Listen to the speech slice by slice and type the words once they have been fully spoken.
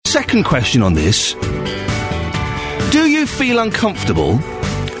second question on this. Do you feel uncomfortable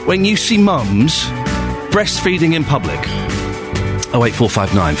when you see mums breastfeeding in public?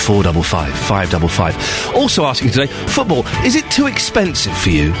 08459 455 555. Also asking today, football, is it too expensive for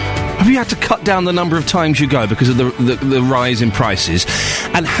you? Have you had to cut down the number of times you go because of the rise in prices?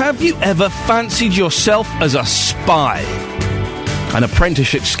 And have you ever fancied yourself as a spy? An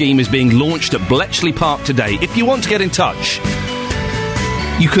apprenticeship scheme is being launched at Bletchley Park today. If you want to get in touch,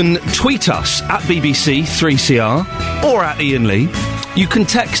 you can tweet us at BBC 3CR or at Iain Lee. You can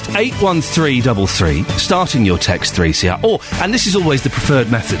text 81333, starting your text 3CR. Or, and this is always the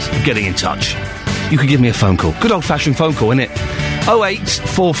preferred method of getting in touch, you could give me a phone call. Good old-fashioned phone call, innit?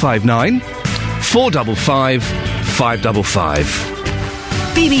 08459 455 555.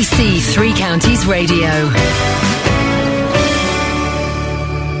 BBC Three Counties Radio.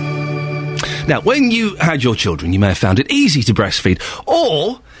 Now, when you had your children, you may have found it easy to breastfeed,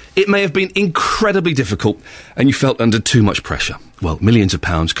 or it may have been incredibly difficult and you felt under too much pressure. Well, millions of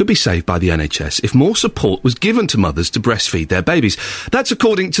pounds could be saved by the NHS if more support was given to mothers to breastfeed their babies. That's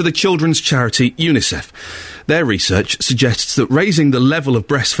according to the children's charity UNICEF. Their research suggests that raising the level of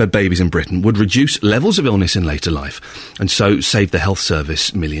breastfed babies in Britain would reduce levels of illness in later life, and so save the health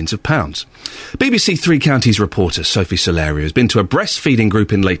service millions of pounds. BBC Three Counties reporter Sophie Solario has been to a breastfeeding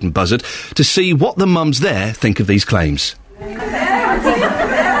group in Leighton Buzzard to see what the mums there think of these claims.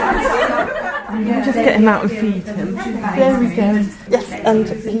 Just get him out and feed him. There we go. Yes, and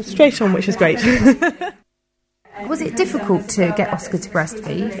he's straight on, which is great. Was it difficult to get Oscar to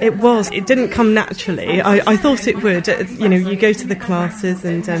breastfeed? It was. It didn't come naturally. I thought it would. You know, you go to the classes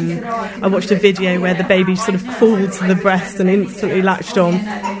and I watched a video where the baby sort of crawled to the breast and instantly latched on.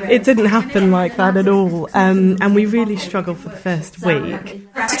 It didn't happen like that at all. And we really struggled for the first week.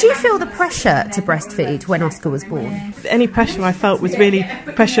 Did you feel the pressure to breastfeed when Oscar was born? Any pressure I felt was really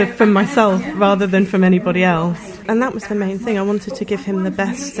pressure from myself rather than from anybody else. And that was the main thing. I wanted to give him the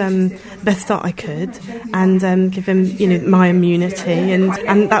best start I could and give him, you know, my immunity, and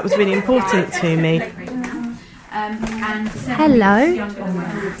that was really important to me. Hello.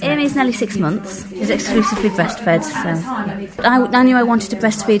 Amy's nearly 6 months. She's exclusively breastfed, so I knew I wanted to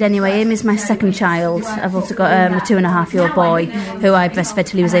breastfeed anyway. Amy's my second child. I've also got a 2.5-year-old boy who I breastfed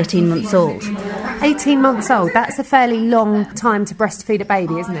till he was 18 months old. 18 months old? That's a fairly long time to breastfeed a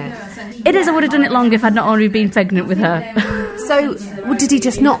baby, isn't it? It is. I would have done it longer if I'd not already been pregnant with her. So, did he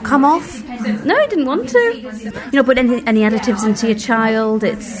just not come off? No, he didn't want to. You know, put any additives into your child.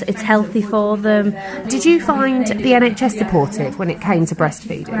 It's healthy for them. Did you find the NHS supportive when it came to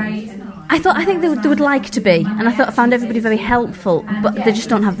breastfeeding? I think they would like to be, and I found everybody very helpful, but they just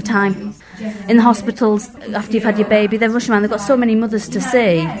don't have the time. In the hospitals, after you've had your baby, they're rushing around. They've got so many mothers to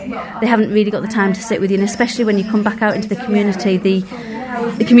see. They haven't really got the time to sit with you, and especially when you come back out into the community,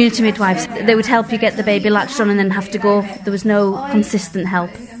 the community midwives, they would help you get the baby latched on and then have to go. There was no consistent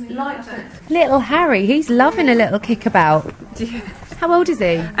help. Little Harry, he's loving a little kickabout. How old is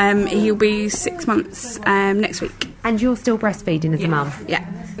he? He'll be 6 months next week. And you're still breastfeeding as a mum? Yeah.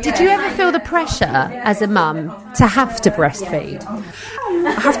 Did you ever feel the pressure as a mum to have to breastfeed?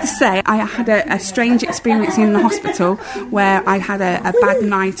 I have to say, I had a strange experience in the hospital where I had a bad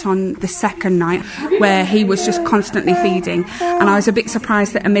night on the second night where he was just constantly feeding, and I was a bit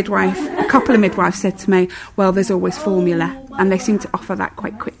surprised that a couple of midwives said to me, well, there's always formula, and they seem to offer that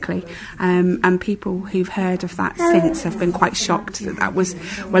quite quickly, and people who've heard of that since have been quite shocked that was,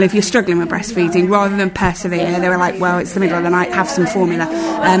 well, if you're struggling with breastfeeding, rather than persevere, they were like, well, it's the middle of the night, have some formula.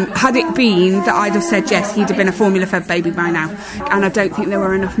 Had it been that I'd have said yes, he'd have been a formula-fed baby by now, and I don't think there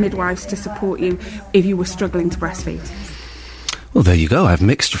were enough midwives to support you if you were struggling to breastfeed. Well, there you go. I have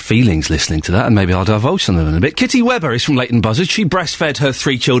mixed feelings listening to that, and maybe I'll divulge some of them in a bit. Kitty Webber is from Leighton Buzzard. She breastfed her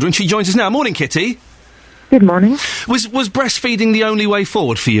 3 children. She joins us now. Morning, Kitty. Good morning. Was breastfeeding the only way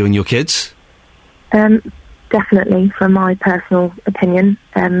forward for you and your kids? Definitely, from my personal opinion.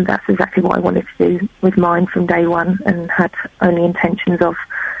 That's exactly what I wanted to do with mine from day one, and had only intentions of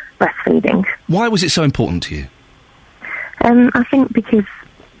breastfeeding. Why was it so important to you? I think because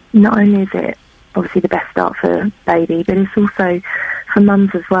not only is it obviously the best start for baby, but it's also for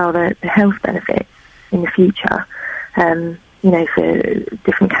mums as well, the health benefits in the future. You know, for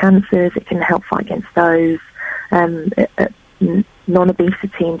different cancers, it can help fight against those.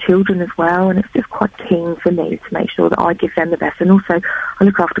 Non-obesity in children as well, and it's just quite keen for me to make sure that I give them the best, and also I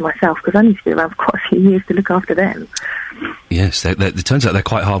look after myself, because I need to be around for quite a few years to look after them. Yes, it turns out they're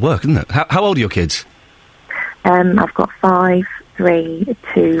quite hard work, isn't it? How old are your kids? I've got 5, 3,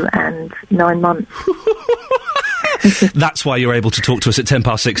 2 and 9 months. That's why you're able to talk to us at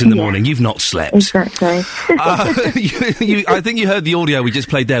 6:10 in the morning. You've not slept. Exactly. I think you heard the audio we just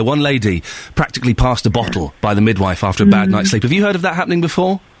played there. One lady practically passed a bottle by the midwife after a bad night's sleep. Have you heard of that happening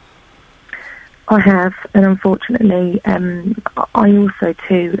before? I have, and unfortunately, I also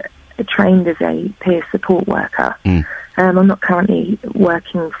too trained as a peer support worker. I'm not currently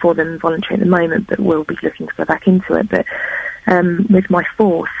working for them voluntarily at the moment, but will be looking to go back into it. But with my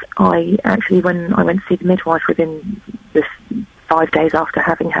fourth, I actually, when I went to see the midwife within the 5 days after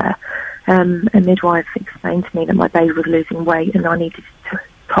having her, a midwife explained to me that my baby was losing weight and I needed to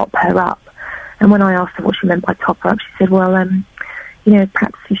top her up. And when I asked her what she meant by top her up, she said, well,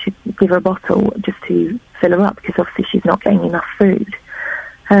 perhaps you should give her a bottle just to fill her up, because obviously she's not getting enough food.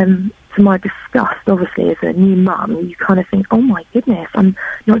 To my disgust, obviously, as a new mum, you kind of think, oh my goodness, I'm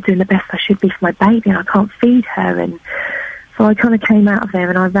not doing the best I should be for my baby and I can't feed her. And so I kind of came out of there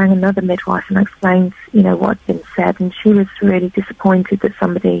and I rang another midwife and I explained, what had been said, and she was really disappointed that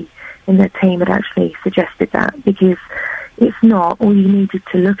somebody in their team had actually suggested that, because it's not all you needed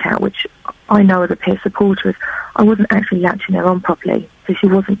to look at, which I know as a peer supporter, is I wasn't actually latching her on properly, so she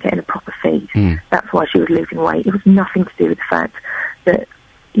wasn't getting a proper feed. That's why she was losing weight. It was nothing to do with the fact that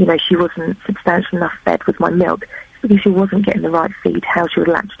she wasn't substantial enough fed with my milk. It's because she wasn't getting the right feed, how she was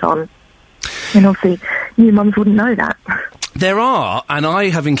latched on. And obviously, new mums wouldn't know that. There are, and I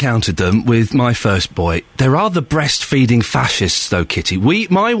have encountered them with my first boy, there are the breastfeeding fascists, though, Kitty.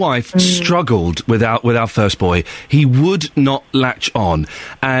 My wife struggled with our first boy. He would not latch on.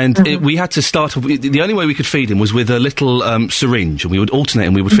 And we had to start off, the only way we could feed him was with a little syringe, and we would alternate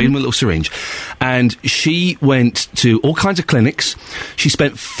and we would feed him with a little syringe. And she went to all kinds of clinics. She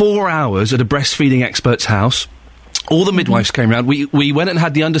spent 4 hours at a breastfeeding expert's house. All the midwives came round. We went and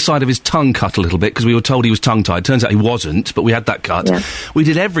had the underside of his tongue cut a little bit because we were told he was tongue-tied. Turns out he wasn't, but we had that cut. Yeah. We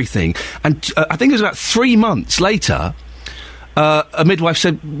did everything. And I think it was about 3 months later, a midwife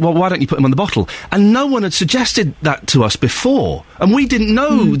said, well, why don't you put him on the bottle? And no one had suggested that to us before. And we didn't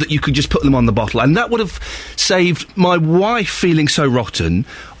know that you could just put them on the bottle. And that would have saved my wife feeling so rotten,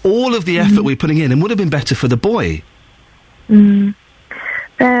 all of the effort we were putting in, and would have been better for the boy.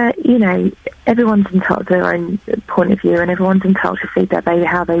 Everyone's entitled to their own point of view, and everyone's entitled to feed their baby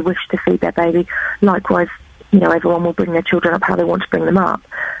how they wish to feed their baby. Likewise, everyone will bring their children up how they want to bring them up.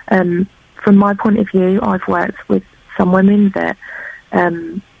 From my point of view, I've worked with some women that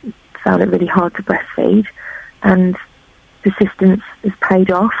found it really hard to breastfeed, and persistence has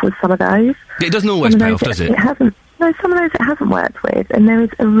paid off with some of those. It doesn't always pay off, does it? It hasn't. No, some of those it hasn't worked with, and there is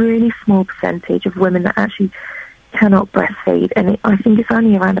a really small percentage of women that actually cannot breastfeed, and I think it's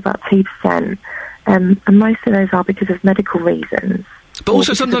only around about 2%, and most of those are because of medical reasons. But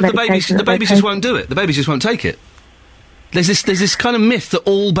also sometimes the babies just won't do it. The babies just won't take it. There's this kind of myth that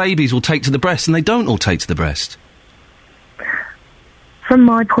all babies will take to the breast, and they don't all take to the breast. From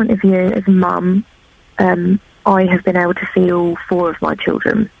my point of view as a mum, I have been able to feed all 4 of my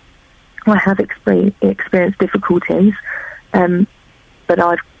children. I have experienced difficulties, but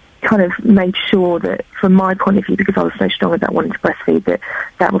I've kind of made sure that, from my point of view, because I was so strong about wanting to breastfeed,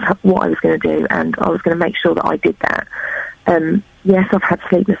 that was what I was going to do, and I was going to make sure that I did that. Yes, I've had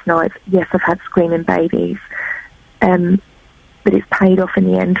sleepless nights. Yes, I've had screaming babies. But it's paid off in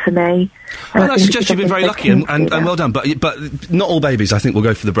the end for me. I suggest you've been very lucky and well done, but not all babies, I think, will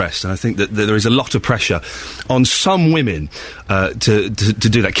go for the breast, and I think that there is a lot of pressure on some women to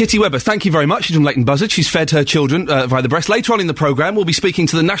do that. Kitty Webber, thank you very much. She's from Leighton Buzzard. She's fed her children via the breast. Later on in the programme, we'll be speaking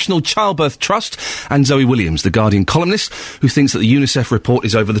to the National Childbirth Trust and Zoe Williams, the Guardian columnist, who thinks that the UNICEF report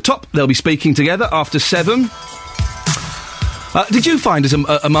is over the top. They'll be speaking together after 7. Did you find, as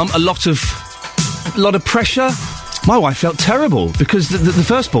a mum, a lot of pressure? My wife felt terrible because the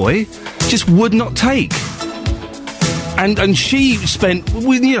first boy just would not take. And she spent,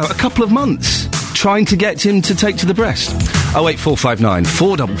 a couple of months trying to get him to take to the breast. 08459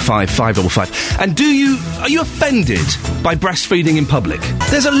 455 555. And are you offended by breastfeeding in public?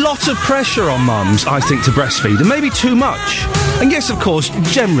 There's a lot of pressure on mums, I think, to breastfeed, and maybe too much. And yes, of course,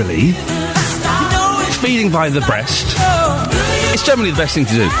 generally, feeding via the breast, it's generally the best thing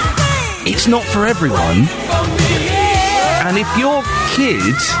to do. It's not for everyone. And if your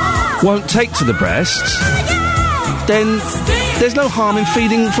kid won't take to the breast, then there's no harm in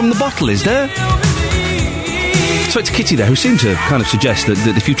feeding from the bottle, is there? So it's Kitty there, who seemed to kind of suggest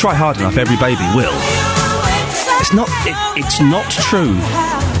that if you try hard enough, every baby will. It's not true.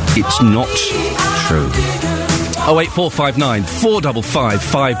 It's not true. 08459 455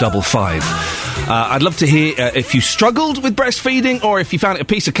 555. I'd love to hear if you struggled with breastfeeding or if you found it a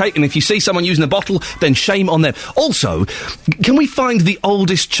piece of cake, and if you see someone using a bottle, then shame on them. Also, can we find the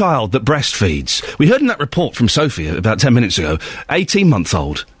oldest child that breastfeeds? We heard in that report from Sophie about 10 minutes ago,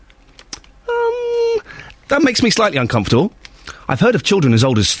 18-month-old. That makes me slightly uncomfortable. I've heard of children as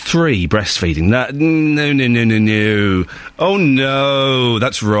old as 3 breastfeeding. No. Oh no,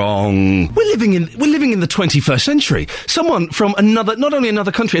 that's wrong. We're living in the 21st century. Someone from not only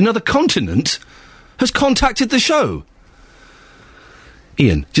another country, another continent, has contacted the show.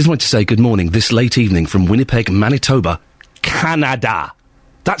 Ian, just wanted to say good morning this late evening from Winnipeg, Manitoba, Canada.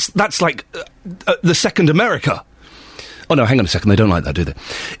 That's like the second America. Oh, no, hang on a second. They don't like that, do they?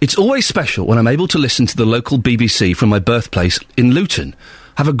 It's always special when I'm able to listen to the local BBC from my birthplace in Luton.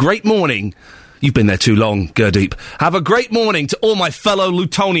 Have a great morning. You've been there too long, Gurdeep. Have a great morning to all my fellow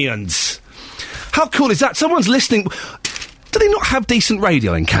Lutonians. How cool is that? Someone's listening. Do they not have decent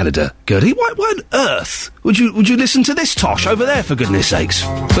radio in Canada, Gurdeep? Why on earth would you listen to this tosh over there, for goodness sakes?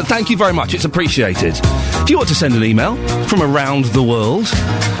 But thank you very much. It's appreciated. If you want to send an email from around the world,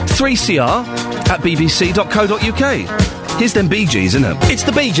 3cr@bbc.co.uk. Here's them Bee Gees, isn't it? It's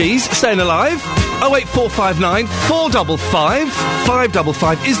the Bee Gees, staying alive. 08459 455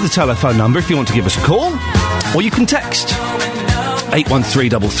 555 is the telephone number if you want to give us a call. Or you can text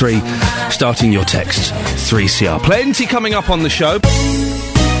 81333, starting your text 3CR. Plenty coming up on the show.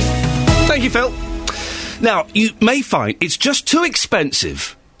 Thank you, Phil. Now, you may find it's just too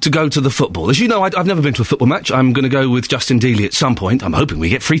expensive to go to the football. As you know, I've never been to a football match. I'm going to go with Justin Dealey at some point. I'm hoping we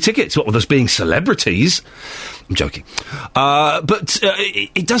get free tickets, what with us being celebrities. I'm joking. But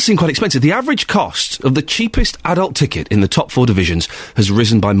it does seem quite expensive. The average cost of the cheapest adult ticket in the top 4 divisions has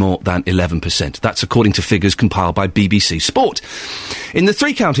risen by more than 11%. That's according to figures compiled by BBC Sport. In the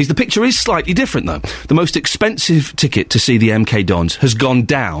 3 counties, the picture is slightly different, though. The most expensive ticket to see the MK Dons has gone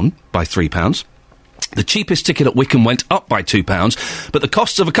down by £3. The cheapest ticket at Wickham went up by £2, but the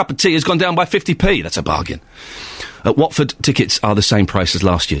cost of a cup of tea has gone down by 50p. That's a bargain. At Watford, tickets are the same price as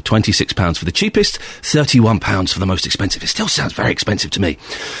last year. £26 for the cheapest, £31 for the most expensive. It still sounds very expensive to me.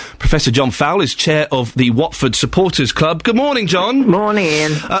 Professor John Fowle is chair of the Watford Supporters Club. Good morning, John. Morning,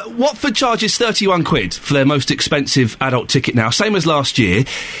 Ian. Watford charges £31 for their most expensive adult ticket now, same as last year.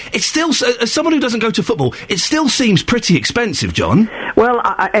 It's still, as someone who doesn't go to football, it still seems pretty expensive, John. Well,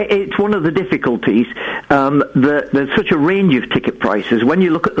 it's one of the difficulties. There's such a range of ticket prices. When you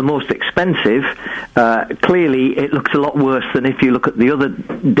look at the most expensive, clearly it looks a lot worse than if you look at the other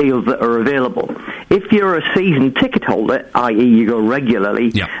deals that are available. If you're a season ticket holder, i.e. you go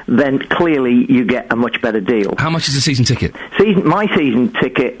regularly, then clearly you get a much better deal. How much is a season ticket? My season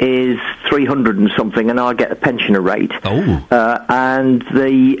ticket is 300 and something, and I get a pensioner rate. Oh. And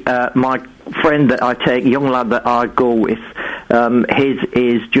my friend that I take, young lad that I go with, his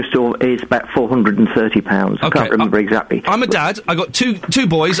is about £430. I can't remember exactly. I'm a dad. I got two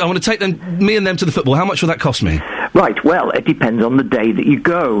boys. I want to take me and them to the football. How much will that cost me? Right. Well, it depends on the day that you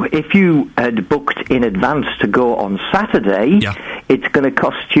go. If you had booked in advance to go on Saturday, it's going to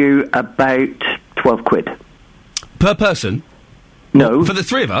cost you about £12 per person. No. For the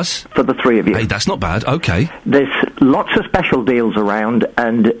 3 of us? For the 3 of you. Hey, that's not bad. Okay. There's lots of special deals around,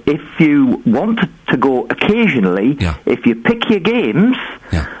 and if you want to go occasionally, if you pick your games,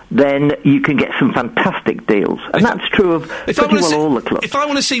 then you can get some fantastic deals. And that's true of all the clubs. If I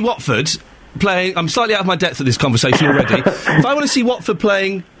want to see Watford playing... I'm slightly out of my depth at this conversation already. If I want to see Watford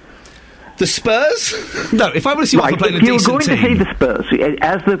playing... The Spurs? No, if I want to see Watford playing a decent team... If you're going to see the Spurs,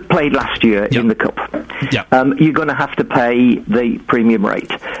 as they played last year in the Cup, you're going to have to pay the premium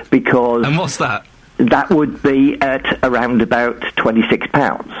rate, because... And what's that? That would be at around about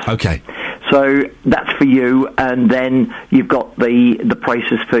 £26. Okay. So that's for you, and then you've got the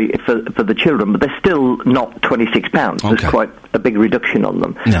prices for the children, but they're still not £26. Okay. There's quite a big reduction on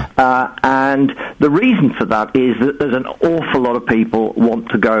them. Yeah. And the reason for that is that there's an awful lot of people want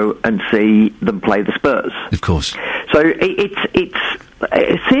to go and see them play the Spurs. Of course. So it's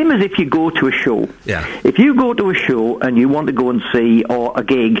same as if you go to a show. Yeah. If you go to a show and you want to go and see, or a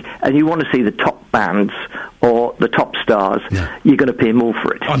gig, and you want to see the top bands or the top stars, you're going to pay more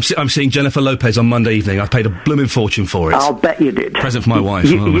for it. I'm seeing Jennifer Lopez on Monday evening. I paid a blooming fortune for it. I'll bet you did. Present for my wife.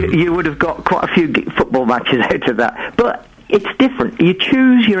 You would have got quite a few football matches out of that. But it's different. You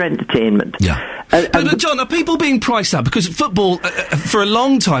choose your entertainment. Yeah. But John, are people being priced out? Because football, for a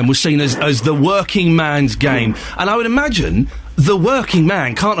long time, was seen as the working man's game. And I would imagine the working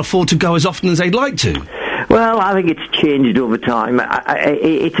man can't afford to go as often as they'd like to. Well, I think it's changed over time.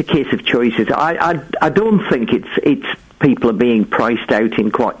 It's a case of choices. I don't think it's people are being priced out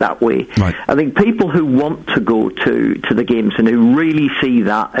in quite that way. Right. I think people who want to go to the games and who really see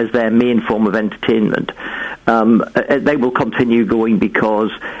that as their main form of entertainment, they will continue going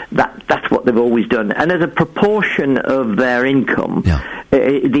because that's what they've always done. And as a proportion of their income,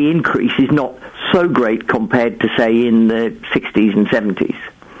 the increase is not so great compared to, say, in the 60s and 70s.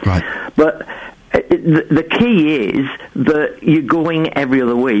 Right. But the key is that you're going every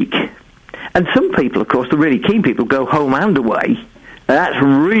other week. And some people, of course, the really keen people, go home and away. And that's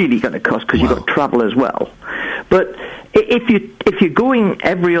really going to cost because you've got travel as well. But if you're going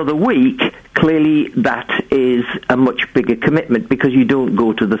every other week, clearly that is a much bigger commitment because you don't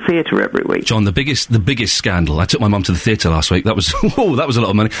go to the theatre every week. John, the biggest scandal. I took my mum to the theatre last week. That was that was a lot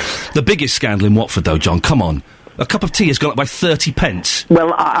of money. The biggest scandal in Watford, though, John. Come on, a cup of tea has gone up by 30 pence.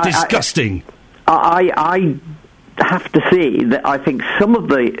 Well, disgusting. I have to say that I think some of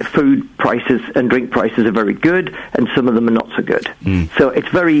the food prices and drink prices are very good, and some of them are not so good. So it's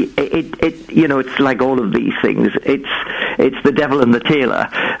very, it's like all of these things. It's the devil and the tailor.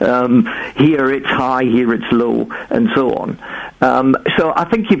 Here it's high, here it's low, and so on. So I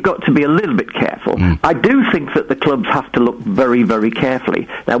think you've got to be a little bit careful. I do think that the clubs have to look very, very carefully.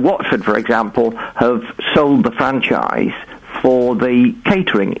 Now, Watford, for example, have sold the franchise for the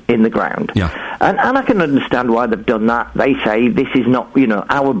catering in the ground. And I can understand why they've done that. They say this is not,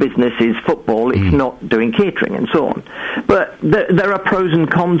 our business is football, it's not doing catering and so on. But there are pros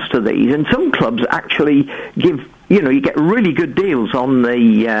and cons to these, and some clubs actually give, you get really good deals on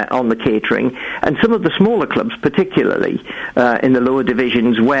the catering, and some of the smaller clubs, particularly in the lower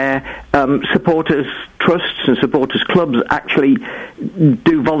divisions, where supporters trusts and supporters clubs actually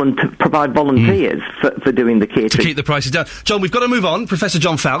do provide volunteers for doing the catering. To keep the prices down. John, we've got to move on. Professor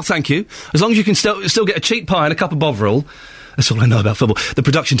John Fowle, thank you. As long as you can still get a cheap pie and a cup of Bovril, that's all I know about football. The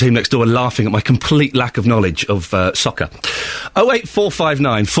production team next door are laughing at my complete lack of knowledge of soccer.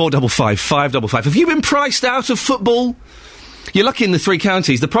 08459 455 555. Have you been priced out of football? You're lucky in the three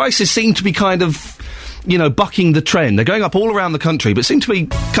counties. The prices seem to be kind of, bucking the trend. They're going up all around the country, but seem to be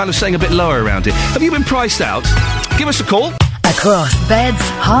kind of staying a bit lower around here. Have you been priced out? Give us a call. Across beds,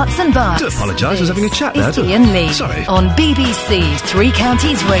 hearts and bucks. I do apologise, I was having a chat there. It's Iain Lee. Sorry. On BBC Three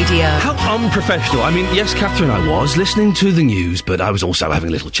Counties Radio. How unprofessional. I mean, yes, Catherine, I was listening to the news, but I was also having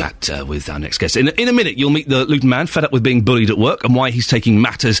a little chat with our next guest. In a minute, you'll meet the Luton man fed up with being bullied at work and why he's taking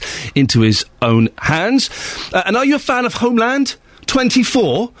matters into his own hands. And are you a fan of Homeland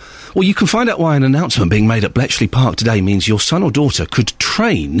 24? Well, you can find out why an announcement being made at Bletchley Park today means your son or daughter could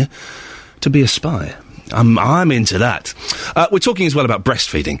train to be a spy. I'm into that. We're talking as well about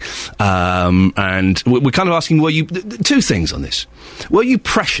breastfeeding. And we're kind of asking, were you... two things on this. Were you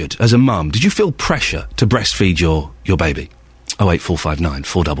pressured as a mum? Did you feel pressure to breastfeed your baby? 08459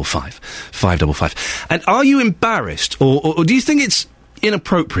 455 555. And are you embarrassed or do you think it's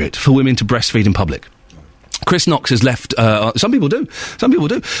inappropriate for women to breastfeed in public? Chris Knox has left... some people do.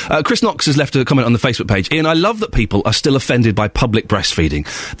 Chris Knox has left a comment on the Facebook page. Iain, I love that people are still offended by public breastfeeding.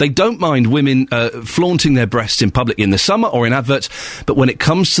 They don't mind women flaunting their breasts in public in the summer or in adverts, but when it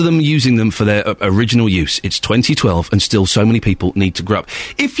comes to them using them for their original use, it's 2012 and still so many people need to grow up.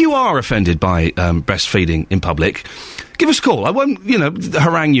 If you are offended by breastfeeding in public... give us a call. I won't,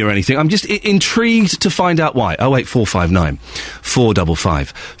 harangue you or anything. I'm just intrigued to find out why. 08459 455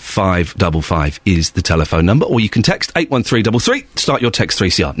 555 is the telephone number, or you can text 81333. Start your text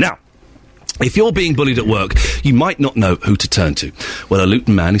 3CR. Now, if you're being bullied at work, you might not know who to turn to. Well, a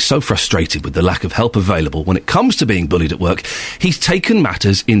Luton man is so frustrated with the lack of help available when it comes to being bullied at work, he's taken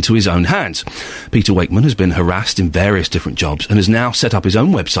matters into his own hands. Peter Wakeman has been harassed in various different jobs and has now set up his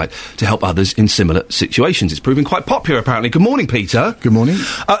own website to help others in similar situations. It's proving quite popular, apparently. Good morning, Peter. Good morning.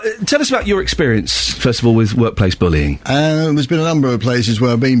 Tell us about your experience, first of all, with workplace bullying. There's been a number of places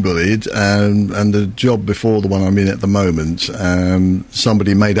where I've been bullied, and the job before the one I'm in at the moment,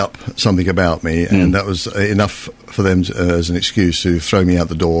 somebody made up something about me, and that was enough for them as an excuse to throw me out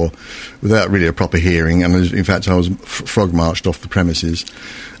the door without really a proper hearing, and in fact I was frog marched off the premises.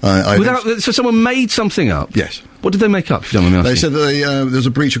 So someone made something up? Yes. What did they make up, if you don't mind me asking? They said there was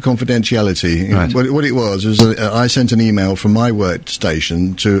a breach of confidentiality. Right. What it was I sent an email from my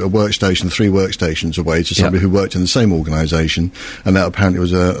workstation to a workstation 3 workstations away to somebody who worked in the same organisation, and that apparently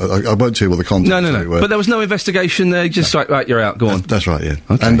was I won't tell you what the content No. But there was no investigation there, just right, you're out, go on. That's right, yeah.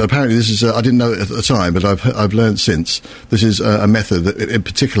 Okay. And apparently this is, I didn't know it at the time, but I've learned since, this is a method that, in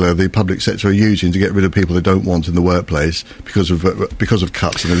particular, the public sector are using to get rid of people they don't want in the workplace because of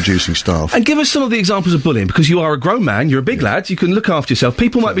cuts and reducing staff. And give us some of the examples of bullying, because you are are a grown man, you're a big lad, you can look after yourself.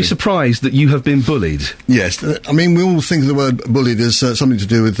 People might be surprised that you have been bullied. Yes, I mean, we all think of the word bullied as something to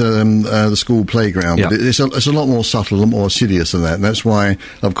do with the school playground, but it's a lot more subtle, a lot more assiduous than that, and that's why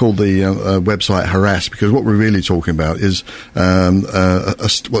I've called the website Harass, because what we're really talking about is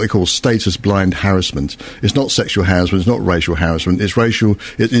what they call status-blind harassment. It's not sexual harassment, it's not racial harassment, it's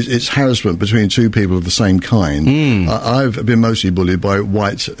it's harassment between two people of the same kind. I've been mostly bullied by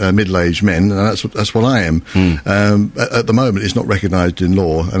white middle-aged men, and that's what I am. At the moment, it's not recognised in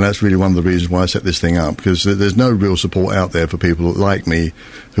law, and that's really one of the reasons why I set this thing up, because there's no real support out there for people like me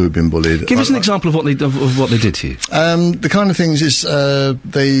who have been bullied. Give us an example of what they did to you. The kind of things is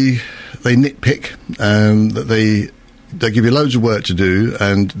they nitpick, that they give you loads of work to do,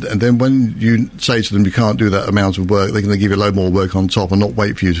 and then when you say to them you can't do that amount of work, they give you a load more work on top and not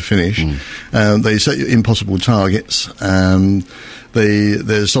wait for you to finish. They set you impossible targets.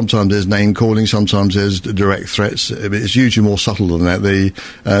 Sometimes there's name calling, sometimes there's direct threats. It's usually more subtle than that.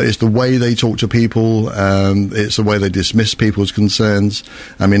 It's the way they talk to people. It's the way they dismiss people's concerns.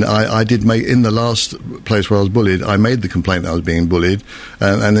 I mean, I did make, in the last place where I was bullied, I made the complaint that I was being bullied,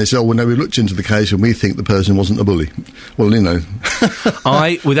 and they said, "Oh, well, no, we looked into the case and we think the person wasn't a bully." Well, you know.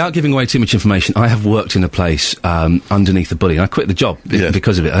 Without giving away too much information, I have worked in a place underneath the bullying. I quit the job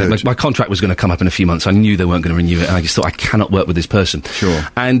because of it. My contract was going to come up in a few months. I knew they weren't going to renew it, and I just thought, I cannot work with this person. Sure.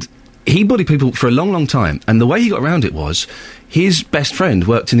 And he bullied people for a long, long time, and the way he got around it was his best friend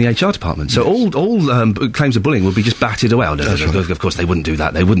worked in the HR department, so all claims of bullying would be just batted away. Of course, they wouldn't do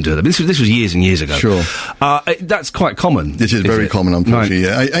that. They wouldn't do that. This was years and years ago. Sure. That's quite common. This is very common, unfortunately.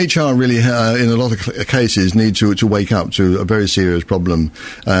 Right. Yeah. HR really, in a lot of cases, need to wake up to a very serious problem.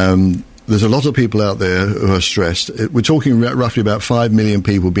 There's a lot of people out there who are stressed. We're talking roughly about 5 million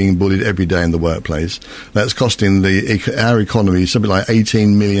people being bullied every day in the workplace. That's costing our economy something like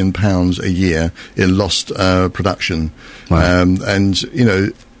 £18 million a year in lost production. Right. And, you know,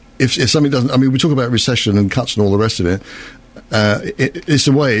 if something doesn't... I mean, we talk about recession and cuts and all the rest of it. It's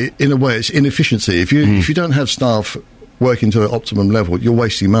in a way, it's inefficiency. If you don't have staff working to an optimum level, you're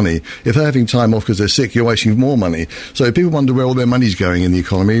wasting money. If they're having time off because they're sick, you're wasting more money. So if people wonder where all their money's going in the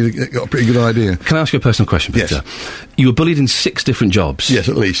economy, they've got a pretty good idea. Can I ask you a personal question, Peter? Yes. You were bullied in 6 different jobs. Yes,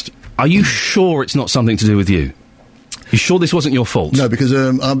 at least. Are you sure it's not something to do with you? You sure this wasn't your fault? No, because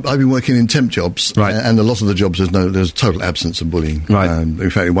I've been working in temp jobs, right. And a lot of the jobs there's total absence of bullying. Right. In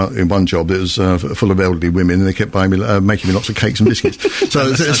fact, in one job it was full of elderly women, and they kept buying me, making me lots of cakes and biscuits. So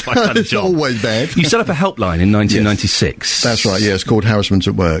it's not always bad. You set up a helpline in 1996. Yes. That's right. Yeah, it's called Harassment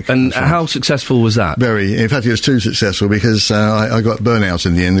at Work. And how successful was that? Very. In fact, it was too successful because I got burnout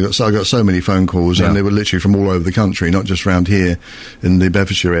in the end. I got so many phone calls, and they were literally from all over the country, not just around here in the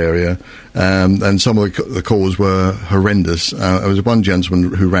Bedfordshire area. And some of the calls were horrendous. There was one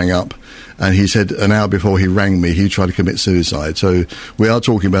gentleman who rang up, and he said an hour before he rang me, he tried to commit suicide. So we are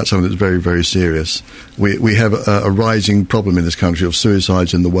talking about something that's very, very serious. We have a rising problem in this country of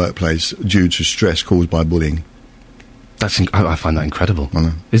suicides in the workplace due to stress caused by bullying. I find that incredible. I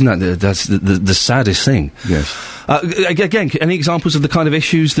know. Isn't that that's the saddest thing? Yes. Again, any examples of the kind of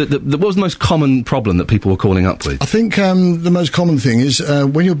issues that what was the most common problem that people were calling up with? I think the most common thing is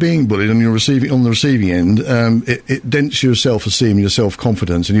when you're being bullied and you're on the receiving end, it dents your self-esteem, your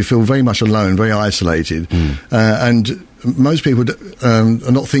self-confidence, and you feel very much alone, very isolated, and most people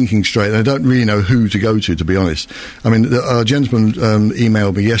are not thinking straight. They don't really know who to go to be honest. I mean, a gentleman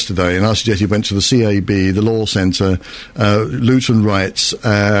emailed me yesterday, and I suggested he went to the CAB, the Law Centre, Luton Rights,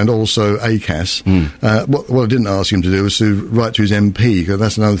 and also ACAS. What I didn't ask him to do was to write to his MP, because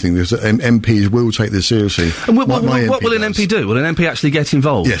that's another thing, because MPs will take this seriously. And what will an MP do? Will an MP actually get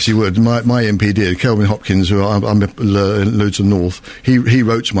involved? Yes, he would. My MP did. Kelvin Hopkins, who I'm in Luton North, he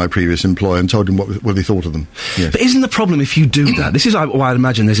wrote to my previous employer and told him what he thought of them. Yes. But isn't the problem if you do that? This is why I'd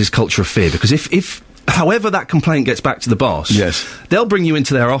imagine there's this culture of fear, because if however that complaint gets back to the boss, yes, they'll bring you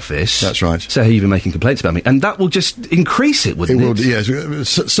into their office. That's right. Say, hey, you've been making complaints about me, and that will just increase it, wouldn't it? It would, yes,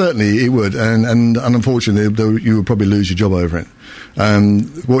 certainly it would, and unfortunately you would probably lose your job over it.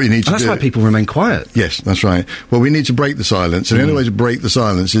 What you need to do... That's why people remain quiet. Yes, that's right. Well, we need to break the silence, and the only way to break the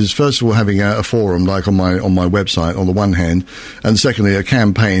silence is, first of all, having a forum, like on my website, on the one hand, and secondly, a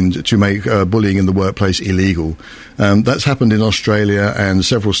campaign to make bullying in the workplace illegal. That's happened in Australia and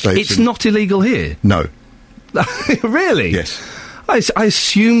several states. It's not illegal here? No. Really? Yes. I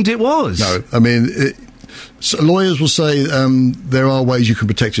assumed it was. No, I mean... So lawyers will say there are ways you can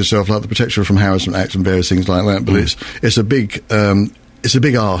protect yourself, like the Protection from Harassment Act and various things like that, but it's a big it's a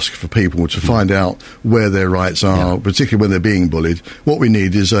big ask for people to find out where their rights are, particularly when they're being bullied. What we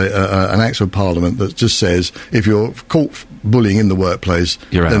need is an Act of Parliament that just says if you're caught bullying in the workplace,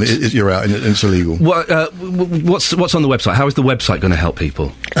 you're out. then you're out and it's illegal. What's on the website? How is the website going to help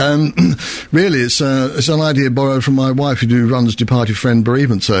people? Really, it's an idea borrowed from my wife, who runs Departed Friend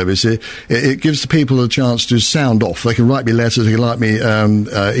Bereavement Service. It gives the people a chance to sound off. They can write me letters, they can write me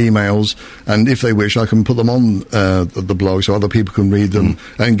emails, and if they wish, I can put them on the blog so other people can read them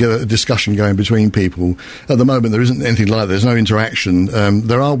and get a discussion going between people. At the moment, there isn't anything like that. There's no interaction.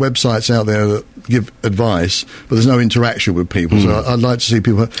 There are websites out there that give advice, but there's no interaction with people. So I'd like to see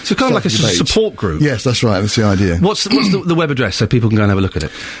people. So kind of like a support group. Yes, that's right. That's the idea. What's the web address so people can go and have a look at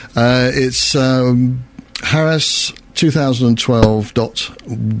it? It's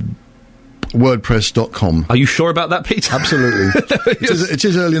harris2012.wordpress.com. Are you sure about that, Peter? Absolutely. It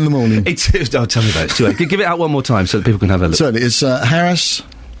is early in the morning. It is. Oh, tell me about it. It's too late. Give it out one more time so that people can have a look. Certainly. It's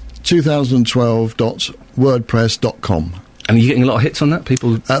harris2012.wordpress.com. And are you getting a lot of hits on that?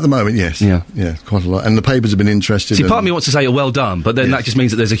 People at the moment, yes. Yeah, quite a lot. And the papers have been interested. See, part of me wants to say, well done, but then that just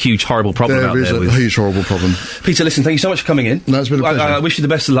means that there's a huge, horrible problem out there. There is a huge, horrible problem. Peter, listen, thank you so much for coming in. No, it's been a pleasure. I wish you the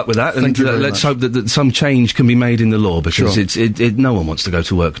best of luck with that. Thank you very let's much. hope that some change can be made in the law, because no one wants to go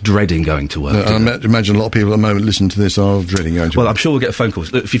to work dreading going to work. I imagine a lot of people at the moment listening to this are dreading going to work. Well, I'm sure we'll get a few phone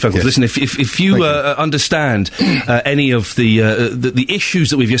calls. Yes. Listen, if you understand any of the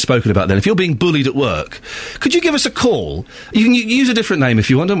issues that we've just spoken about, then if you're being bullied at work, could you give us a call? You can use a different name if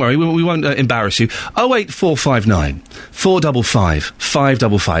you want, don't worry, we won't embarrass you. 08459 455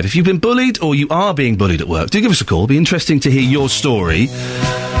 555. If you've been bullied or you are being bullied at work, do give us a call. It'll be interesting to hear your story.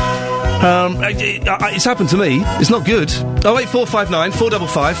 It's happened to me. It's not good. 08459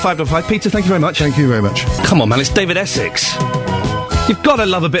 455 555. Peter, thank you very much. Thank you very much. Come on, man, it's David Essex. You've got to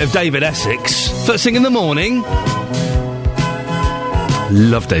love a bit of David Essex. First thing in the morning.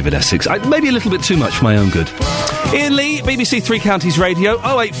 Love David Essex. Maybe a little bit too much for my own good. Iain Lee, BBC Three Counties Radio,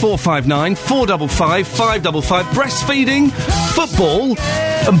 08459 455 555. Breastfeeding, football,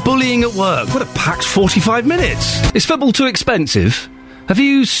 and bullying at work. What a packed 45 minutes. Is football too expensive? Have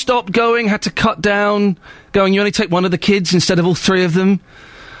you stopped going, had to cut down, going, you only take one of the kids instead of all three of them?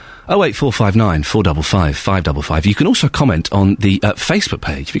 08459 455 555. You can also comment on the Facebook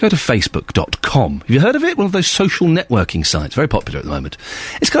page. If you go to facebook.com, have you heard of it? One of those social networking sites, very popular at the moment.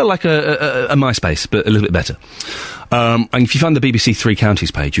 It's kind of like a MySpace, but a little bit better. And if you find the BBC Three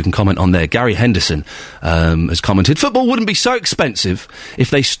Counties page, you can comment on there. Gary Henderson has commented, football wouldn't be so expensive if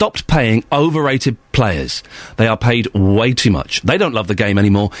they stopped paying overrated players. They are paid way too much. They don't love the game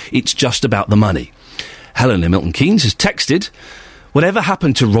anymore. It's just about the money. Helen in Milton Keynes has texted, whatever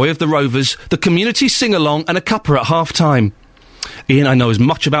happened to Roy of the Rovers, the community sing-along and a cuppa at half-time? Iain, I know as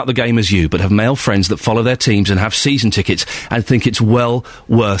much about the game as you, but have male friends that follow their teams and have season tickets and think it's well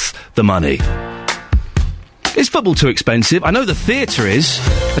worth the money. Is football too expensive? I know the theatre is.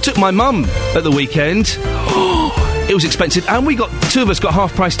 I took my mum at the weekend. It was expensive, and two of us got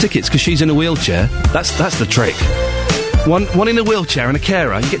half-price tickets because she's in a wheelchair. That's the trick. One in a wheelchair and a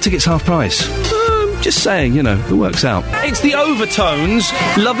carer, you get tickets half-price. Just saying, it works out. It's the Overtones,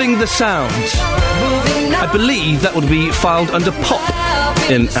 Loving the Sound. I believe that would be filed under pop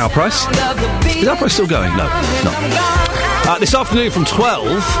in Our Price. Is Our Price still going? No, it's not. This afternoon from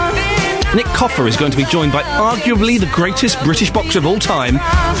 12, Nick Coffer is going to be joined by arguably the greatest British boxer of all time,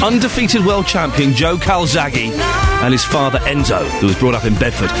 undefeated world champion Joe Calzaghe, and his father Enzo, who was brought up in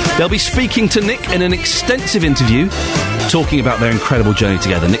Bedford. They'll be speaking to Nick in an extensive interview, talking about their incredible journey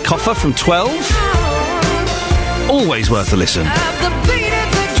together. Nick Coffer from 12... always worth a listen.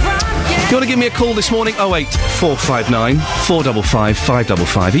 If you want to give me a call this morning, 08459 455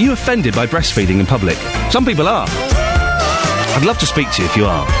 555. Are you offended by breastfeeding in public? Some people are. I'd love to speak to you if you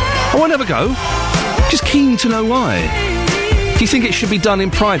are. I won't have a go. Just keen to know why. Do you think it should be done in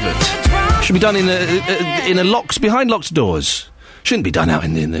private? Should be done in behind locked doors? Shouldn't be done out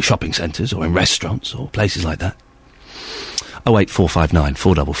in the shopping centres or in restaurants or places like that. 08459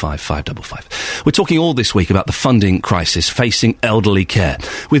 455 555. We're talking all this week about the funding crisis facing elderly care.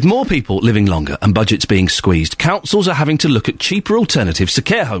 With more people living longer and budgets being squeezed, councils are having to look at cheaper alternatives to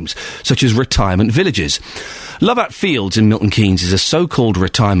care homes, such as retirement villages. Lovat Fields in Milton Keynes is a so-called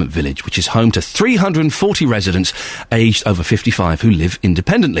retirement village, which is home to 340 residents aged over 55 who live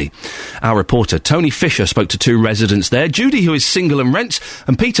independently. Our reporter, Tony Fisher, spoke to two residents there, Judy, who is single and rents,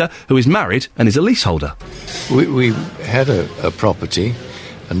 and Peter, who is married and is a leaseholder. We had a property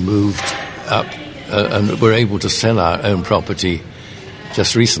and moved up and were able to sell our own property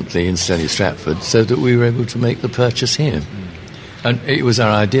just recently in Stanley Stratford so that we were able to make the purchase here. And it was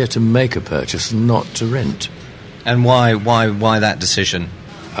our idea to make a purchase, not to rent. And why that decision?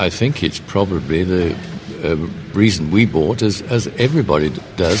 I think it's probably the reason we bought, as everybody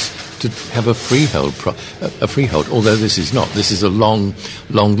does, to have a freehold. Although this is not. This is a long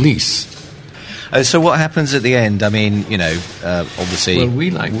lease. So what happens at the end? I mean, obviously,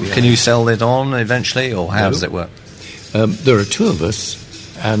 can you sell it on eventually, or how does it work? There are two of us,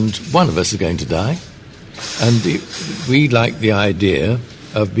 and one of us is going to die, and we like the idea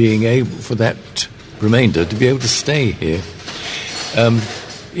of being able, for that remainder, to be able to stay here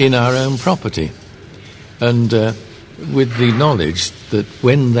in our own property, and with the knowledge that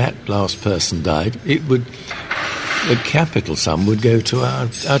when that last person died, a capital sum would go to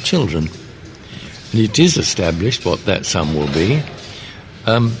our children. And it is established what that sum will be,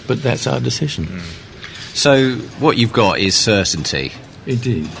 but that's our decision. So what you've got is certainty.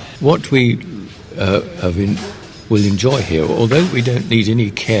 Indeed. What we will enjoy here, although we don't need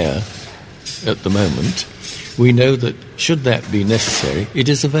any care at the moment, we know that should that be necessary, it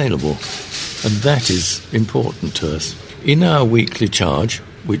is available. And that is important to us. In our weekly charge,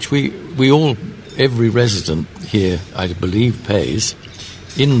 which we all, every resident here, I believe, pays,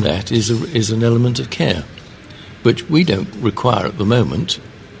 in that is an element of care, which we don't require at the moment,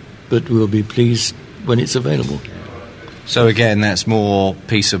 but we'll be pleased when it's available. So again, that's more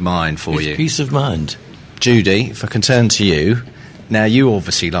peace of mind for you. Peace of mind. Judy, if I can turn to you, now you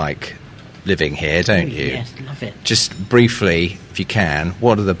obviously like living here, don't you? Yes, love it. Just briefly, if you can,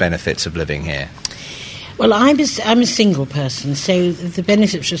 what are the benefits of living here? Well, I'm a single person, so the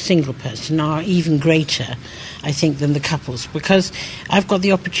benefits of a single person are even greater, I think, than the couples, because I've got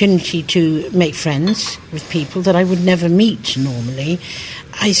the opportunity to make friends with people that I would never meet normally.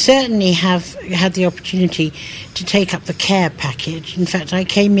 I certainly have had the opportunity to take up the care package. In fact, I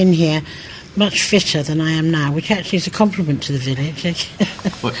came in here much fitter than I am now, which actually is a compliment to the village.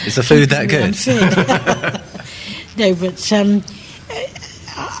 What, is the food that good? No, but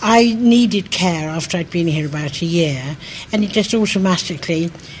I needed care after I'd been here about a year, and it just automatically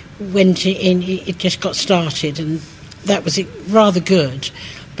went in, it just got started, and that was rather good,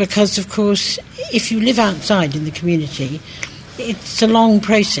 because of course if you live outside in the community, it's a long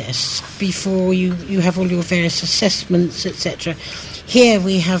process before you have all your various assessments, etc. Here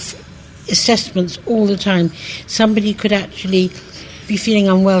we have assessments all the time. Somebody could actually be feeling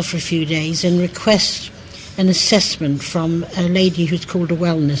unwell for a few days and request an assessment from a lady who's called a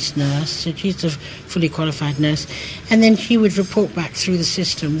wellness nurse, so she's a fully qualified nurse, and then she would report back through the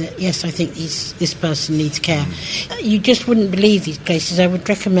system that, yes, I think this person needs care. You just wouldn't believe these places. I would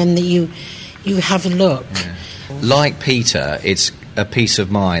recommend that you have a look. Yeah. Like Peter, it's a peace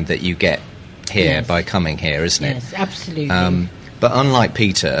of mind that you get here by coming here, isn't it? Yes, absolutely. But unlike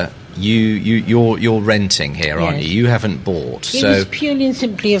Peter, you're renting here, aren't you? You haven't bought. It was purely and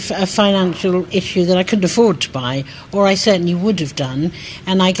simply a financial issue that I couldn't afford to buy, or I certainly would have done,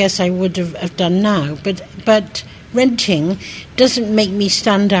 and I guess I would have done now. But renting doesn't make me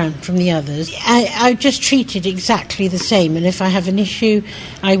stand out from the others. I just treat it exactly the same, and if I have an issue,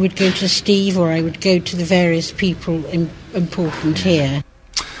 I would go to Steve, or I would go to the various people important here.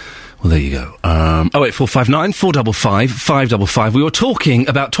 Well, there you go. 08459 455 555. We were talking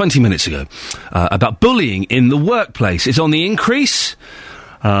about 20 minutes ago about bullying in the workplace. It's on the increase.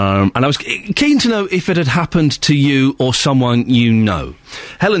 And I was keen to know if it had happened to you or someone you know.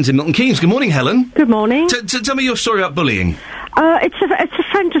 Helen's in Milton Keynes. Good morning, Helen. Good morning. Tell me your story about bullying. It's a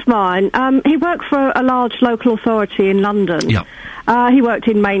friend of mine. He worked for a large local authority in London. Yeah. He worked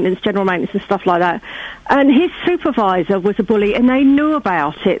in maintenance, general maintenance and stuff like that. And his supervisor was a bully, and they knew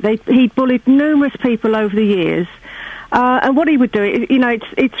about it. He'd bullied numerous people over the years. And what he would do,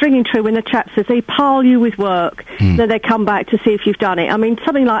 it's ringing true when the chap says they pile you with work, then they come back to see if you've done it. I mean,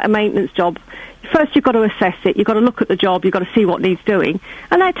 something like a maintenance job, first you've got to assess it, you've got to look at the job, you've got to see what needs doing,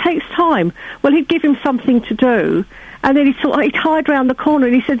 and that takes time. Well, he'd give him something to do, and then he'd hide round the corner,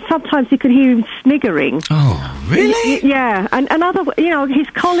 and he said sometimes he could hear him sniggering. Oh, really? Yeah, and other, his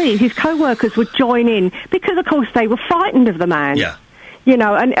colleagues, his co-workers would join in, because, of course, they were frightened of the man. Yeah.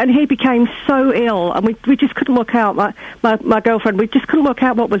 And he became so ill, and we just couldn't work out, my girlfriend, we just couldn't work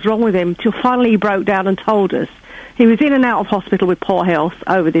out what was wrong with him, till finally he broke down and told us. He was in and out of hospital with poor health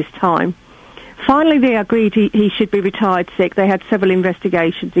over this time. Finally, they agreed he should be retired sick. They had several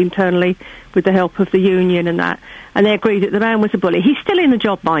investigations internally with the help of the union and that, and they agreed that the man was a bully. He's still in the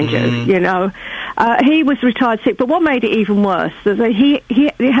job, mind you, He was retired sick, but what made it even worse was that he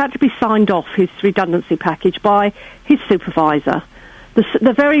had to be signed off his redundancy package by his supervisor,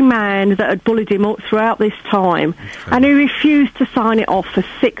 the very man that had bullied him throughout this time, and he refused to sign it off for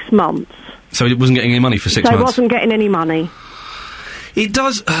 6 months. So he wasn't getting any money for 6 months? So he wasn't getting any money. It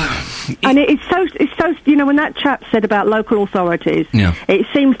does. And it's so. You know, when that chap said about local authorities, it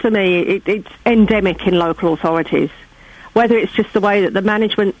seems to me it's endemic in local authorities. Whether it's just the way that the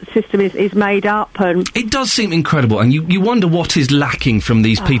management system is made up, and it does seem incredible, and you wonder what is lacking from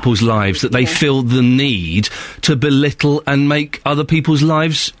these people's lives that they feel the need to belittle and make other people's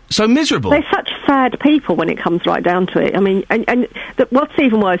lives so miserable. They're such sad people when it comes right down to it. I mean, and what's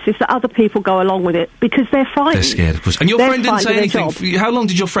even worse is that other people go along with it because they're frightened. They're scared, of course. And your friend didn't say anything. How long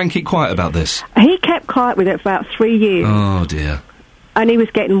did your friend keep quiet about this? He kept quiet with it for about 3 years. Oh dear. And he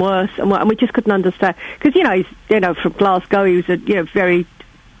was getting worse, and we just couldn't understand. Because, he's, from Glasgow, he was a, very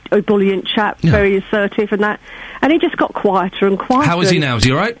ebullient chap, very assertive and that. And he just got quieter and quieter. How is he now? Is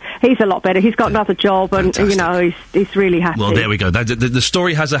he all right? He's a lot better. He's got another job, and, he's really happy. Well, there we go. The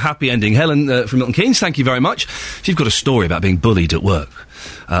story has a happy ending. Helen from Milton Keynes, thank you very much. If you've got a story about being bullied at work,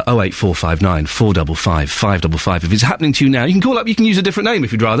 08459 455 555. If it's happening to you now, you can call up, you can use a different name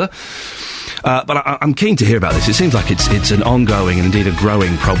if you'd rather. But I'm keen to hear about this. It seems like it's an ongoing and indeed a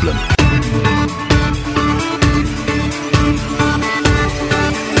growing problem.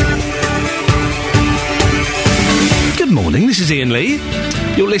 Good morning, this is Iain Lee.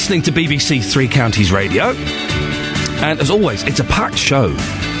 You're listening to BBC Three Counties Radio. And as always, it's a packed show.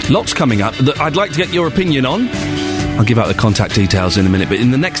 Lots coming up that I'd like to get your opinion on. I'll give out the contact details in a minute, but in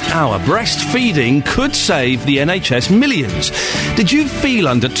the next hour, breastfeeding could save the NHS millions. Did you feel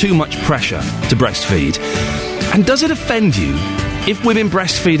under too much pressure to breastfeed? And does it offend you if women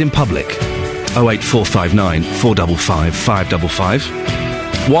breastfeed in public? 08459 455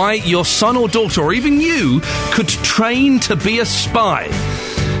 555. Why your son or daughter, or even you, could train to be a spy.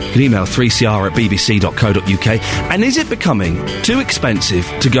 You can email 3cr@bbc.co.uk. And is it becoming too expensive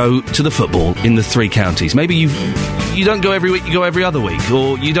to go to the football in the three counties? Maybe you don't go every week, you go every other week,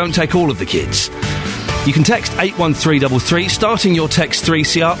 or you don't take all of the kids. You can text 81333, starting your text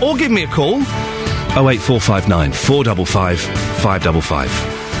 3CR, or give me a call, 08459 455 555.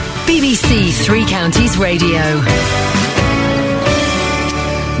 BBC Three Counties Radio.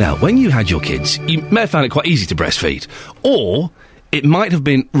 Now, when you had your kids, you may have found it quite easy to breastfeed, or it might have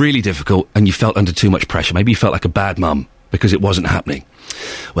been really difficult and you felt under too much pressure. Maybe you felt like a bad mum because it wasn't happening.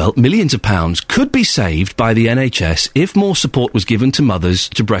 Well, millions of pounds could be saved by the NHS if more support was given to mothers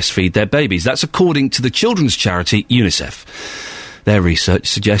to breastfeed their babies. That's according to the children's charity UNICEF. Their research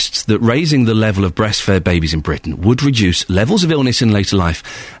suggests that raising the level of breastfed babies in Britain would reduce levels of illness in later life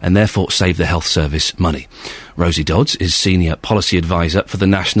and therefore save the health service money. Rosie Dodds is Senior Policy Advisor for the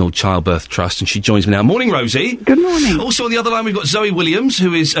National Childbirth Trust, and she joins me now. Morning, Rosie. Good morning. Also on the other line, we've got Zoe Williams,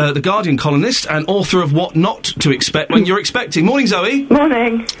 who is the Guardian columnist and author of What Not to Expect When You're Expecting. Morning, Zoe.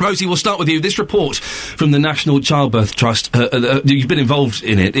 Morning. Rosie, we'll start with you. This report from the National Childbirth Trust, you've been involved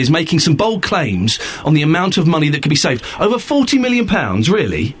in it, is making some bold claims on the amount of money that could be saved. Over £40 million,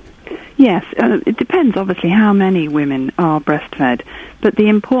 really? Yes, it depends, obviously, how many women are breastfed. But the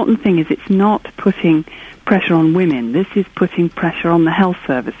important thing is it's not putting pressure on women. This is putting pressure on the health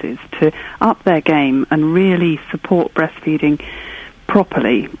services to up their game and really support breastfeeding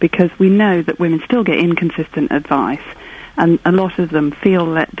properly, because we know that women still get inconsistent advice, and a lot of them feel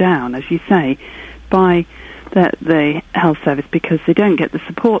let down, as you say, by the health service because they don't get the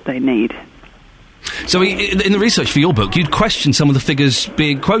support they need. So in the research for your book, you'd question some of the figures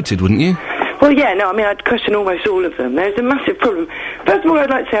being quoted, wouldn't you? Well, yeah, no, I mean, I'd question almost all of them. There's a massive problem. First of all, I'd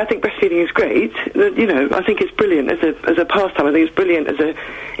like to say I think breastfeeding is great. I think it's brilliant as a pastime. I think it's brilliant as an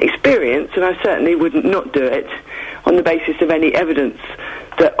experience, and I certainly wouldn't not do it on the basis of any evidence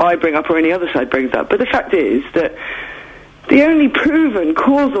that I bring up or any other side brings up. But the fact is that the only proven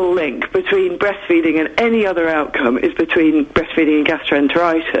causal link between breastfeeding and any other outcome is between breastfeeding and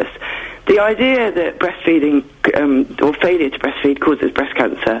gastroenteritis. The idea that breastfeeding or failure to breastfeed causes breast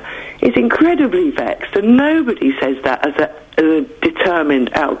cancer is incredibly vexed, and nobody says that as a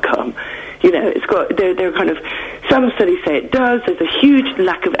determined outcome. It's got there are kind of some studies say it does. There's a huge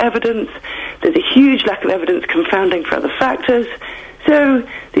lack of evidence. There's a huge lack of evidence confounding for other factors. So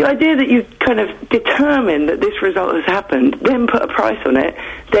the idea that you kind of determine that this result has happened, then put a price on it,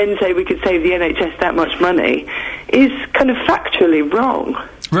 then say we could save the NHS that much money, is kind of factually wrong.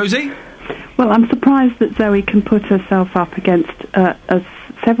 Rosie? Well, I'm surprised that Zoe can put herself up against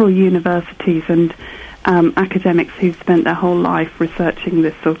several universities and academics who've spent their whole life researching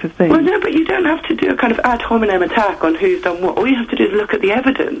this sort of thing. Well, no, but you don't have to do a kind of ad hominem attack on who's done what. All you have to do is look at the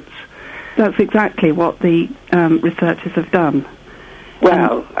evidence. That's exactly what the researchers have done.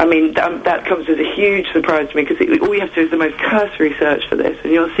 Well, I mean, that comes as a huge surprise to me, because all you have to do is the most cursory search for this,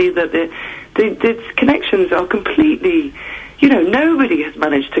 and you'll see that the connections are completely... nobody has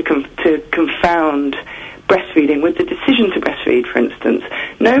managed to confound breastfeeding, with the decision to breastfeed, for instance,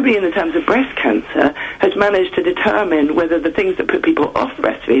 nobody in the terms of breast cancer has managed to determine whether the things that put people off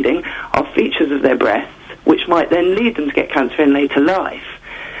breastfeeding are features of their breasts, which might then lead them to get cancer in later life.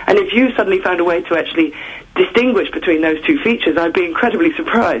 And if you suddenly found a way to actually distinguish between those two features, I'd be incredibly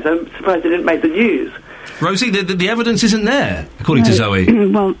surprised. I'm surprised it didn't make the news. Rosie, the evidence isn't there, according to Zoe.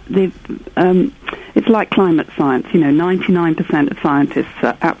 Well, it's like climate science. 99% of scientists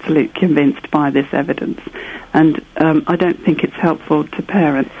are absolutely convinced by this evidence. And I don't think it's helpful to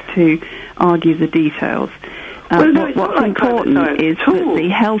parents to argue the details. What's important is that the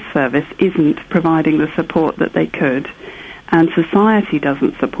health service isn't providing the support that they could, and society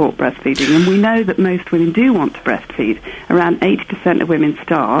doesn't support breastfeeding. And we know that most women do want to breastfeed. Around 80% of women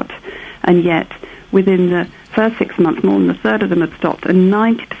start, and yet within the first 6 months, more than a third of them have stopped, and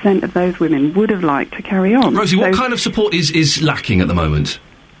 90% of those women would have liked to carry on. Rosie, what kind of support is lacking at the moment?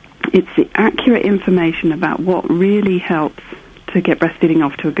 It's the accurate information about what really helps to get breastfeeding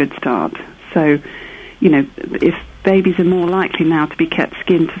off to a good start. So, if babies are more likely now to be kept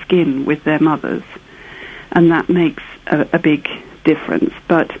skin to skin with their mothers, and that makes a big difference.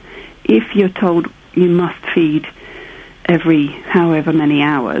 But if you're told you must feed every however many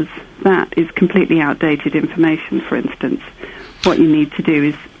hours, that is completely outdated information, for instance. What you need to do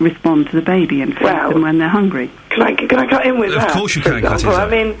is respond to the baby and feed them when they're hungry. Can I cut in with that? Of course you can cut in. I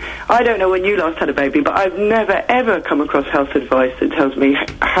mean, I don't know when you last had a baby, but I've never, ever come across health advice that tells me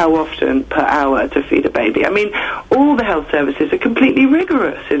how often per hour to feed a baby. I mean, all the health services are completely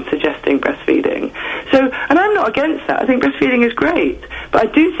rigorous in suggesting breastfeeding. So, and I'm not against that. I think breastfeeding is great. But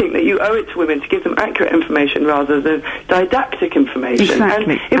I do think that you owe it to women to give them accurate information rather than didactic information.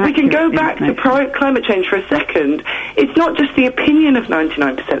 Exactly. And if we can go back to climate change for a second, it's not just the opinion of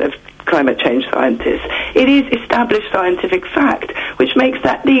 99% of climate change scientists. It is established scientific fact, which makes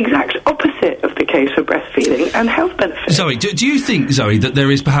that the exact opposite of the case for breastfeeding and health benefits. Zoe, do you think, Zoe, that there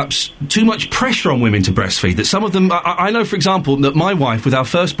is perhaps too much pressure on women to breastfeed? That some of them... I know, for example, that my wife, with our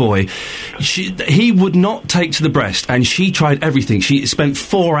first boy, he would not take to the breast, and she tried everything. She spent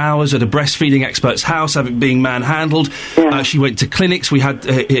 4 hours at a breastfeeding expert's house, being manhandled. Yeah. She went to clinics. We had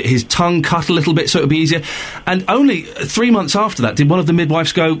his tongue cut a little bit so it would be easier. And only 3 months after that did one of the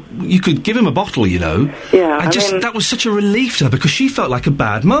midwives go, you could give him a bottle, Yeah, and that was such a relief to her, because she felt like a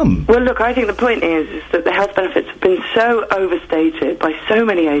bad mum. Well, look, I think the point is that the health benefits have been so overstated by so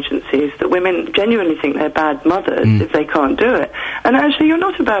many agencies that women genuinely think they're bad mothers if they can't do it. And actually, you're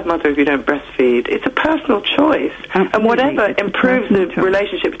not a bad mother if you don't breastfeed. It's a personal choice. Absolutely. And whatever improves the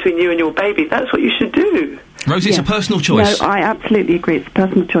relationship between you and your baby, that's what you should do. Rosie, it's a personal choice. No, I absolutely agree. It's a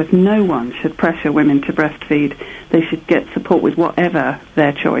personal choice. No one should pressure women to breastfeed. They should get support with whatever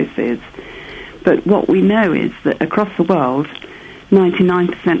their choice is. But what we know is that across the world,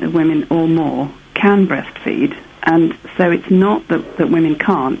 99% of women or more can breastfeed. And so it's not that women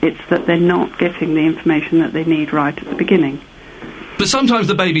can't, it's that they're not getting the information that they need right at the beginning. But sometimes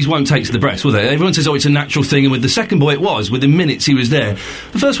the babies won't take to the breast, will they? Everyone says, it's a natural thing, and with the second boy it was. Within minutes he was there.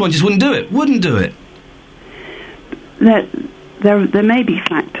 The first one just wouldn't do it. There may be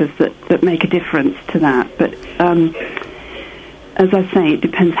factors that make a difference to that, but as I say, it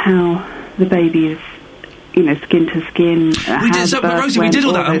depends how the baby is, skin to skin. Rosie, we did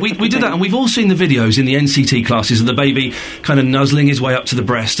all that, and we did that, and we've all seen the videos in the NCT classes of the baby kind of nuzzling his way up to the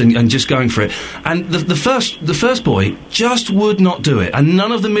breast and just going for it. And the first boy just would not do it, and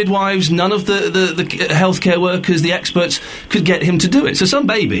none of the midwives, none of the healthcare workers, the experts could get him to do it. So some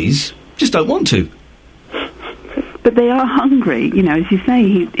babies just don't want to. But they are hungry, as you say,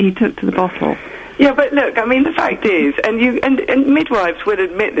 he took to the bottle. Yeah, but look, I mean, the fact is, and midwives would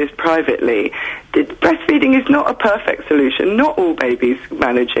admit this privately, breastfeeding is not a perfect solution. Not all babies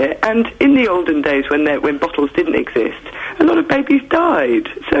manage it, and in the olden days when bottles didn't exist, a lot of babies died.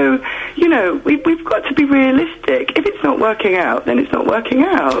 So, we've got to be realistic. If it's not working out, then it's not working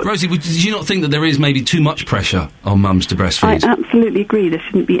out. Rosie, do you not think that there is maybe too much pressure on mums to breastfeed? I absolutely agree. There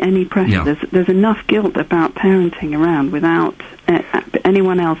shouldn't be any pressure. Yeah. There's enough guilt about parenting around without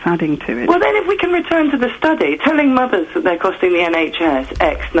anyone else adding to it. Well, then if we can return to the study, telling mothers that they're costing the NHS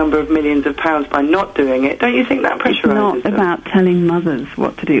X number of millions of pounds by not doing it, don't you think that pressurizes them? It's not about telling mothers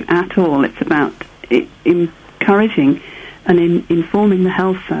what to do at all. It's about encouraging and informing the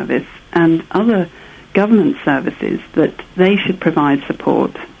health service and other government services that they should provide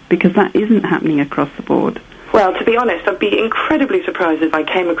support, because that isn't happening across the board. Well, to be honest, I'd be incredibly surprised if I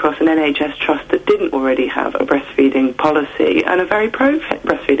came across an NHS trust that didn't already have a breastfeeding policy, and a very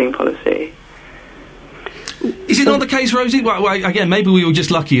pro-breastfeeding policy. Is it not the case, Rosie? Well, again, maybe we were just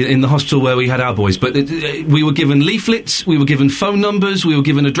lucky in the hospital where we had our boys, but we were given leaflets, we were given phone numbers, we were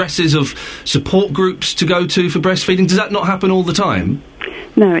given addresses of support groups to go to for breastfeeding. Does that not happen all the time?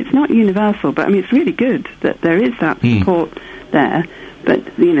 No, it's not universal, but I mean, it's really good that there is that support there.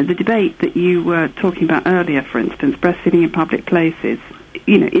 But, you know, the debate that you were talking about earlier, for instance, breastfeeding in public places,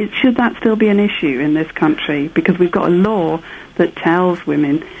 you know, should that still be an issue in this country? Because we've got a law that tells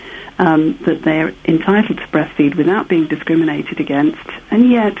women that they're entitled to breastfeed without being discriminated against,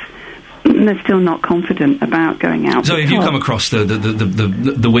 and yet they're still not confident about going out. So have you come across the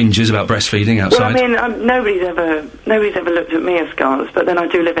whinges about breastfeeding outside? Well, I mean, nobody's ever looked at me askance, but then I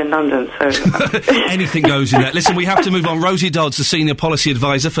do live in London, so... Anything goes in there. Listen, we have to move on. Rosie Dodds, the Senior Policy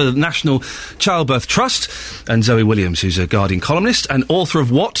Advisor for the National Childbirth Trust, and Zoe Williams, who's a Guardian columnist and author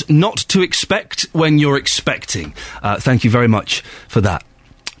of What Not to Expect When You're Expecting. Thank you very much for that.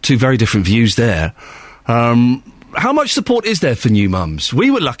 Two very different views there. How much support is there for new mums?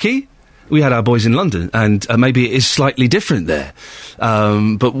 We were lucky. We had our boys in London, and maybe it is slightly different there.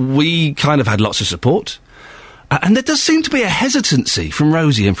 But we kind of had lots of support. And there does seem to be a hesitancy from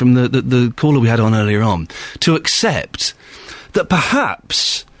Rosie and from the caller we had on earlier on to accept that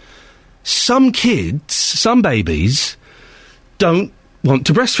perhaps some kids, some babies, don't want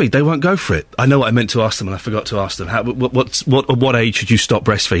to breastfeed. They won't go for it. I know what I meant to ask them, and I forgot to ask them. At what age should you stop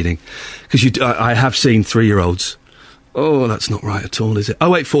breastfeeding? Because I have seen 3-year-olds. Oh, that's not right at all, is it?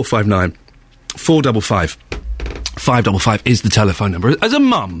 08459 455 555 is the telephone number. As a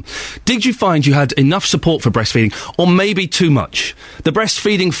mum, did you find you had enough support for breastfeeding, or maybe too much? The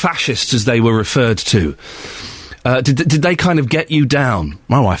breastfeeding fascists, as they were referred to. Did they kind of get you down?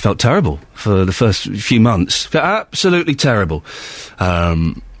 My wife felt terrible for the first few months. Felt absolutely terrible.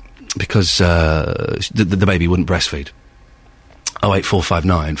 Because the baby wouldn't breastfeed.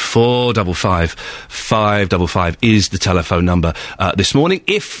 08459 455 555 is the telephone number this morning,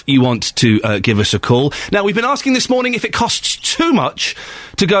 if you want to give us a call. Now, we've been asking this morning if it costs too much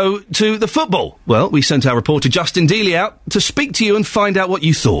to go to the football. Well, we sent our reporter Justin Dealey out to speak to you and find out what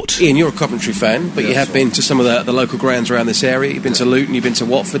you thought. Ian, you're a Coventry fan, but you have been to some of the local grounds around this area. You've been to Luton, you've been to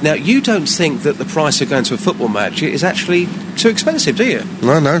Watford. Now, you don't think that the price of going to a football match is actually too expensive, do you?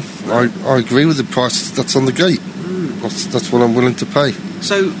 No. I agree with the price that's on the gate. That's what I'm willing to pay.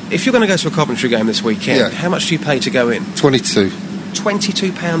 So, if you're going to go to a Coventry game this weekend, how much do you pay to go in?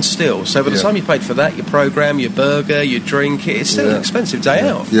 £22 still. So by the time you paid for that, your programme, your burger, your drink, it's still an expensive day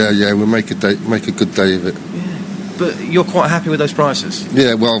out. Yeah, we'll make a good day of it. Yeah. But you're quite happy with those prices?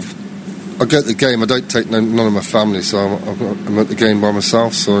 Yeah, well, I go to the game, I don't take none of my family, so I'm at the game by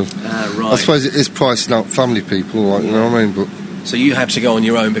myself, so... right. I suppose it is pricing out family people, like, you know what I mean, but... So you have to go on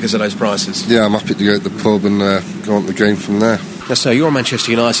your own because of those prices? Yeah, I'm happy to go to the pub and go on to the game from there. Now, so you're a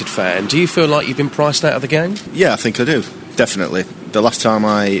Manchester United fan. Do you feel like you've been priced out of the game? Yeah, I think I do, definitely. The last time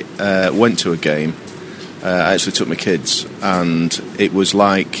I went to a game, I actually took my kids, and it was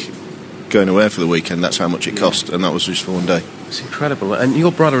like going away for the weekend. That's how much it cost, and that was just for one day. It's incredible. And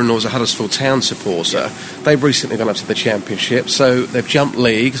your brother-in-law's a Huddersfield Town supporter. They've recently gone up to the Championship, so they've jumped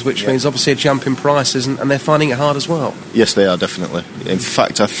leagues, which means obviously a jump in prices, and they're finding it hard as well. Yes, they are, definitely. In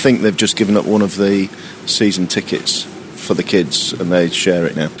fact, I think they've just given up one of the season tickets for the kids, and they share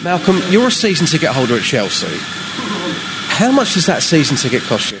it now. Malcolm, you're a season ticket holder at Chelsea. How much does that season ticket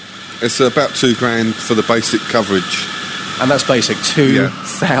cost you? It's about £2,000 for the basic coverage. And that's basic,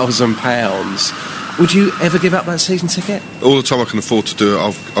 £2,000. Would you ever give up that season ticket? All the time I can afford to do it,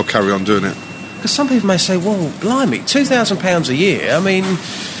 I'll carry on doing it. Because some people may say, well, blimey, £2,000 a year, I mean,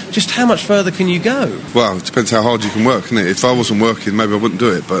 just how much further can you go? Well, it depends how hard you can work, isn't it? If I wasn't working, maybe I wouldn't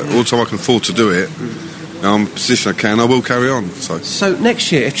do it, but all the time I can afford to do it, I'm in a position I can, I will carry on. So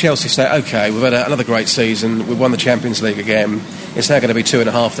next year, if Chelsea say, OK, we've had another great season, we've won the Champions League again, it's now going to be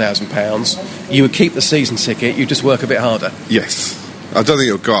 £2,500, you would keep the season ticket, you just work a bit harder? Yes. I don't think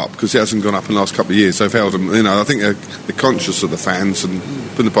it'll go up, because it hasn't gone up in the last couple of years. They've held them, you know, I think they're conscious of the fans and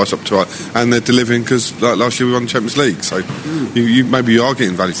putting the price up to it, and they're delivering, because like last year we won the Champions League, so maybe you are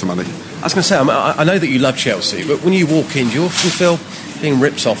getting value for money. I was going to say, I know that you love Chelsea, but when you walk in, do you often feel being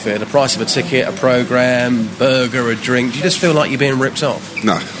ripped off here? The price of a ticket, a programme, burger, a drink, do you just feel like you're being ripped off?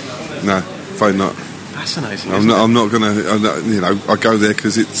 No, afraid not. Fascinating. I'm not going to, you know, I go there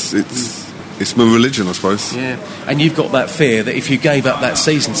because it's my religion, I suppose. Yeah, and you've got that fear that if you gave up that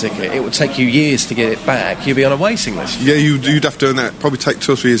season ticket, it would take you years to get it back. You'd be on a waiting list. Yeah, you'd have to earn that. Probably take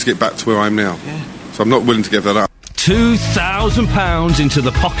 2 or 3 years to get back to where I am now. Yeah. So I'm not willing to give that up. £2,000 into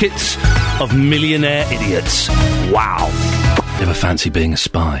the pockets of millionaire idiots. Wow. You ever fancy being a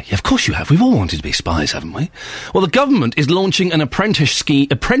spy? Yeah, of course you have. We've all wanted to be spies, haven't we? Well, the government is launching an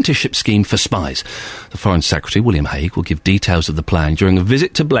apprenticeship scheme for spies. The Foreign Secretary, William Hague, will give details of the plan during a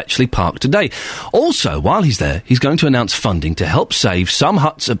visit to Bletchley Park today. Also, while he's there, he's going to announce funding to help save some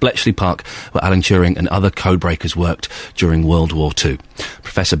huts at Bletchley Park where Alan Turing and other codebreakers worked during World War II.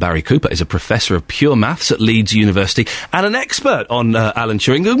 Professor Barry Cooper is a professor of pure maths at Leeds University and an expert on Alan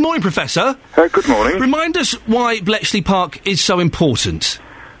Turing. Good morning, Professor. Good morning. Remind us why Bletchley Park is so important.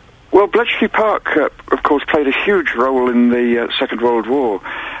 Well, Bletchley Park, of course, played a huge role in the Second World War.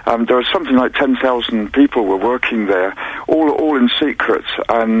 There was something like 10,000 people were working there, all in secret,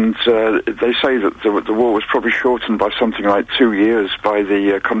 and they say that the war was probably shortened by something like 2 years by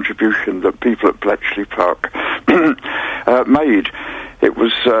the contribution that people at Bletchley Park made. It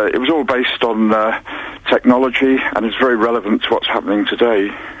was all based on technology, and it's very relevant to what's happening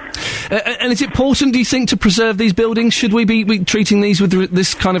today. And is it important, do you think, to preserve these buildings? Should we be treating these with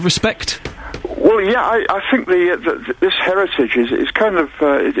this kind of respect? Well, yeah, I think this heritage is kind of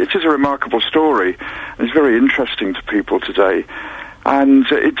it is a remarkable story, and it's very interesting to people today, and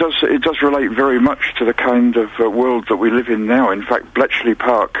it does relate very much to the kind of world that we live in now. In fact, Bletchley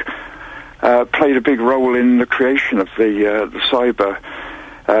Park played a big role in the creation of the cyber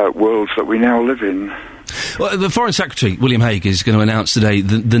world that we now live in. Well, the Foreign Secretary, William Hague, is going to announce today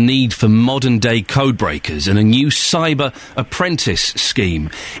the need for modern-day code breakers and a new cyber apprentice scheme.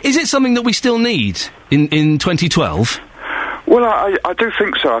 Is it something that we still need in 2012? Well, I do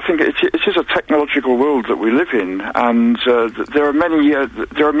think so. I think it is a technological world that we live in, and there are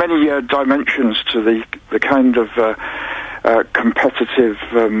many dimensions to the kind of competitive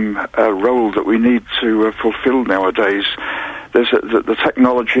role that we need to fulfil nowadays. There's the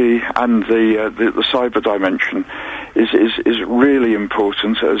technology and the cyber dimension is really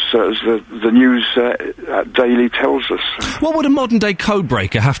important, as the news daily tells us. What would a modern day code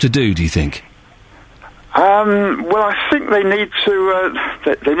breaker have to do you think? Well, I think they need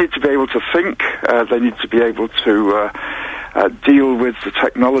to be able to think. They need to be able to deal with the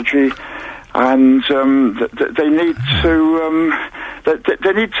technology, and they need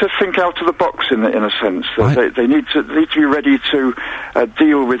to think out of the box in a sense. Right. They need to be ready to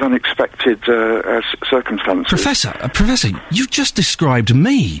deal with unexpected circumstances. Professor, you've just described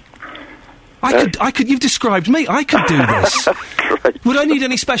me. You've described me. I could do this. Great. Would I need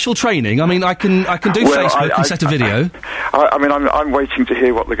any special training? I mean, I can do Facebook and set a video. I'm waiting to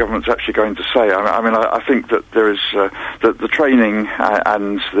hear what the government's actually going to say. I think that there is the training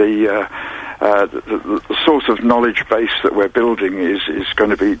and the sort of knowledge base that we're building is going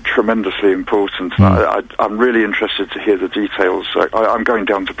to be tremendously important. I'm really interested to hear the details. I'm going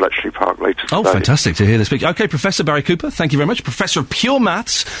down to Bletchley Park later today. Oh, fantastic to hear this speak. OK, Professor Barry Cooper, thank you very much. Professor of Pure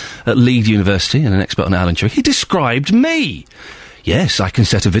Maths at Leeds University and an expert on Alan Turing. He described me. Yes, I can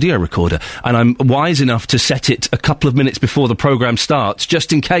set a video recorder, and I'm wise enough to set it a couple of minutes before the programme starts,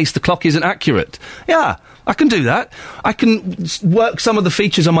 just in case the clock isn't accurate. Yeah, I can do that. I can work some of the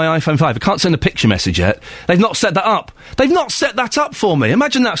features on my iPhone 5. I can't send a picture message yet. They've not set that up. They've not set that up for me.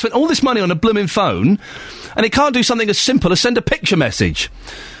 Imagine that. I spent all this money on a blooming phone, and it can't do something as simple as send a picture message.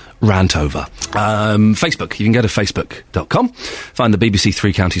 Rant over. Facebook. You can go to facebook.com, find the BBC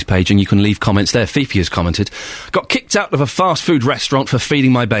Three Counties page, and you can leave comments there. Fifi has commented, got kicked out of a fast food restaurant for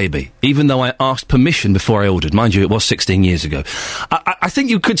feeding my baby, even though I asked permission before I ordered. Mind you, it was 16 years ago. I think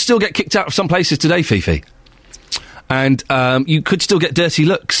you could still get kicked out of some places today, Fifi. And you could still get dirty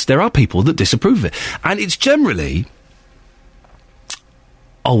looks. There are people that disapprove of it. And it's generally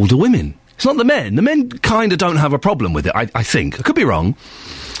older women. It's not the men. The men kind of don't have a problem with it, I think. I could be wrong.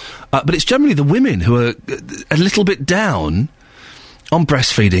 But it's generally the women who are a little bit down on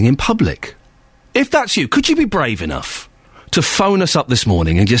breastfeeding in public. If that's you, could you be brave enough to phone us up this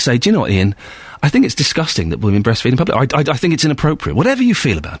morning and just say, do you know what, Iain, I think it's disgusting that women breastfeed in public. I think it's inappropriate. Whatever you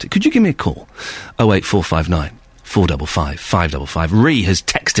feel about it, could you give me a call? 08459 455 555. Ree has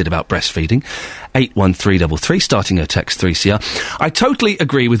texted about breastfeeding. 81333, starting her text 3CR. I totally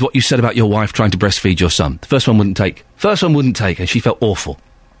agree with what you said about your wife trying to breastfeed your son. The first one wouldn't take, and she felt awful.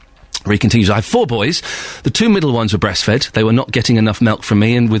 Ree continues, I have 4 boys. The 2 middle ones were breastfed. They were not getting enough milk from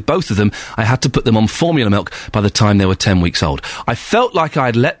me, and with both of them, I had to put them on formula milk by the time they were 10 weeks old. I felt like I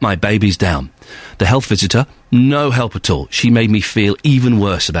had let my babies down. The health visitor, no help at all. She made me feel even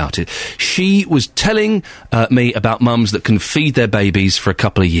worse about it. She was telling me about mums that can feed their babies for a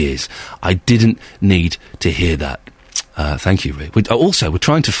couple of years. I didn't need to hear that. Thank you, Ree. We're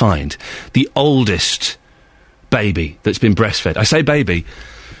trying to find the oldest baby that's been breastfed. I say baby.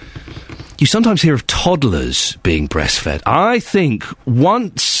 You sometimes hear of toddlers being breastfed. I think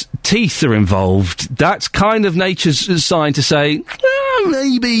once teeth are involved, that's kind of nature's sign to say,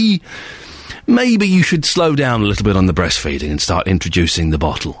 maybe you should slow down a little bit on the breastfeeding and start introducing the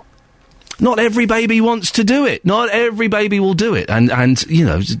bottle. Not every baby wants to do it. Not every baby will do it. And you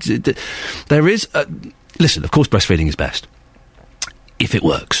know, there is... listen, of course breastfeeding is best. If it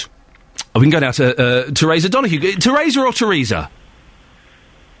works. We can go now to Teresa Donahue. Teresa or Teresa?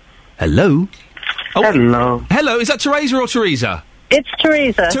 Hello? Oh, hello, is that Teresa or Teresa? It's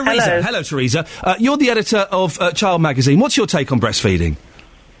Teresa. Teresa. Hello, Teresa. You're the editor of Child Magazine. What's your take on breastfeeding?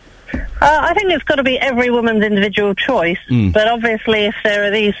 I think it's got to be every woman's individual choice, but obviously if there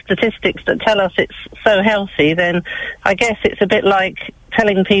are these statistics that tell us it's so healthy, then I guess it's a bit like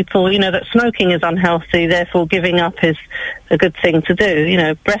telling people, you know, that smoking is unhealthy, therefore giving up is a good thing to do. You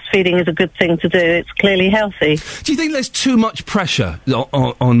know, breastfeeding is a good thing to do. It's clearly healthy. Do you think there's too much pressure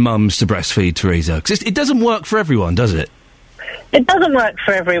on mums to breastfeed, Teresa? Because it doesn't work for everyone, does it? It doesn't work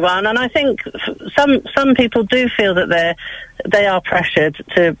for everyone, and I think some people do feel that they are pressured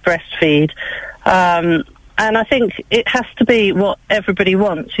to breastfeed, and I think it has to be what everybody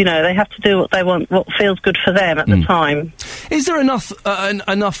wants. You know, they have to do what they want, what feels good for them at the time. Is there enough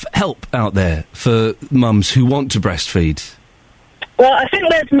help out there for mums who want to breastfeed? Well, I think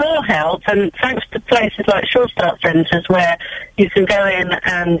there's more help, and thanks to places like Short Start Centres where you can go in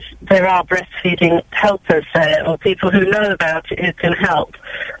and there are breastfeeding helpers there, or people who know about it who can help.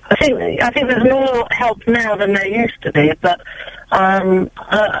 I think there's more help now than there used to be, but I'm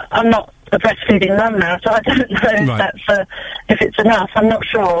not a breastfeeding mum now, so I don't know if it's enough. I'm not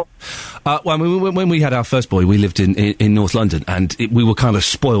sure. When we had our first boy, we lived in North London, and we were kind of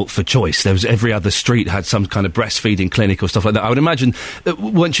spoilt for choice. There was every other street had some kind of breastfeeding clinic or stuff like that. I would imagine that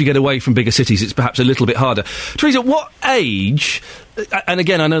once you get away from bigger cities, it's perhaps a little bit harder. Teresa, what age, and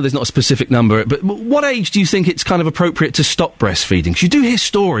again, I know there's not a specific number, but what age do you think it's kind of appropriate to stop breastfeeding? 'Cause you do hear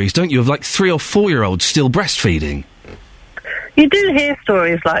stories, don't you, of like 3 or 4 year olds still breastfeeding? You do hear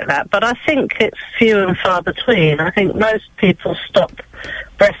stories like that, but I think it's few and far between. I think most people stop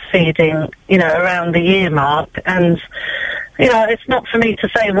breastfeeding, you know, around the year mark, and, you know, it's not for me to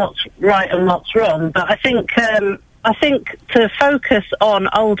say what's right and what's wrong, but I think to focus on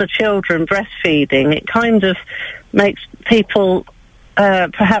older children breastfeeding, it kind of makes people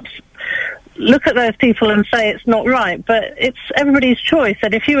perhaps look at those people and say it's not right, but it's everybody's choice.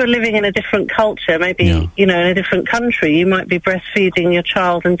 And if you were living in a different culture, maybe, you know, in a different country, you might be breastfeeding your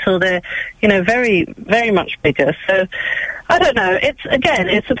child until they're, you know, very, very much bigger. So, I don't know.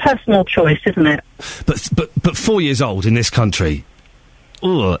 It's a personal choice, isn't it? But 4 years old in this country,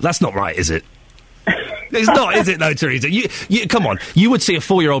 that's not right, is it? It's not, is it, though, Teresa? You, come on. You would see a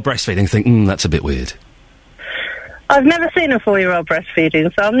 4-year-old breastfeeding and think, that's a bit weird. I've never seen a 4-year-old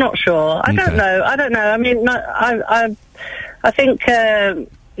breastfeeding, so I'm not sure. I don't know. I mean, I think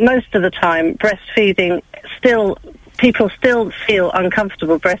most of the time breastfeeding people still feel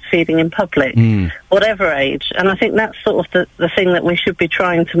uncomfortable breastfeeding in public, whatever age, and I think that's sort of the thing that we should be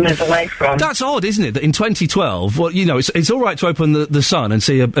trying to move away from. That's odd, isn't it, that in 2012, well, you know, it's all right to open the Sun and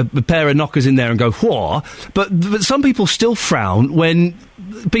see a pair of knockers in there and go, whoa, but some people still frown when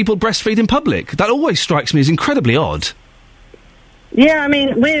people breastfeed in public. That always strikes me as incredibly odd. Yeah, I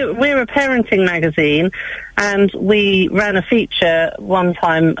mean, we're a parenting magazine, and we ran a feature one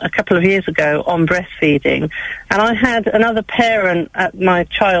time a couple of years ago on breastfeeding, and I had another parent at my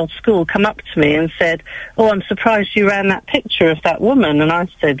child's school come up to me and said, I'm surprised you ran that picture of that woman. And I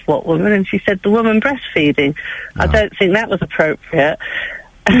said, what woman? And she said, the woman breastfeeding. I don't think that was appropriate.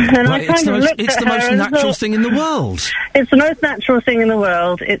 And I kind of looked at her. It's the most natural thing in the world. It's the most natural thing in the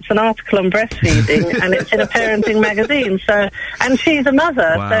world. It's an article on breastfeeding, and it's in a parenting magazine. So, and she's a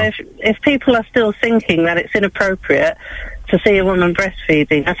mother. Wow. So if people are still thinking that it's inappropriate to see a woman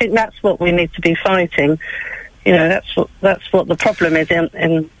breastfeeding, I think that's what we need to be fighting. You know, that's what the problem is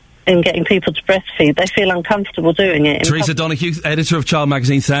in getting people to breastfeed. They feel uncomfortable doing it. Teresa Donahue, editor of Child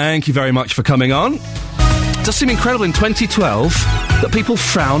Magazine, thank you very much for coming on. It does seem incredible in 2012 that people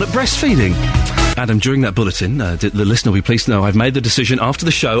frown at breastfeeding. Adam, during that bulletin, the listener will be pleased to know I've made the decision after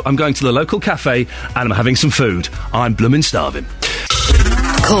the show. I'm going to the local cafe and I'm having some food. I'm bloomin' starving.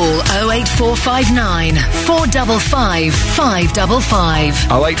 Call 08459 455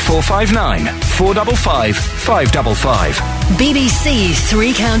 555. 08459 455 555. BBC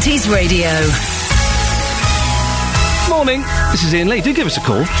Three Counties Radio. Morning, this is Iain Lee. Do give us a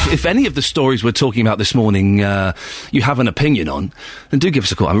call. If any of the stories we're talking about this morning you have an opinion on, then do give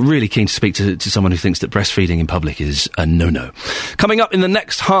us a call. I'm really keen to speak to someone who thinks that breastfeeding in public is a no-no. Coming up in the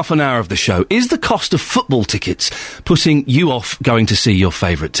next half an hour of the show, is the cost of football tickets putting you off going to see your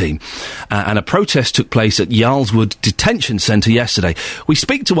favourite team? And a protest took place at Yarlswood Detention Centre yesterday. We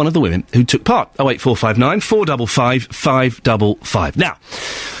speak to one of the women who took part. 08459 455 555. Now,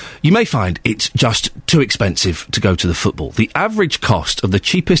 you may find it's just too expensive to go to the football. The average cost of the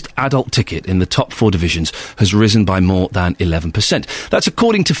cheapest adult ticket in the top 4 divisions has risen by more than 11%. That's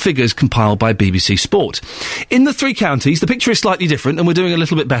according to figures compiled by BBC Sport. In the 3 counties, the picture is slightly different, and we're doing a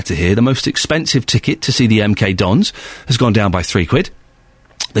little bit better here. The most expensive ticket to see the MK Dons has gone down by £3.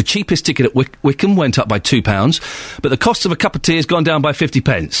 The cheapest ticket at Wickham went up by £2, but the cost of a cup of tea has gone down by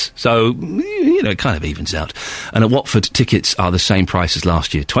 50p. So, you know, it kind of evens out. And at Watford, tickets are the same price as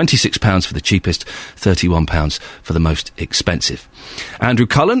last year. £26 for the cheapest, £31 for the most expensive. Andrew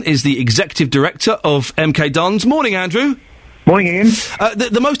Cullen is the Executive Director of MK Dons. Morning, Andrew. Morning, Ian.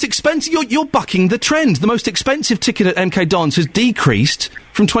 The most expensive... You're bucking the trend. The most expensive ticket at MK Dons has decreased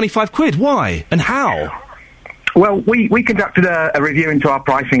from £25. Why? And how? Well, we conducted a review into our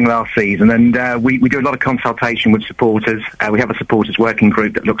pricing last season, and we do a lot of consultation with supporters. We have a supporters working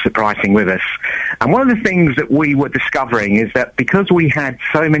group that looks at pricing with us. And one of the things that we were discovering is that because we had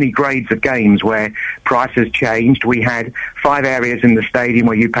so many grades of games where prices changed, we had 5 areas in the stadium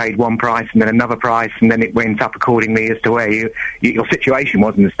where you paid one price and then another price, and then it went up accordingly as to where your situation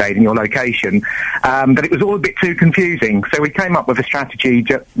was in the stadium, your location, that it was all a bit too confusing. So we came up with a strategy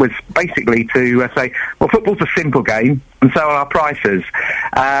that was basically to say, well, football's a simple game, and so are our prices.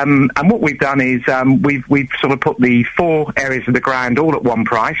 And what we've done is we've sort of put the 4 areas of the ground all at one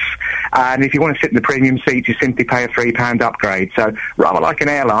price, and if you want to sit in the premium seats, you simply pay a £3 upgrade. So rather like an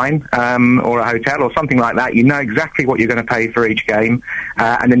airline or a hotel or something like that, you know exactly what you're going to pay for each game,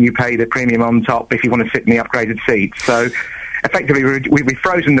 and then you pay the premium on top if you want to sit in the upgraded seats. So effectively, we've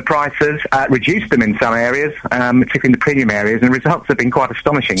frozen the prices, reduced them in some areas, particularly in the premium areas, and the results have been quite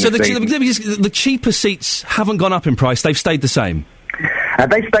astonishing. So the cheaper seats haven't gone up in price, they've stayed the same?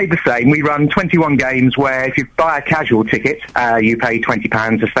 They stayed the same. We run 21 games where if you buy a casual ticket, you pay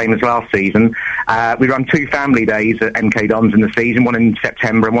 £20, the same as last season. We run 2 family days at MK Dons in the season, one in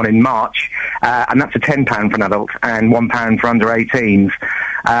September and one in March, and that's a £10 for an adult and £1 for under 18s.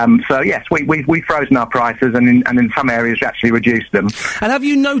 So yes, we've frozen our prices, and in some areas we actually reduced them. And have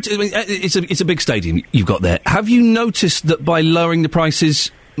you noticed? I mean, it's a big stadium you've got there. Have you noticed that by lowering the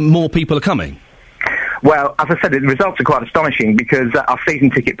prices, more people are coming? Well, as I said, the results are quite astonishing because our season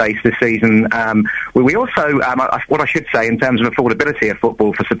ticket base this season, we also, what I should say in terms of affordability of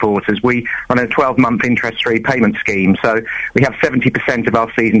football for supporters, we run a 12-month interest-free payment scheme. So we have 70% of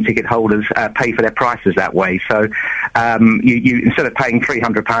our season ticket holders pay for their prices that way. So you instead of paying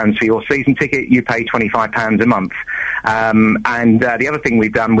 £300 for your season ticket, you pay £25 a month. And the other thing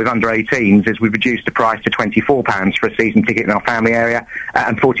we've done with under 18s is we've reduced the price to £24 for a season ticket in our family area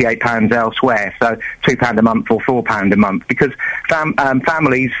and £48 elsewhere. So £2 a month or £4 a month, because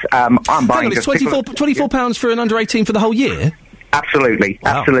families aren't buying... It's £24 for an under 18 for the whole year? Absolutely,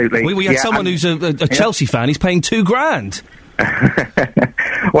 wow. Absolutely. We had someone who's a Chelsea fan. He's paying £2,000.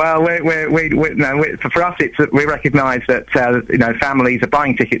 Well, for us, we recognise that families are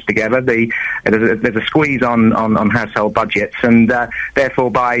buying tickets together. There's a squeeze on household budgets, and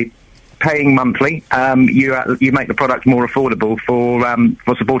therefore by paying monthly, you make the product more affordable for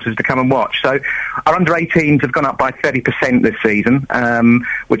supporters to come and watch. So our under 18s have gone up by 30% this season,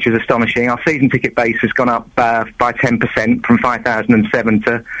 which is astonishing. Our season ticket base has gone up by 10% from 5,007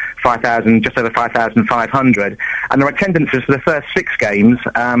 to 5,000, just over 5,500, and our attendances for the first 6 games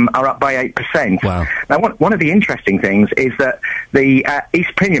are up by 8%. Wow. Now, one of the interesting things is that the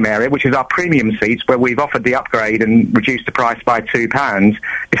East Premium area, which is our premium seats, where we've offered the upgrade and reduced the price by £2,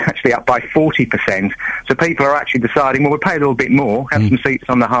 is actually up by 40%. So people are actually deciding, well, we'll pay a little bit more, have some seats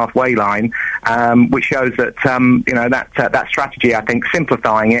on the halfway line, which shows that that strategy, I think,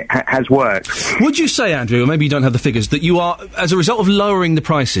 simplifying it has worked. Would you say, Andrew, or maybe you don't have the figures, that you are, as a result of lowering the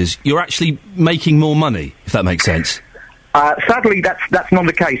prices, you're actually making more money, if that makes sense? Sadly, that's not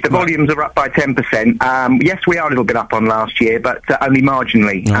the case. The volumes are up by 10%. Yes, we are a little bit up on last year, but only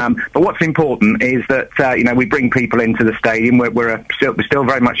marginally. But what's important is that we bring people into the stadium. We're still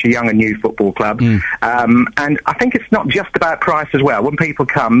very much a young and new football club, and I think it's not just about price as well. When people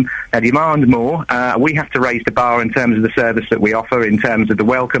come, they demand more. We have to raise the bar in terms of the service that we offer, in terms of the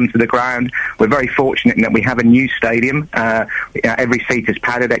welcome to the ground. We're very fortunate in that we have a new stadium. Every seat is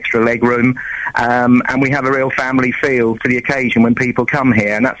padded, extra leg room, and we have a real family feel to the occasion when people come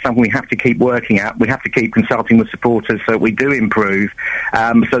here, and that's something we have to keep working at. We have to keep consulting with supporters so that we do improve,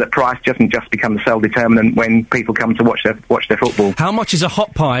 so that price doesn't just become the sole determinant when people come to watch their football. How much is a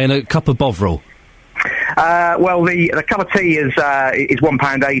hot pie and a cup of Bovril? Well, the cup of tea is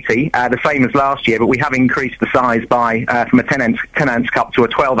 £1.80, the same as last year, but we have increased the size by from a 10-ounce cup to a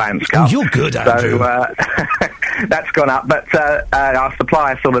 12-ounce cup. Oh, you're good, Andrew. So that's gone up, but our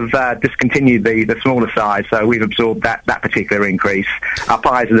supplier sort of discontinued the smaller size, so we've absorbed that particular increase. Our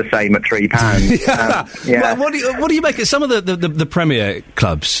pies are the same at £3. Well, what do you make of some of the Premier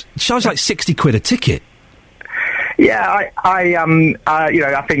clubs? It charge like £60 a ticket. Yeah,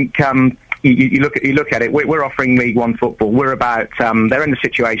 I think. You look at it. We're offering League One football. We're about. They're in the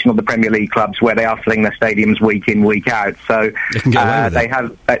situation of the Premier League clubs where they are filling their stadiums week in, week out. So they can get away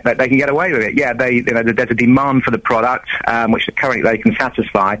with it. They can get away with it. Yeah, there's a demand for the product, which currently they can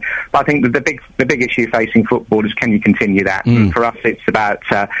satisfy. But I think the big issue facing football is, can you continue that? And for us, it's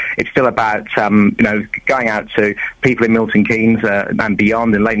still about going out to people in Milton Keynes and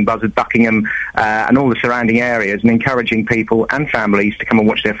beyond, in Leighton Buzzard, Buckingham, and all the surrounding areas, and encouraging people and families to come and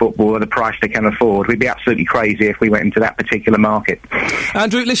watch their football at the price they can afford. We'd be absolutely crazy if we went into that particular market.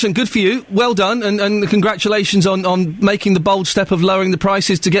 Andrew, listen, good for you. Well done, and congratulations on making the bold step of lowering the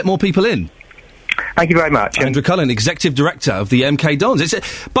prices to get more people in. Thank you very much. Andrew Cullen, Executive Director of the MK Dons.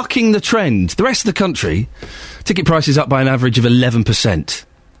 It's bucking the trend. The rest of the country, ticket prices up by an average of 11%.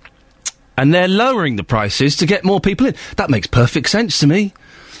 And they're lowering the prices to get more people in. That makes perfect sense to me.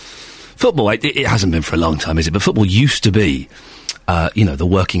 Football, it hasn't been for a long time, is it? But football used to be the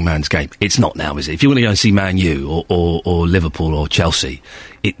working man's game. It's not now, is it? If you want to go and see Man U or Liverpool or Chelsea,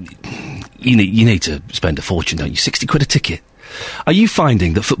 you need to spend a fortune, don't you? £60 a ticket. Are you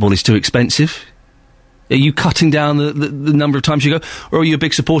finding that football is too expensive? Are you cutting down the number of times you go? Or are you a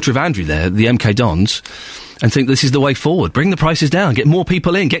big supporter of Andrew there, the MK Dons, and think this is the way forward? Bring the prices down, get more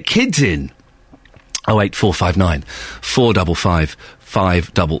people in, get kids in. 08459 455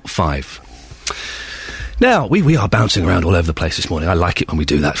 555. Now, we are bouncing around all over the place this morning. I like it when we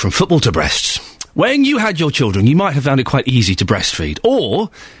do that, from football to breasts. When you had your children, you might have found it quite easy to breastfeed, or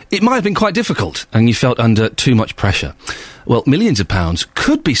it might have been quite difficult and you felt under too much pressure. Well, millions of pounds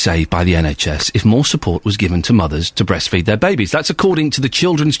could be saved by the NHS if more support was given to mothers to breastfeed their babies. That's according to the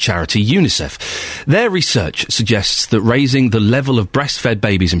children's charity UNICEF. Their research suggests that raising the level of breastfed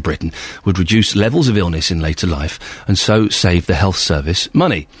babies in Britain would reduce levels of illness in later life and so save the health service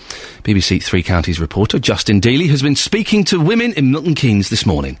money. BBC Three Counties reporter Justin Dealey has been speaking to women in Milton Keynes this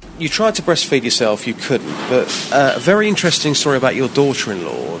morning. You tried to breastfeed yourself, you couldn't, but a very interesting story about your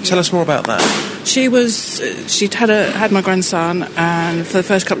daughter-in-law. Tell us more about that. She'd had my grandson, and for the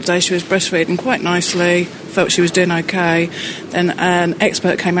first couple of days she was breastfeeding quite nicely, felt she was doing okay. Then an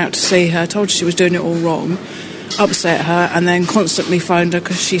expert came out to see her, told her she was doing it all wrong, upset her, and then constantly phoned her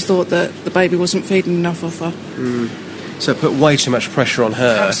because she thought that the baby wasn't feeding enough of her. So it put way too much pressure on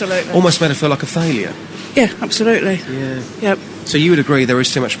her. Absolutely. Almost made her feel like a failure. Yeah, absolutely. Yeah. Yep. So you would agree there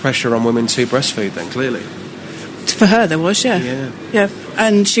is too much pressure on women to breastfeed then, clearly? For her there was, yeah. Yeah.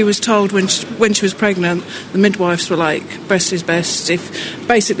 And she was told when she was pregnant, the midwives were like, breast is best.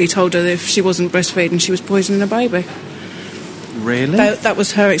 Basically told her that if she wasn't breastfeeding, she was poisoning her baby. Really? That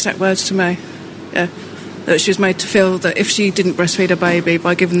was her exact words to me. Yeah. That she was made to feel that if she didn't breastfeed her baby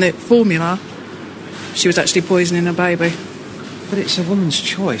by giving the formula, she was actually poisoning her baby. But it's a woman's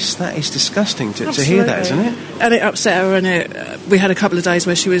choice. That is disgusting to hear that, isn't it? And it upset her, and we had a couple of days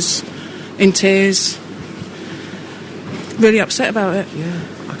where she was in tears, really upset about it. Yeah,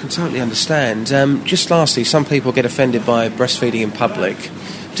 I can totally understand. Just lastly, some people get offended by breastfeeding in public.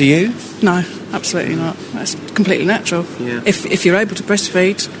 Do you? No, absolutely not. That's completely natural. Yeah. If you're able to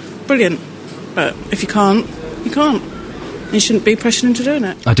breastfeed, brilliant. But if you can't, you can't. You shouldn't be pressuring into doing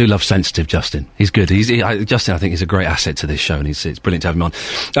it. I do love sensitive Justin. He's good. Justin, I think, is a great asset to this show, and it's brilliant to have him on.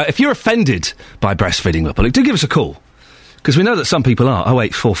 If you're offended by breastfeeding in public, do give us a call. Because we know that some people are.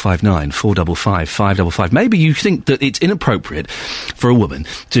 08459 455 555. Maybe you think that it's inappropriate for a woman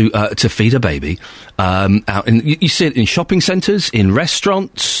to feed a baby out. You see it in shopping centres, in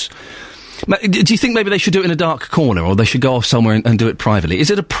restaurants. Do you think maybe they should do it in a dark corner, or they should go off somewhere and do it privately? Is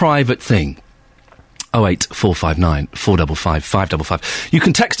it a private thing? 08459 455 555. You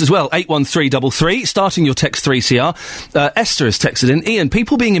can text as well, 81333, starting your text 3CR. Esther has texted in, Iain,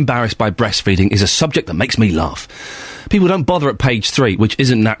 people being embarrassed by breastfeeding is a subject that makes me laugh. People don't bother at page 3, which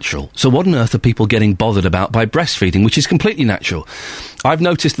isn't natural. So what on earth are people getting bothered about by breastfeeding, which is completely natural? I've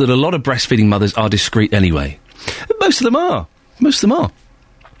noticed that a lot of breastfeeding mothers are discreet anyway. Most of them are.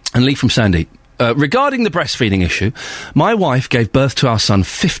 And Lee from Sandy, Regarding the breastfeeding issue, my wife gave birth to our son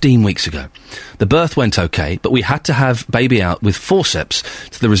 15 weeks ago. The birth went okay, but we had to have baby out with forceps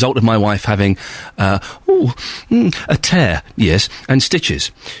to the result of my wife having a tear, yes, and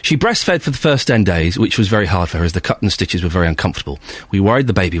stitches. She breastfed for the first 10 days, which was very hard for her as the cut and stitches were very uncomfortable. We worried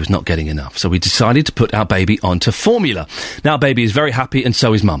the baby was not getting enough, so we decided to put our baby onto formula. Now baby is very happy and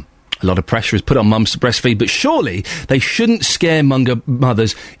so is mum. A lot of pressure is put on mums to breastfeed, but surely they shouldn't scare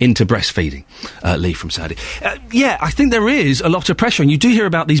mothers into breastfeeding. Lee from Saudi. Yeah, I think there is a lot of pressure, and you do hear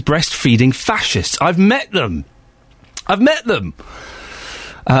about these breastfeeding fascists. I've met them.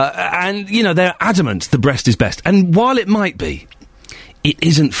 And, you know, they're adamant the breast is best. And while it might be, it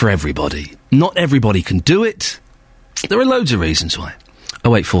isn't for everybody. Not everybody can do it. There are loads of reasons why.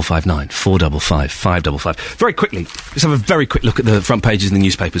 08459 455 555. Very quickly, let's have a very quick look at the front pages in the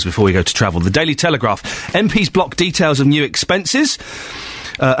newspapers before we go to travel. The Daily Telegraph. MPs block details of new expenses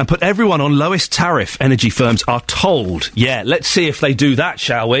and put everyone on lowest tariff, energy firms are told. Yeah, let's see if they do that,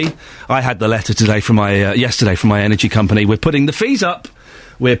 shall we? I had the letter today from yesterday from my energy company. We're putting the fees up.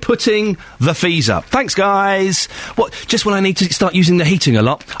 We're putting the fees up. Thanks, guys. What, just when I need to start using the heating a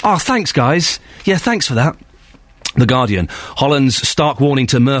lot? Oh, thanks, guys. Yeah, thanks for that. The Guardian. Holland's stark warning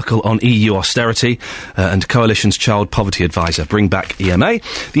to Merkel on EU austerity and Coalition's child poverty advisor bring back EMA.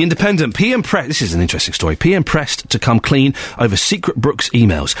 The Independent. PM pressed. This is an interesting story. PM pressed to come clean over secret Brooks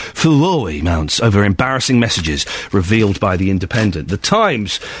emails. Furore mounts over embarrassing messages revealed by The Independent. The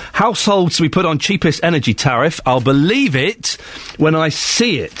Times. Households to be put on cheapest energy tariff. I'll believe it when I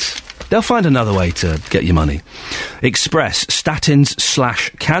see it. They'll find another way to get your money. Express. Statins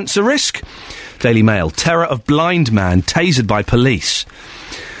 / cancer risk. Daily Mail. Terror of blind man tasered by police.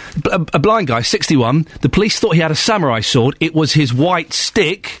 A blind guy, 61. The police thought he had a samurai sword. It was his white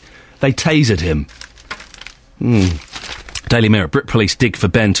stick. They tasered him. Daily Mirror. Brit police dig for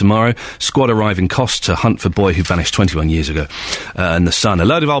Ben tomorrow. Squad arriving cost to hunt for boy who vanished 21 years ago. And The Sun. A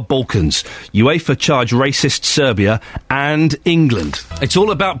load of our Balkans. UEFA charge racist Serbia and England. It's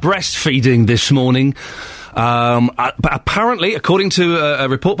all about breastfeeding this morning. But apparently, according to a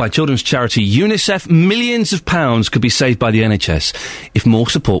report by children's charity UNICEF, millions of pounds could be saved by the NHS if more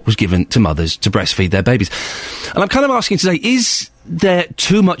support was given to mothers to breastfeed their babies. And I'm kind of asking today, is there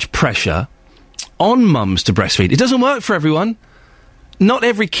too much pressure on mums to breastfeed? It doesn't work for everyone. Not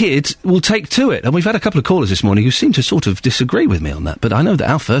every kid will take to it. And we've had a couple of callers this morning who seem to sort of disagree with me on that. But I know that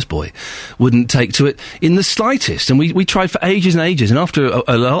our first boy wouldn't take to it in the slightest. And we tried for ages and ages. And after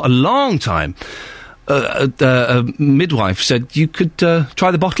a long time, a midwife said, you could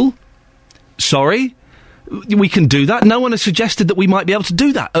try the bottle? Sorry? We can do that? No one has suggested that we might be able to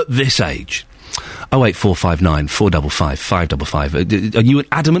do that at this age. 08459 455 555. Are you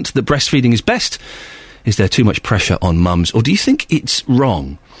adamant that breastfeeding is best? Is there too much pressure on mums? Or do you think it's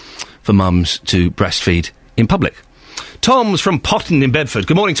wrong for mums to breastfeed in public? Tom's from Potton in Bedford.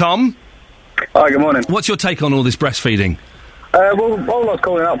 Good morning, Tom. Hi, good morning. What's your take on all this breastfeeding? Well, all I was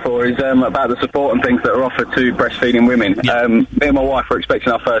calling up for is about the support and things that are offered to breastfeeding women. Yeah. Me and my wife are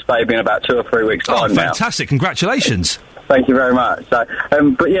expecting our first baby in about 2 or 3 weeks' time now. Oh, fantastic. Congratulations. Thank you very much. So,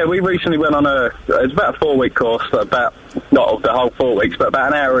 but yeah, we recently went on it's about a 4-week course, not the whole 4 weeks, but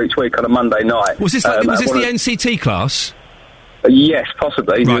about an hour each week on a Monday night. Was this the NCT class? Yes,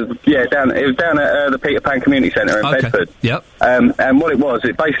 possibly. Right. It was down at the Peter Pan Community Centre in Bedford. Yep. And what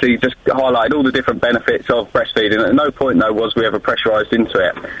it basically just highlighted all the different benefits of breastfeeding. At no point, was we ever pressurised into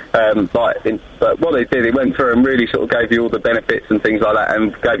it. But what it did, it went through and really sort of gave you all the benefits and things like that,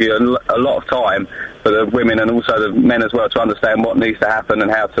 and gave you a lot of time for the women and also the men as well to understand what needs to happen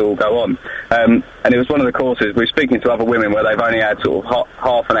and how to all go on. And it was one of the courses, we were speaking to other women where they've only had sort of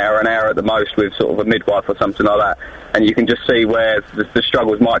half an hour at the most with sort of a midwife or something like that. And you can just see where the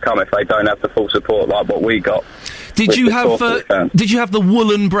struggles might come if they don't have the full support like what we got. Did you have the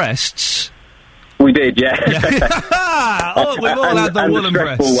woolen breasts? We did, yeah. We've all had the woolen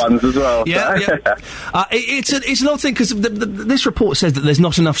breasts. Ones as well. Yeah, so. Yeah. It's an odd thing because this report says that there's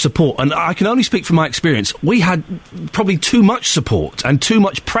not enough support, and I can only speak from my experience. We had probably too much support and too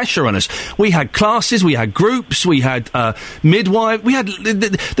much pressure on us. We had classes, we had groups, we had midwife. We had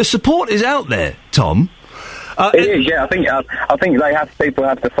the support is out there, Tom. It is, yeah. I think people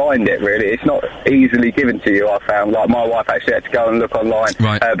have to find it. Really, it's not easily given to you. I found, like, my wife actually had to go and look online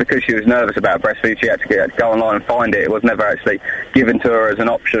because she was nervous about breastfeeding. She had to go online and find it. It was never actually given to her as an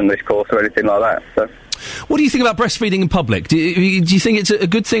option, this course or anything like that. So, what do you think about breastfeeding in public? Do you think it's a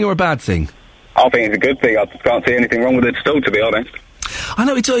good thing or a bad thing? I think it's a good thing. I can't see anything wrong with it at all, to be honest. I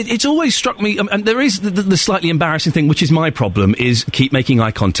know, it's always struck me, and there is the slightly embarrassing thing, which is my problem, is keep making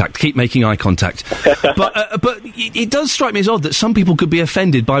eye contact. But it does strike me as odd that some people could be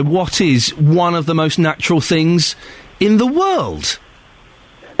offended by what is one of the most natural things in the world.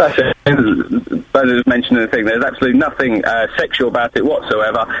 That's it. Bernard mentioned the thing. There's absolutely nothing sexual about it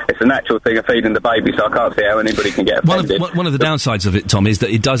whatsoever. It's a natural thing of feeding the baby, so I can't see how anybody can get offended. One of the downsides of it, Tom, is that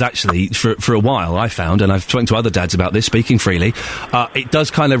it does actually, for a while, I found, and I've spoken to other dads about this, speaking freely, it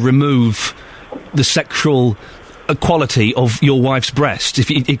does kind of remove the sexual quality of your wife's breast. If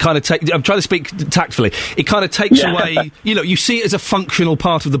it kind of I'm trying to speak tactfully. It kind of takes away. You see it as a functional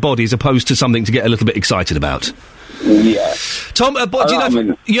part of the body as opposed to something to get a little bit excited about. Yeah. Tom,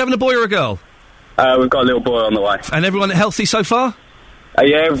 you having a boy or a girl? We've got a little boy on the way. And everyone healthy so far?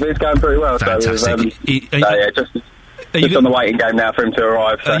 Yeah, everything's going pretty well. Fantastic. Just on the waiting game now for him to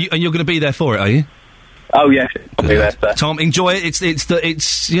arrive. So. And you're going to be there for it, are you? Oh yes, I'll be there. Sir. Tom, enjoy it.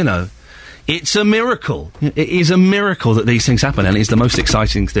 It's a miracle. It is a miracle that these things happen, and it's the most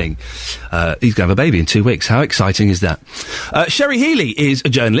exciting thing. He's going to have a baby in 2 weeks. How exciting is that? Sherry Healy is a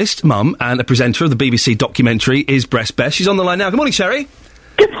journalist, mum, and a presenter of the BBC documentary Is Breast Best? She's on the line now. Good morning, Sherry.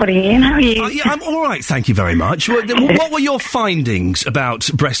 Good morning, Ian. How are you? Yeah, I'm all right, thank you very much. What were your findings about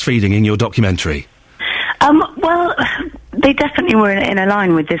breastfeeding in your documentary? Well, they definitely were in a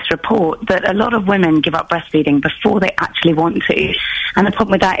line with this report that a lot of women give up breastfeeding before they actually want to. And the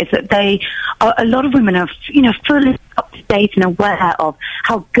problem with that is that a lot of women are, fully up to date and aware of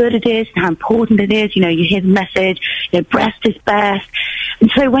how good it is and how important it is. You hear the message, breast is best. And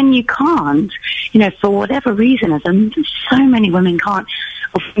so when you can't, for whatever reason, as so many women can't,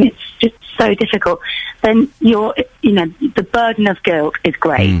 it's just so difficult, then the burden of guilt is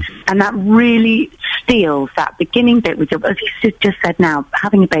great. And that really steals that beginning bit, which, as you just said now,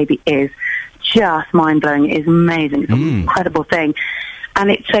 having a baby is just mind-blowing. It is amazing. It's an incredible thing. And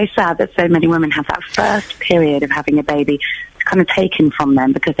it's so sad that so many women have that first period of having a baby kind of taken from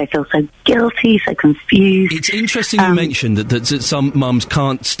them because they feel so guilty, so confused. It's interesting you mentioned that some mums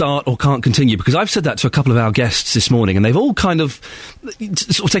can't start or can't continue, because I've said that to a couple of our guests this morning, and they've all kind of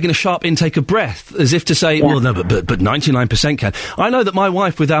sort of taken a sharp intake of breath, as if to say, well, no, but 99% can. I know that my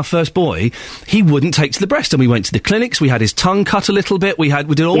wife, with our first boy, he wouldn't take to the breast, and we went to the clinics, we had his tongue cut a little bit, we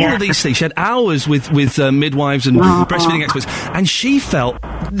did all of these things. She had hours with midwives and breastfeeding experts, and she felt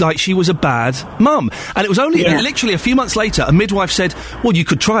like she was a bad mum. And it was only literally a few months later, a midwife said, well, you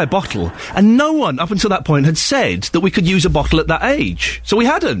could try a bottle. And no one, up until that point, had said that we could use a bottle at that age. So we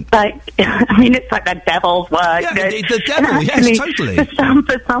hadn't. It's like the devil's work. Yeah, the devil, yes, totally.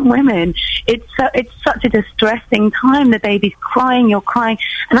 For some women, it's such a distressing time. The baby's crying, you're crying,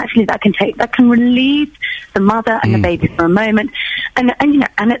 and actually that can relieve the mother and the baby for a moment. And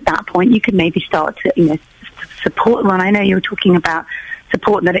at that point, you could maybe start to, support one. I know you were talking about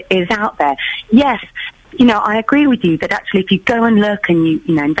support that it is out there. Yes, I agree with you that actually if you go and look and you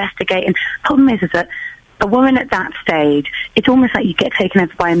investigate, and the problem is that a woman at that stage, it's almost like you get taken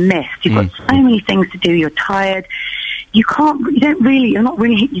over by a mist. You've got so many things to do, you're tired, you don't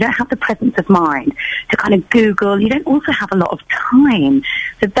have the presence of mind to kind of Google, you don't also have a lot of time.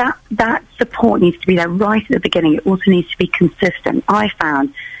 So that support needs to be there right at the beginning. It also needs to be consistent. I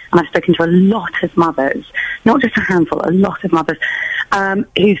found, and I've spoken to a lot of mothers, not just a handful, a lot of mothers,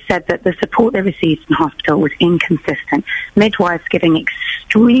 who said that the support they received in hospital was inconsistent. Midwives giving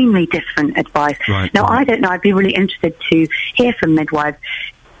extremely different advice. Right. Now, I don't know, I'd be really interested to hear from midwives.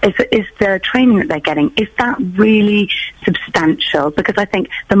 Is the training that they're getting, is that really substantial? Because I think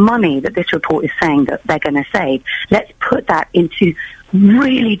the money that this report is saying that they're going to save, let's put that into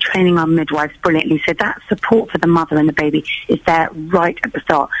really training our midwives brilliantly, so that support for the mother and the baby is there right at the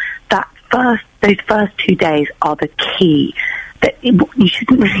start. Those first 2 days are the key. That you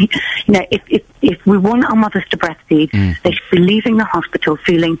shouldn't really, if we want our mothers to breastfeed, they should be leaving the hospital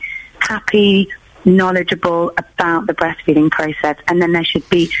feeling happy, knowledgeable about the breastfeeding process, and then there should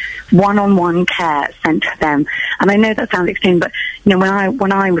be one-on-one care sent to them. And I know that sounds extreme, but when I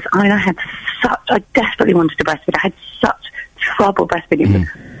desperately wanted to breastfeed. I had such trouble breastfeeding. It was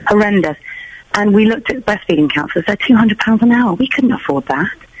horrendous. And we looked at breastfeeding counsellors. They're £200 an hour. We couldn't afford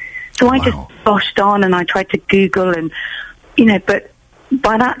that. So I just boshed on and I tried to Google and, but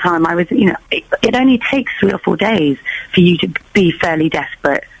by that time I was, it only takes 3 or 4 days for you to be fairly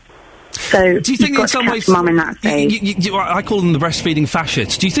desperate. So do you think in some ways, mum in that stage. I call them the breastfeeding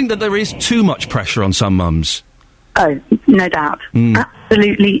fascists. Do you think that there is too much pressure on some mums? Oh, no doubt.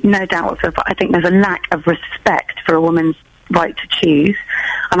 Absolutely no doubt whatsoever. I think there's a lack of respect for a woman's right to choose,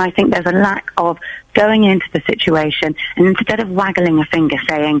 and I think there's a lack of going into the situation and instead of waggling a finger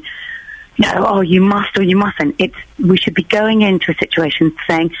saying, no, you must or you mustn't. We should be going into a situation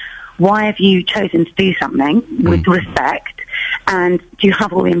saying, why have you chosen to do something with respect, and do you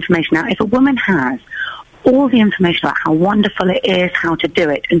have all the information? Now, if a woman has all the information about how wonderful it is, how to do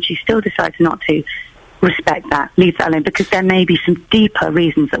it, and she still decides not to respect that, leave that alone, because there may be some deeper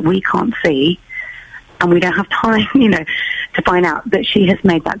reasons that we can't see, and we don't have time, to find out that she has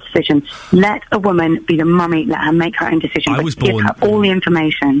made that decision. Let a woman be the mummy, let her make her own decision, give her all the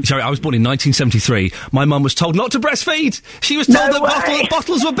information. Sorry, I was born in 1973. My mum was told not to breastfeed. She was told that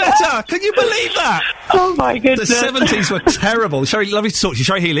bottles were better. Can you believe that? Oh, my goodness. The 70s were terrible. Sherry, lovely to talk to you.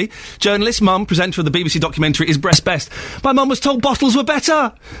 Sherry Healy, journalist, mum, presenter of the BBC documentary Is Breast Best? My mum was told bottles were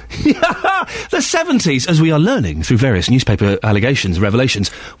better. The 70s, as we are learning through various newspaper allegations and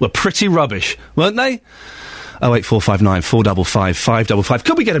revelations, were pretty rubbish, weren't they? 08459 455 555.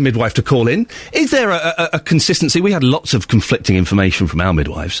 Could we get a midwife to call in? Is there a consistency? We had lots of conflicting information from our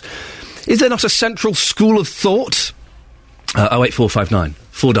midwives. Is there not a central school of thought? 08459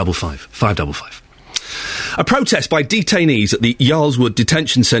 455 555. A protest by detainees at the Yarlswood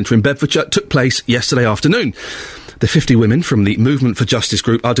Detention Centre in Bedfordshire took place yesterday afternoon. The 50 women from the Movement for Justice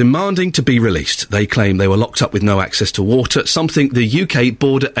group are demanding to be released. They claim they were locked up with no access to water, something the UK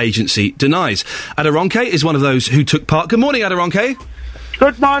Border Agency denies. Aderonke is one of those who took part. Good morning, Aderonke.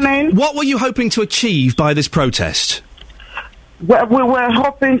 Good morning. What were you hoping to achieve by this protest? Well, we were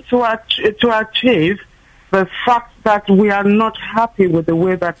hoping to achieve the fact that we are not happy with the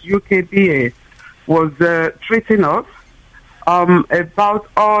way that UKBA was treating us, about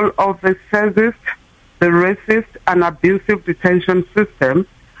all of the sexist, the racist and abusive detention system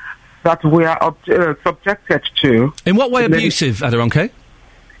that we are subjected to. In what way abusive, Aderonke?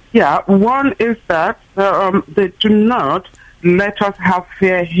 Yeah, one is that they do not let us have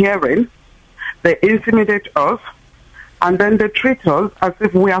fair hearing, they intimidate us, and then they treat us as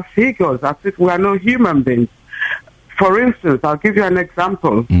if we are figures, as if we are no human beings. For instance, I'll give you an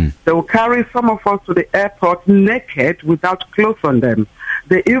example. They will carry some of us to the airport naked without clothes on them.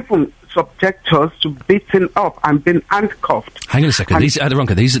 They even subject us to beating up and being handcuffed. Hang on a second.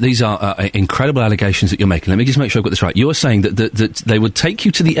 Aderonke, these are incredible allegations that you're making. Let me just make sure I've got this right. You're saying that they would take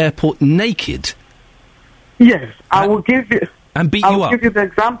you to the airport naked? Yes. I will give you... And beat you up? I will give you the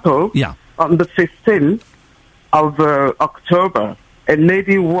example. Yeah. On the 15th of October, a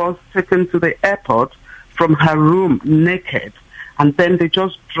lady was taken to the airport from her room naked, and then they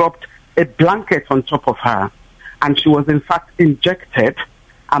just dropped a blanket on top of her, and she was in fact injected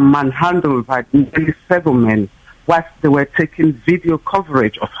and manhandled by nearly 7 men whilst they were taking video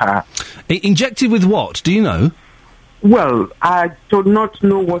coverage of her. Injected with what? Do you know? Well, I do not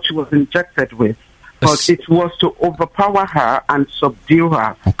know what she was injected with, but it was to overpower her and subdue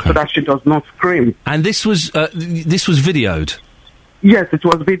her so that she does not scream. And this was videoed? Yes, it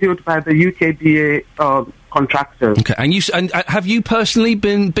was videoed by the UKBA contractors. Okay, and have you personally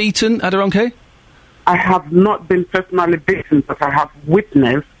been beaten, Aderonke? I have not been personally beaten, but I have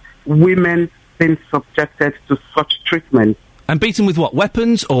witnessed women being subjected to such treatment. And beaten with what?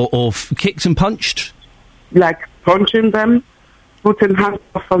 Weapons or kicked and punched? Like punching them, putting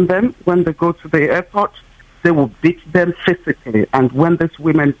handcuffs on them when they go to the airport. They will beat them physically. And when these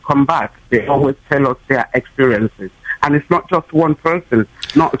women come back, they always tell us their experiences. And it's not just one person,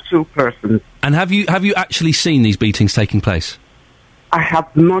 not 2 persons. And have you actually seen these beatings taking place? I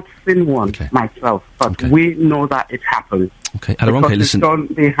have not seen one myself, but we know that it happens. Okay, Aderonke, listen. It's done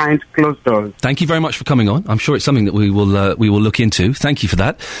behind closed doors. Thank you very much for coming on. I'm sure it's something that we will look into. Thank you for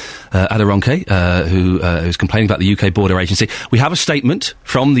that, Aderonke, who's complaining about the UK Border Agency. We have a statement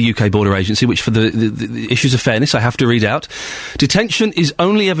from the UK Border Agency, which, for the issues of fairness, I have to read out. Detention is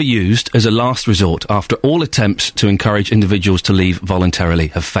only ever used as a last resort after all attempts to encourage individuals to leave voluntarily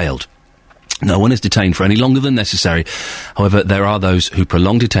have failed. No one is detained for any longer than necessary. However, there are those who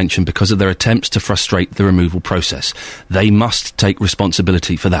prolong detention because of their attempts to frustrate the removal process. They must take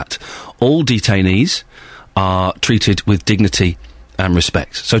responsibility for that. All detainees are treated with dignity and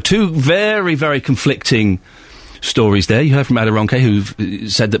respect. So 2 very, very conflicting stories there. You heard from Aderonke, who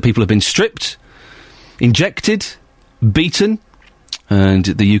said that people have been stripped, injected, beaten, and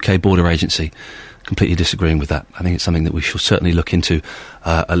the UK Border Agency completely disagreeing with that. I think it's something that we shall certainly look into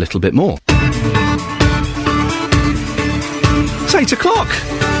a little bit more. It's 8 o'clock.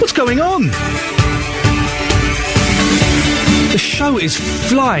 What's going on? The show is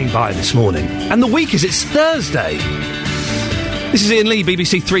flying by this morning, and the week it's Thursday. This is Iain Lee,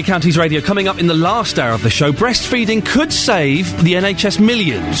 BBC Three Counties Radio. Coming up in the last hour of the show, breastfeeding could save the NHS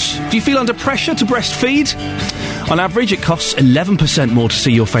millions. Do you feel under pressure to breastfeed? On average, it costs 11% more to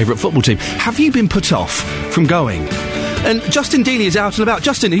see your favourite football team. Have you been put off from going? And Justin Dealey is out and about.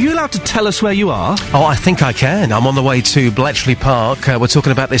 Justin, are you allowed to tell us where you are? Oh, I think I can. I'm on the way to Bletchley Park. We're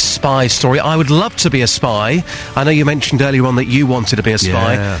talking about this spy story. I would love to be a spy. I know you mentioned earlier on that you wanted to be a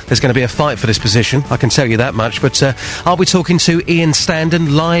spy. Yeah. There's going to be a fight for this position, I can tell you that much. But I'll be talking to Iain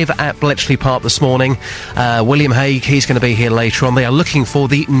Standen live at Bletchley Park this morning. William Hague, he's going to be here later on. They are looking for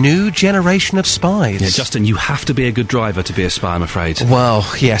the new generation of spies. Yeah, Justin, you have to be a good driver to be a spy, I'm afraid. Well,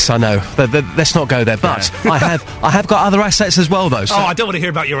 yes, I know. Let's not go there. But I have got other assets as well, though. So. Oh, I don't want to hear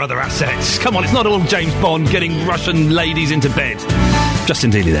about your other assets. Come on, it's not all James Bond getting Russian ladies into bed. Justin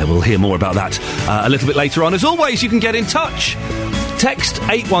Dealey there. We'll hear more about that a little bit later on. As always, you can get in touch. Text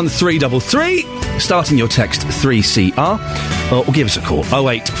 81333, starting your text 3CR, or give us a call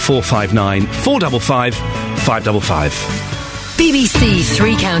 08459 455 555. BBC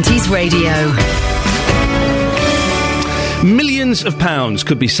Three Counties Radio. Millions of pounds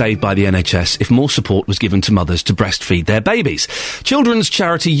could be saved by the NHS if more support was given to mothers to breastfeed their babies. Children's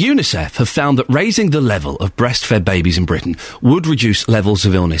charity UNICEF have found that raising the level of breastfed babies in Britain would reduce levels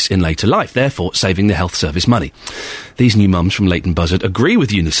of illness in later life, therefore saving the health service money. These new mums from Leighton Buzzard agree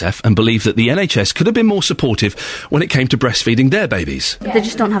with UNICEF and believe that the NHS could have been more supportive when it came to breastfeeding their babies. They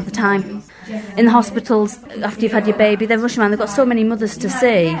just don't have the time. In the hospitals, after you've had your baby, they're rushing around. They've got so many mothers to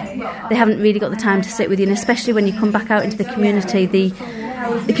see. They haven't really got the time to sit with you, and especially when you come back out into the community, the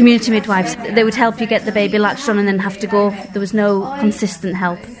community midwives, they would help you get the baby latched on and then have to go. There was no consistent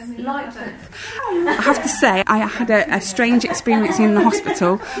help. I have to say, I had a strange experience in the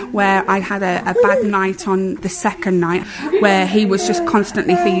hospital where I had a bad night on the second night where he was just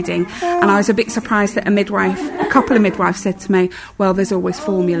constantly feeding, and I was a bit surprised that a couple of midwives said to me, well, there's always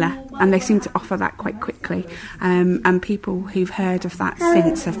formula, and they seem to offer that quite quickly, and people who've heard of that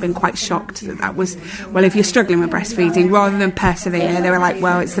since have been quite shocked that was, well, if you're struggling with breastfeeding, rather than persevere, they were like,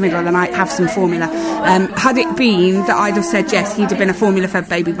 well, it's the middle of the night, have some formula. Had it been that I'd have said yes, he'd have been a formula-fed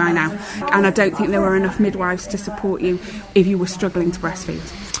baby by now, and I don't think there were enough midwives to support you if you were struggling to breastfeed.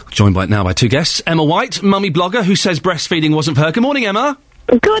 Joined now by two guests. Emma White, mummy blogger, who says breastfeeding wasn't for her. Good morning, Emma.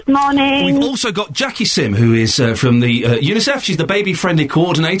 Good morning. We've also got Jackie Sim, who is from the UNICEF. She's the baby-friendly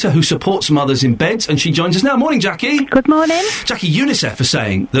coordinator who supports mothers in beds, and she joins us now. Morning, Jackie. Good morning. Jackie, UNICEF are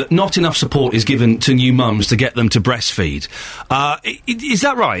saying that not enough support is given to new mums to get them to breastfeed. Is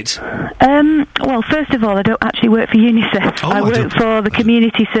that right? Well, first of all, I don't actually work for UNICEF. I work for the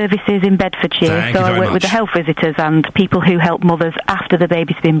community services in Bedfordshire, so I work with the health visitors and people who help mothers after the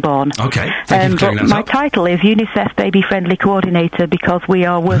baby's been born. OK, thank you for clearing that up. My title is UNICEF Baby-Friendly Coordinator because we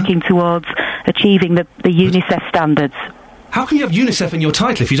are working towards achieving the UNICEF standards. How can you have UNICEF in your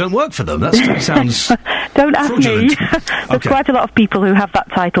title if you don't work for them? That sounds Don't ask fraudulent. me. There's quite a lot of people who have that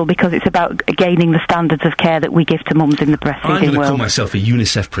title because it's about gaining the standards of care that we give to mums in the breastfeeding world. I'm going to call myself a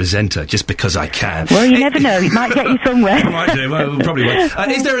UNICEF presenter just because I can. Well, you never know. It might get you somewhere. I might do. Well, probably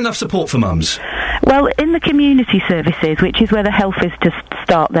won't. Is there enough support for mums? Well, in the community services, which is where the health visitors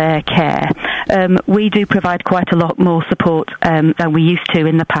start their care, we do provide quite a lot more support than we used to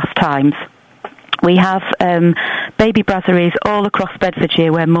in the past times. We have baby brasseries all across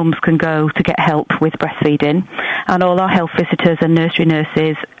Bedfordshire where mums can go to get help with breastfeeding, and all our health visitors and nursery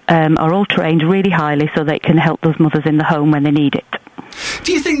nurses are all trained really highly so they can help those mothers in the home when they need it.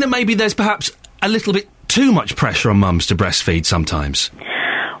 Do you think that maybe there's perhaps a little bit too much pressure on mums to breastfeed sometimes?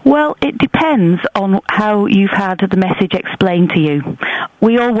 Well, it depends on how you've had the message explained to you.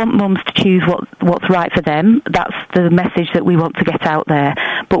 We all want mums to choose what's right for them. That's the message that we want to get out there.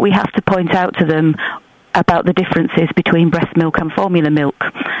 But we have to point out to them about the differences between breast milk and formula milk.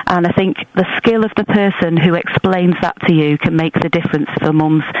 And I think the skill of the person who explains that to you can make the difference for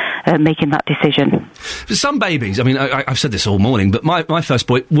mums making that decision. For some babies, I mean, I've said this all morning, but my first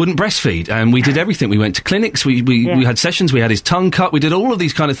boy wouldn't breastfeed, and we did everything. We went to clinics, we had sessions, we had his tongue cut, we did all of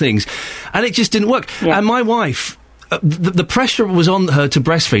these kind of things, and it just didn't work. Yeah. And my wife... The pressure was on her to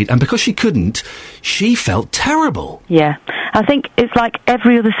breastfeed, and because she couldn't, she felt terrible. Yeah. I think it's like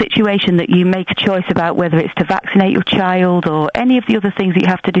every other situation that you make a choice about, whether it's to vaccinate your child or any of the other things that you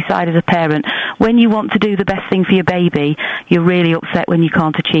have to decide as a parent. When you want to do the best thing for your baby, you're really upset when you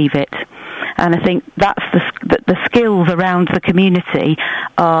can't achieve it. And I think that's the skills around the community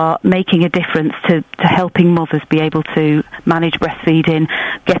are making a difference to helping mothers be able to manage breastfeeding,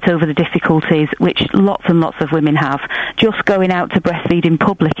 get over the difficulties, which lots and lots of women have. Just going out to breastfeed in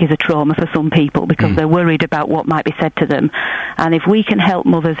public is a trauma for some people because they're worried about what might be said to them. And if we can help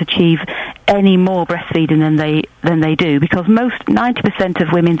mothers achieve any more breastfeeding than they do, because 90%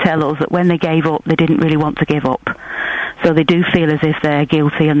 of women tell us that when they gave up, they didn't really want to give up. So they do feel as if they're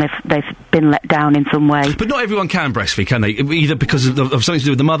guilty and they've been let down in some way. But not everyone can breastfeed, can they? Either because of something to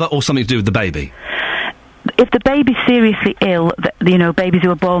do with the mother or something to do with the baby. if the baby's seriously ill, babies who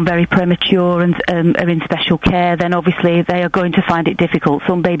are born very premature and are in special care, then obviously they are going to find it difficult.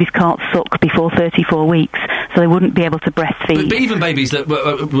 Some babies can't suck before 34 weeks, so they wouldn't be able to breastfeed. But even babies that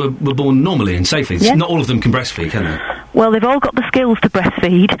were born normally and safely, not all of them can breastfeed, can they? Well, they've all got the skills to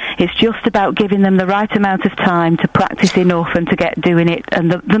breastfeed. It's just about giving them the right amount of time to practice enough and to get doing it. And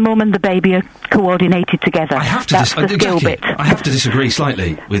the mum and the baby are coordinated together. That's the skill bit. I have to disagree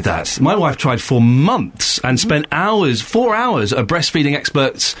slightly with that. My wife tried for months and spent 4 hours at a breastfeeding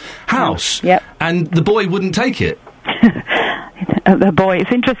expert's house. Yep. And the boy wouldn't take it. The boy.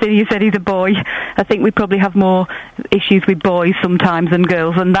 It's interesting you said he's a boy. I think we probably have more issues with boys sometimes than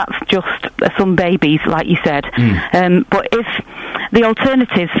girls, and that's just some babies, like you said. But if the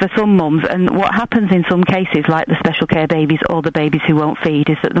alternatives for some mums, and what happens in some cases, like the special care babies or the babies who won't feed,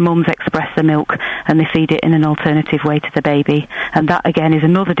 is that the mums express the milk and they feed it in an alternative way to the baby. And that, again, is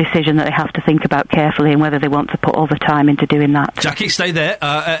another decision that they have to think about carefully and whether they want to put all the time into doing that. Jackie, stay there.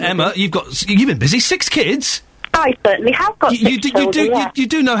 Emma, you've been busy. 6 kids? I certainly have got six children, yeah. You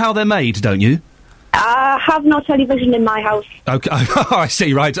do know how they're made, don't you? I have no television in my house. Okay, I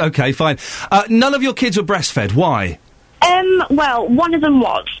see, right, okay, fine. None of your kids were breastfed, why? Well, one of them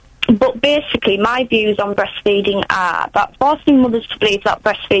was. But basically, my views on breastfeeding are that forcing mothers to believe that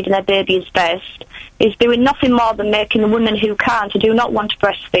breastfeeding their baby is best is doing nothing more than making the women who can't, who do not want to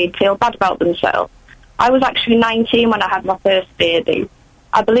breastfeed, feel bad about themselves. I was actually 19 when I had my first baby.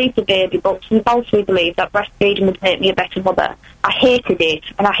 I believed the baby books and falsely believed that breastfeeding would make me a better mother. I hated it,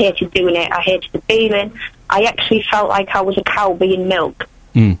 and I hated doing it. I hated the feeling. I actually felt like I was a cow being milked.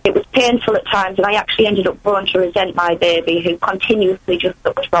 It was painful at times, and I actually ended up growing to resent my baby, who continuously just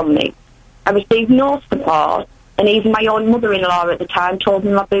sucked from me. I received no support, and even my own mother-in-law at the time told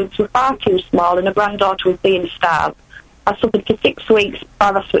me my boobs were far too small and a granddaughter was being starved. I suffered for 6 weeks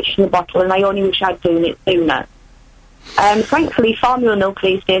before I switched to the bottle, and I only wish I'd done it sooner. Thankfully, formula milk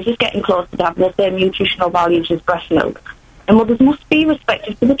these days is getting closer to having the same nutritional values as breast milk, and mothers must be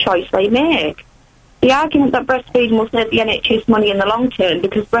respected for the choice they make. The argument that breastfeeding will save the NHS money in the long term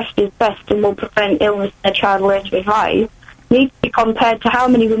because breast is best and will prevent illness in a child later in life needs to be compared to how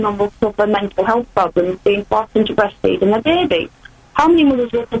many women will suffer mental health problems being forced into breastfeeding their baby. How many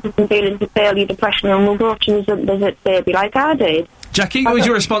mothers will suffer from feelings of failure, depression, and will go to visit baby like I did? Jackie, what was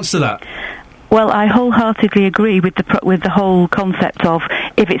your response to that? Well, I wholeheartedly agree with the whole concept of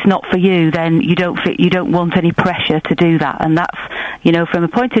if it's not for you, then you don't want any pressure to do that, and that's from a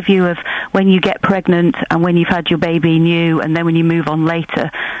point of view of when you get pregnant and when you've had your baby new, and then when you move on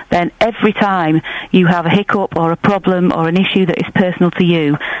later, then every time you have a hiccup or a problem or an issue that is personal to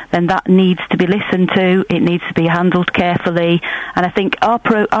you, then that needs to be listened to. It needs to be handled carefully, and I think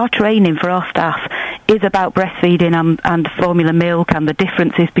our training for our staff is about breastfeeding and formula milk and the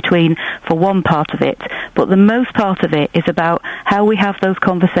differences between, for one part of it, but the most part of it is about how we have those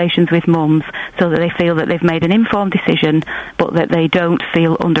conversations with mums so that they feel that they've made an informed decision but that they don't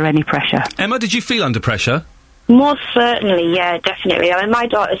feel under any pressure. Emma, did you feel under pressure? Most certainly, yeah, definitely. I mean, my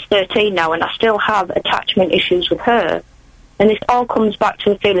daughter's 13 now and I still have attachment issues with her, and this all comes back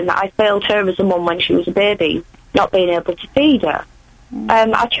to the feeling that I failed her as a mum when she was a baby, not being able to feed her.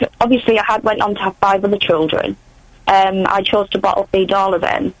 Obviously I went on to have 5 other children. I chose to bottle feed all of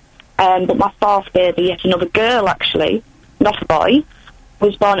them. But my 4th baby, yet another girl actually, not a boy,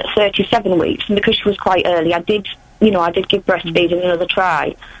 was born at 37 weeks, and because she was quite early, I did give breastfeeding another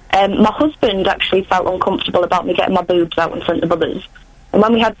try. My husband actually felt uncomfortable about me getting my boobs out in front of others, and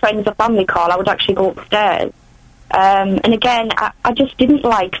when we had friends or family call, I would actually go upstairs. And again, I just didn't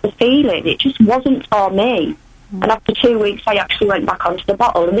like the feeling. It just wasn't for me. And after 2 weeks, I actually went back onto the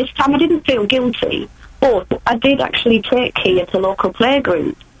bottle, and this time I didn't feel guilty, but I did actually take Kia to local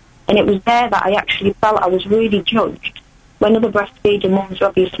playgroups. And it was there that I actually felt I was really judged when other breastfeeding mums were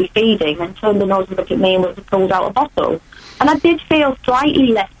obviously feeding and turned their nose and looked at me and pulled out a bottle. And I did feel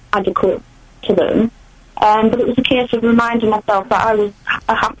slightly less adequate to them, but it was a case of reminding myself that I was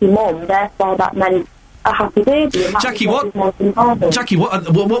a happy mum, therefore that meant a happy baby. And Jackie, what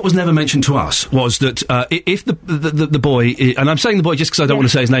was never mentioned to us was that if the boy, and I'm saying the boy just because I don't want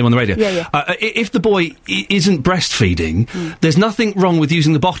to say his name on the radio, if the boy isn't breastfeeding, there's nothing wrong with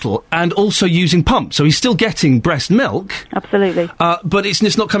using the bottle and also using pump, so he's still getting breast milk. Absolutely. But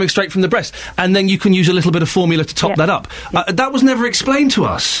it's not coming straight from the breast, and then you can use a little bit of formula to top that up. That was never explained to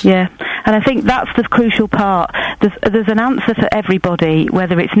us. Yeah, and I think that's the crucial part. There's an answer for everybody,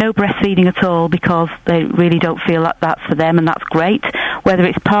 whether it's no breastfeeding at all because they really don't feel that that's for them, and that's great. Whether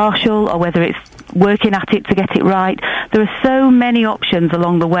it's partial or whether it's working at it to get it right, there are so many options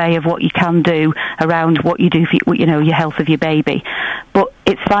along the way of what you can do around what you do for your health of your baby. But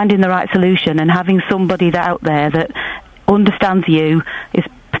it's finding the right solution and having somebody out there that understands you, is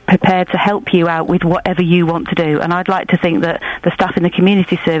prepared to help you out with whatever you want to do. And I'd like to think that the staff in the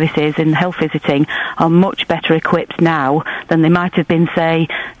community services in health visiting are much better equipped now than they might have been, say,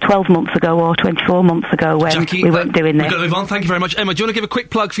 12 months ago or 24 months ago when Jackie, we weren't doing this. We've got to move on. Thank you very much. Emma, do you want to give a quick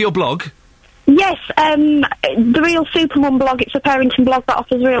plug for your blog? Yes, the Real Supermum blog. It's a parenting blog that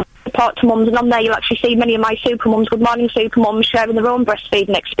offers real support to mums, and on there you'll actually see many of my supermums, Good Morning Supermums, sharing their own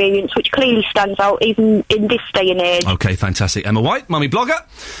breastfeeding experience, which clearly stands out even in this day and age. OK, fantastic. Emma White, mummy blogger.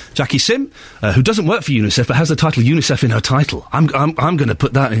 Jackie Sim, who doesn't work for UNICEF but has the title UNICEF in her title. I'm going to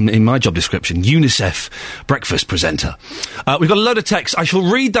put that in my job description. UNICEF breakfast presenter. We've got a load of texts. I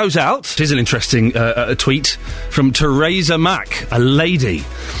shall read those out. Here's an interesting tweet from Teresa Mack, a lady.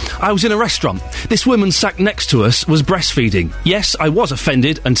 I was in a restaurant. This woman sat next to us was breastfeeding. Yes, I was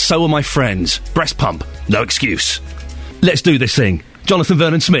offended, and so were my friends. Breast pump. No excuse. Let's do this thing. Jonathan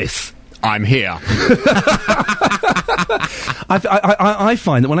Vernon Smith. I'm here. I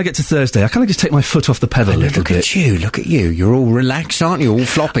find that when I get to Thursday, I kind of just take my foot off the pedal a little bit. Look at you. You're all relaxed, aren't you? All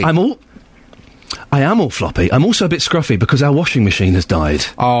floppy. I am all floppy. I'm also a bit scruffy because our washing machine has died.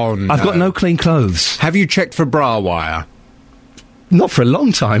 Oh, no. I've got no clean clothes. Have you checked for bra wire? Not for a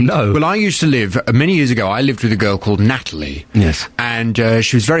long time, no. Well, I used to live, many years ago, I lived with a girl called Natalie. Yes. And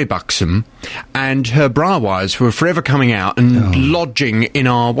she was very buxom, and her bra wires were forever coming out and lodging in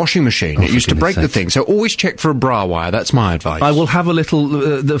our washing machine. It used to break the thing, so always check for a bra wire, that's my advice. I will have a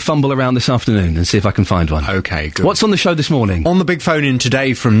little fumble around this afternoon and see if I can find one. OK, good. What's on the show this morning? On the big phone in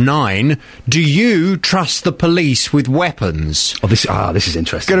today from 9, do you trust the police with weapons? Oh, this is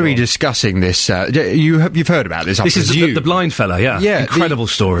interesting. Going to be discussing this. You've heard about this. This is the blind fella, yeah. Yeah, incredible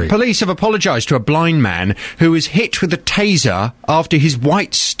story. Police have apologised to a blind man who was hit with a taser after his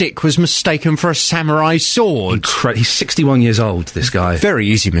white stick was mistaken for a samurai sword. He's 61 years old, this guy. Very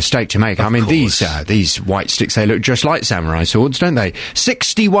easy mistake to make. I mean, these white sticks, they look just like samurai swords, don't they?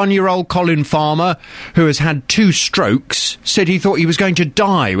 61-year-old Colin Farmer, who has had 2 strokes, said he thought he was going to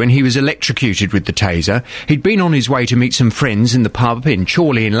die when he was electrocuted with the taser. He'd been on his way to meet some friends in the pub in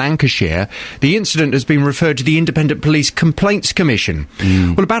Chorley in Lancashire. The incident has been referred to the Independent Police Complaints Commission.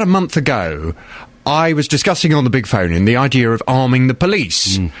 Well, about a month ago, I was discussing on the big phone in the idea of arming the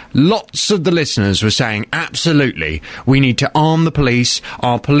police. Lots of the listeners were saying, absolutely, we need to arm the police.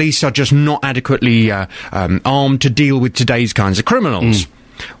 Our police are just not adequately armed to deal with today's kinds of criminals.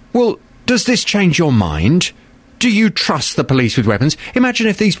 Well, does this change your mind? Do you trust the police with weapons? Imagine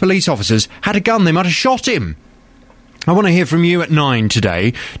if these police officers had a gun, they might have shot him. I want to hear from you at 9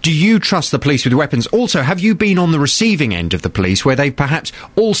 today. Do you trust the police with weapons? Also, have you been on the receiving end of the police where they've perhaps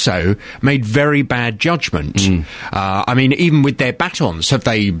also made very bad judgment? I mean, even with their batons, have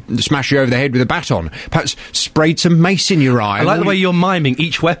they smashed you over the head with a baton? Perhaps sprayed some mace in your eye? I like the way you're miming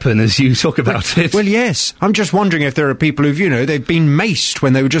each weapon as you talk about it. Well, yes. I'm just wondering if there are people who've, they've been maced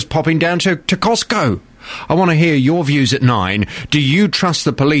when they were just popping down to Costco. I want to hear your views at 9. Do you trust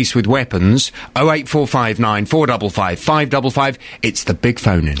the police with weapons? 08459 455 555. It's the big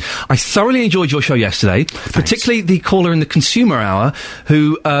phone in. I thoroughly enjoyed your show yesterday, particularly the caller in the Consumer Hour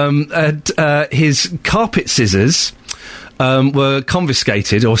who had his carpet scissors were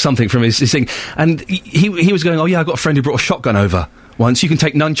confiscated or something from his thing, and he was going, oh yeah, I've got a friend who brought a shotgun over. Once you can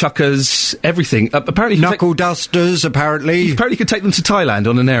take nunchuckers, everything. Apparently, knuckle dusters. Apparently, you can take them to Thailand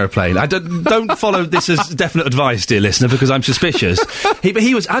on an aeroplane. I don't follow this as definite advice, dear listener, because I'm suspicious. But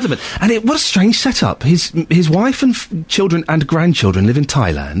he was adamant, and what a strange setup. His wife and children and grandchildren live in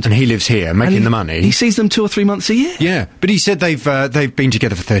Thailand, and he lives here making the money. He sees them 2 or 3 months a year. Yeah, but he said they've been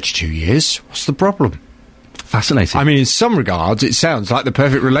together for 32 years. What's the problem? Fascinating. I mean, in some regards, it sounds like the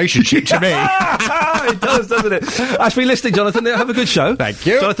perfect relationship to me. It does, doesn't it? Thanks for listening, Jonathan. Have a good show. Thank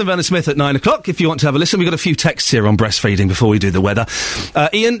you. Jonathan Vernon Smith at 9 o'clock, if you want to have a listen. We've got a few texts here on breastfeeding before we do the weather.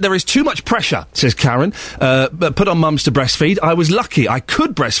 Iain, there is too much pressure, says Karen, put on mums to breastfeed. I was lucky. I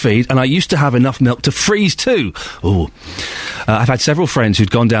could breastfeed, and I used to have enough milk to freeze too. Ooh. I've had several friends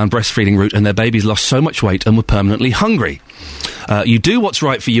who'd gone down breastfeeding route, and their babies lost so much weight and were permanently hungry. You do what's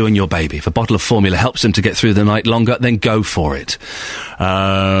right for you and your baby. If a bottle of formula helps them to get through the night longer, then go for it.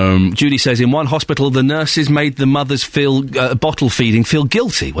 Judy says, in one hospital, the nurses made the mothers feel bottle feeding feel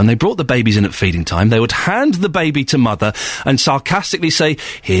guilty. When they brought the babies in at feeding time, they would hand the baby to mother and sarcastically say,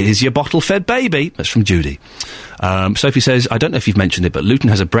 here's your bottle-fed baby. That's from Judy. Sophie says, I don't know if you've mentioned it, but Luton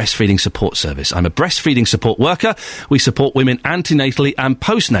has a breastfeeding support service. I'm a breastfeeding support worker. We support women antenatally and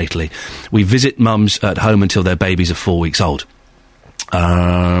postnatally. We visit mums at home until their babies are 4 weeks old.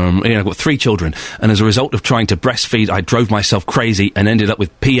 I've got 3 children, and as a result of trying to breastfeed, I drove myself crazy and ended up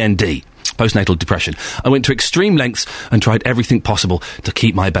with PND. Postnatal depression. I went to extreme lengths and tried everything possible to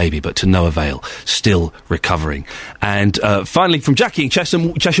keep my baby, but to no avail. Still recovering. And finally, from Jackie in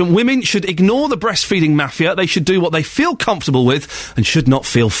Chesham, women should ignore the breastfeeding mafia. They should do what they feel comfortable with and should not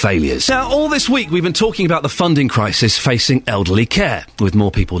feel failures. Now, all this week, we've been talking about the funding crisis facing elderly care. With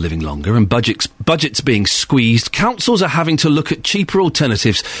more people living longer and budgets being squeezed, councils are having to look at cheaper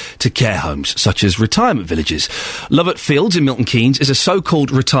alternatives to care homes, such as retirement villages. Lovett Fields in Milton Keynes is a so-called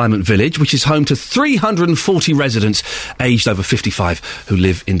retirement village, which is home to 340 residents aged over 55 who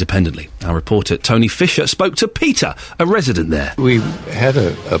live independently. Our reporter Tony Fisher spoke to Peter, a resident there. We had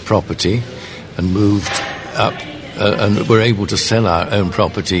a property and moved up and were able to sell our own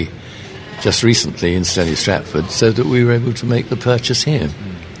property just recently in Stanley Stratford so that we were able to make the purchase here.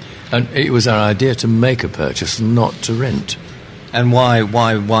 And it was our idea to make a purchase and not to rent. And why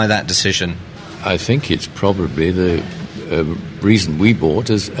that decision? I think it's probably the reason we bought,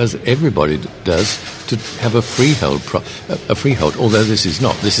 as everybody does, to have a freehold. Although this is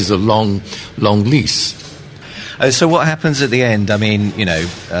not. This is a long lease. So what happens at the end? I mean,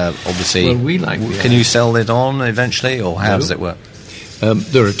 obviously, well, we like can you sell it on eventually, or how does it work?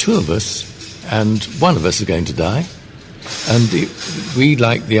 There are 2 of us, and one of us is going to die, and we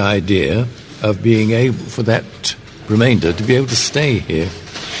like the idea of being able, for that remainder, to be able to stay here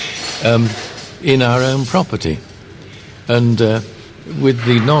in our own property. And with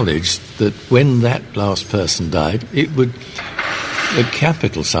the knowledge that when that last person died, a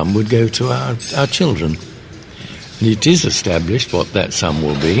capital sum would go to our children. And it is established what that sum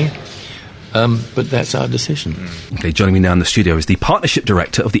will be, but that's our decision. OK, joining me now in the studio is the Partnership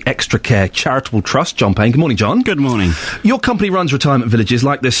Director of the Extra Care Charitable Trust, John Payne. Good morning, John. Good morning. Your company runs retirement villages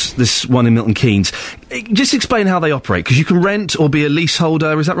like this one in Milton Keynes. Just explain how they operate, because you can rent or be a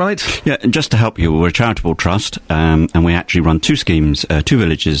leaseholder, is that right? Yeah, and just to help you, we're a charitable trust, and we actually run 2 schemes, 2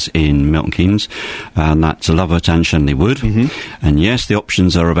 villages in Milton Keynes, and that's Lovett and Shenley Wood. Mm-hmm. And yes, the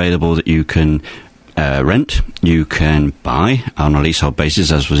options are available that you can rent, you can buy on a leasehold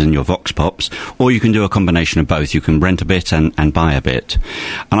basis, as was in your Vox Pops, or you can do a combination of both. You can rent a bit and buy a bit.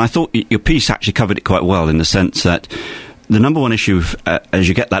 And I thought your piece actually covered it quite well, in the sense that the number one issue as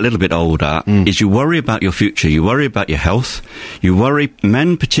you get that little bit older is you worry about your future, you worry about your health, you worry,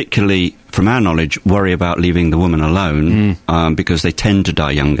 men particularly, from our knowledge, worry about leaving the woman alone because they tend to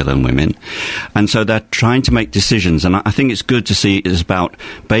die younger than women. And so they're trying to make decisions. And I think it's good to see it's about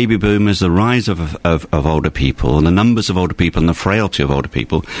baby boomers, the rise of older people, and the numbers of older people and the frailty of older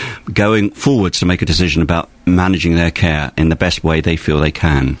people going forwards to make a decision about managing their care in the best way they feel they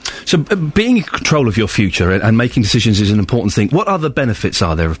can. So being in control of your future and making decisions is an important thing. What other benefits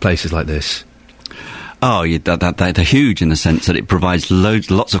are there of places like this? Oh, yeah, they're huge in the sense that it provides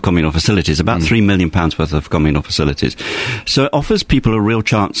lots of communal facilities, about £3 million worth of communal facilities. So it offers people a real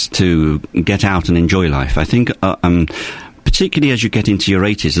chance to get out and enjoy life. I think, particularly as you get into your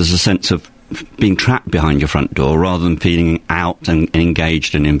 80s, there's a sense of being trapped behind your front door rather than feeling out and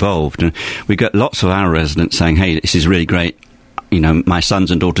engaged and involved. And we get lots of our residents saying, hey, this is really great. My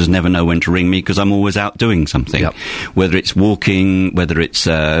sons and daughters never know when to ring me because I'm always out doing something. Yep. Whether it's walking, whether it's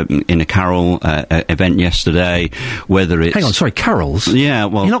in a carol event yesterday, whether it's... Hang on, sorry, carols? Yeah,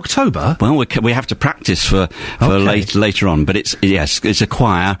 well... In October? Well, we have to practice for later on. But it's a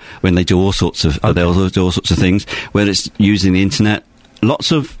choir when they do all sorts of... They'll do all sorts of things. Whether it's using the internet,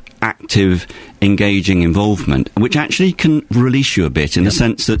 lots of active, engaging involvement, which actually can release you a bit in the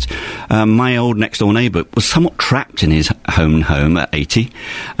sense that my old next-door neighbour was somewhat trapped in his home at 80,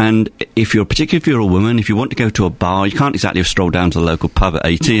 and particularly if you're a woman, if you want to go to a bar, you can't exactly stroll down to the local pub at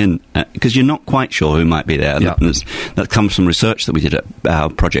 80, and because you're not quite sure who might be there. Yep. That comes from research that we did at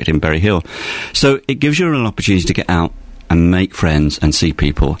our project in Berry Hill. So it gives you an opportunity to get out and make friends and see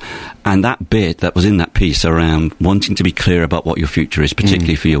people. And that bit that was in that piece around wanting to be clear about what your future is,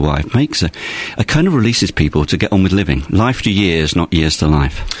 particularly for your wife, makes a kind of releases people to get on with living. Life to years, not years to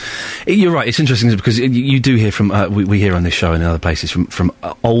life. You're right. It's interesting because you do hear from, we hear on this show and in other places from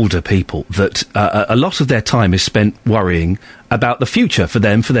older people that a lot of their time is spent worrying about the future for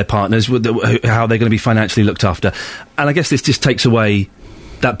them, for their partners, how they're going to be financially looked after. And I guess this just takes away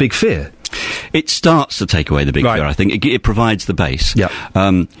that big fear. It starts to take away the big fear, I think. It provides the base. Yep.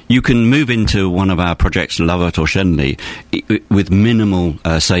 You can move into one of our projects, Love It or Shenley, with minimal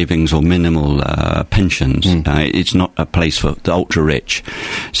savings or minimal pensions. It's not a place for the ultra-rich.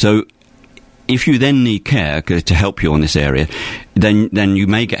 So if you then need care to help you on this area, then you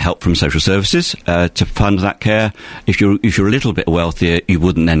may get help from social services to fund that care. If you're a little bit wealthier, you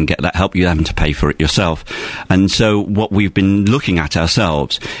wouldn't then get that help. You're having to pay for it yourself. And so what we've been looking at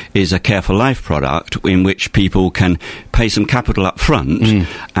ourselves is a Care for Life product in which people can pay some capital up front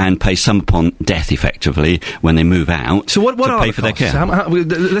and pay some upon death, effectively, when they move out. So what to are pay the for their costs? care.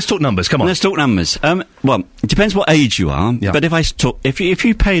 Let's talk numbers. Come on. Let's talk numbers. Well, it depends what age you are. Yeah. But if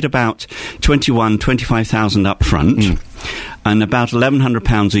you paid about 25,000 up front. And about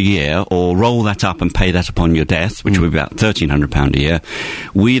 £1,100 a year, or roll that up and pay that upon your death, which would be about £1,300 a year,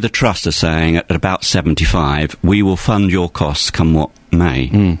 we, the Trust, are saying at about 75, we will fund your costs come what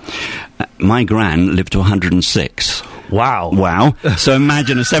may. My gran lived to 106. Wow. So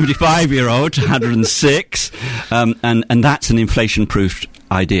imagine a 75-year-old, 106, and that's an inflation-proofed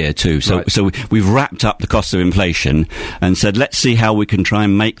idea too. So we've wrapped up the cost of inflation and said, let's see how we can try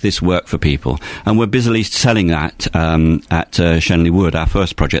and make this work for people. And we're busily selling that at Shenley Wood, our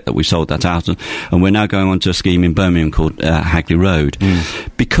first project that we sold that out, and we're now going on to a scheme in Birmingham called Hagley Road,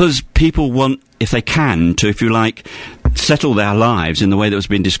 because people want, if they can, to, if you like, settle their lives in the way that was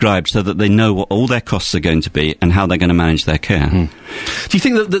being described, so that they know what all their costs are going to be and how they're going to manage their care. Do you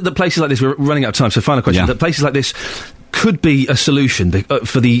think that places like this, we're running out of time, so final question, that places like this could be a solution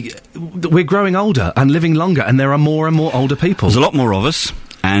for we're growing older and living longer, and there are more and more older people? There's a lot more of us.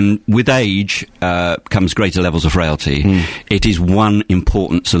 And with age comes greater levels of frailty. It is one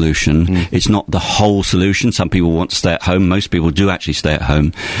important solution. It's not the whole solution. Some people want to stay at home. Most people do actually stay at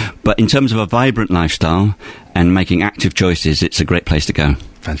home. But in terms of a vibrant lifestyle and making active choices, it's a great place to go.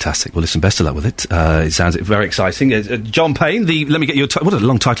 Fantastic. Well, listen, best of luck with it. It sounds very exciting. John Payne, let me get your... what a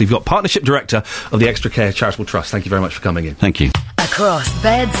long title you've got. Partnership Director of the Extra Care Charitable Trust. Thank you very much for coming in. Thank you. Across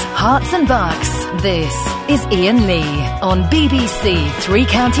beds, hearts and bucks, this is Iain Lee on BBC Three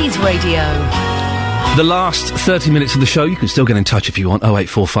Counties Radio. The last 30 minutes of the show, you can still get in touch if you want.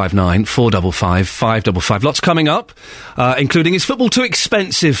 08459 455 555. Lots coming up, including, is football too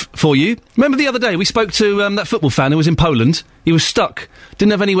expensive for you? Remember the other day we spoke to that football fan who was in Poland. He was stuck,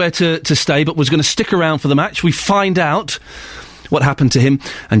 didn't have anywhere to stay, but was going to stick around for the match. We find out what happened to him,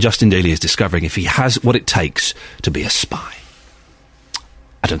 and Justin Daly is discovering if he has what it takes to be a spy.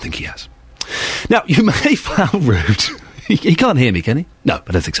 I don't think he has. Now, you may find rude. He can't hear me, can he? No,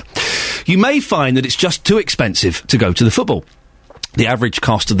 I don't think so. You may find that it's just too expensive to go to the football. The average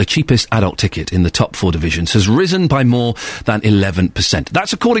cost of the cheapest adult ticket in the top 4 divisions has risen by more than 11%.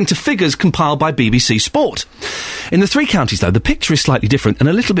 That's according to figures compiled by BBC Sport. In the 3 counties, though, the picture is slightly different and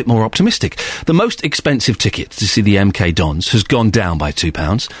a little bit more optimistic. The most expensive ticket to see the MK Dons has gone down by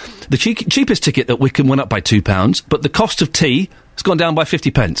 £2. The cheapest ticket at Wickham went up by £2, but the cost of tea has gone down by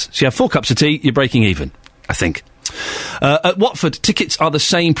 50p. So you have 4 cups of tea, you're breaking even, I think. At Watford, tickets are the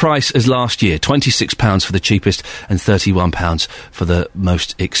same price as last year, £26 for the cheapest and £31 for the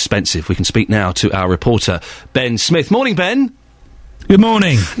most expensive. We can speak now to our reporter, Ben Smith. Morning, Ben. Good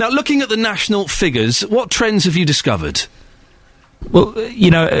morning. Now, looking at the national figures, what trends have you discovered? Well,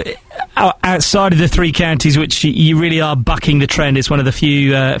 you know, outside of the 3 counties, which you really are bucking the trend, it's one of the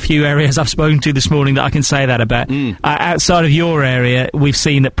few areas I've spoken to this morning that I can say that about. Outside of your area, we've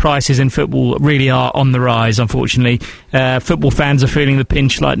seen that prices in football really are on the rise, unfortunately. Football fans are feeling the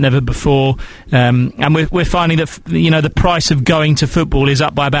pinch like never before. And we're finding that, you know, the price of going to football is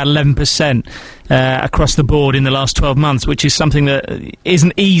up by about 11%. Across the board in the last 12 months, which is something that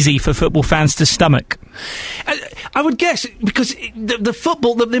isn't easy for football fans to stomach. I would guess, because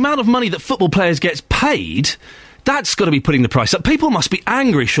the amount of money that football players gets paid, that's got to be putting the price up. People must be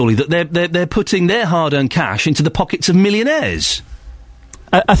angry, surely, that they're putting their hard-earned cash into the pockets of millionaires.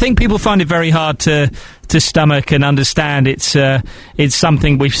 I think people find it very hard to stomach and understand. It's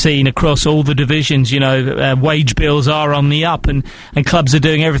something we've seen across all the divisions. Wage bills are on the up, and clubs are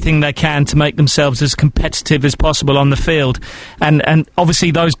doing everything they can to make themselves as competitive as possible on the field. And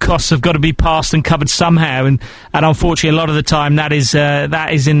obviously those costs have got to be passed and covered somehow. And unfortunately, a lot of the time that is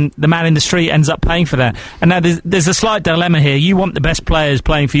in the man in the street ends up paying for that. And now there's a slight dilemma here. You want the best players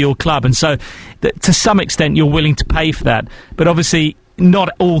playing for your club, and so to some extent you're willing to pay for that. But obviously, not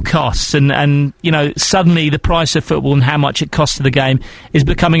at all costs, and suddenly the price of football and how much it costs to the game is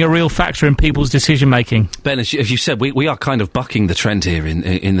becoming a real factor in people's decision making. Ben, as you said, we are kind of bucking the trend here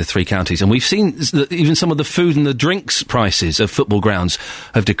in the three counties, and we've seen that even some of the food and the drinks prices of football grounds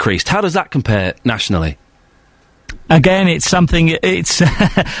have decreased. How does that compare nationally? Again, it's something.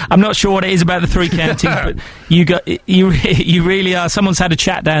 I'm not sure what it is about the three counties, but you really are. Someone's had a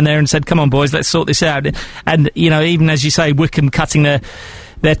chat down there and said, "Come on, boys, let's sort this out." And even as you say, Wycombe cutting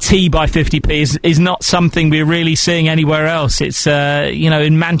their tea by 50p is not something we're really seeing anywhere else. It's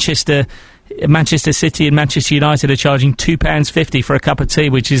in Manchester City and Manchester United are charging £2.50 for a cup of tea,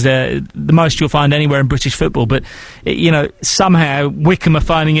 which is the most you'll find anywhere in British football. But somehow Wycombe are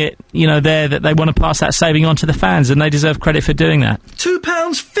finding it there that they want to pass that saving on to the fans, and they deserve credit for doing that.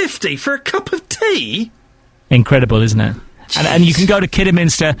 £2.50 for a cup of tea? Incredible, isn't it? And you can go to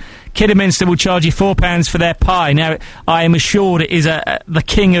Kidderminster. Kidderminster will charge you £4 for their pie. Now, I am assured it is the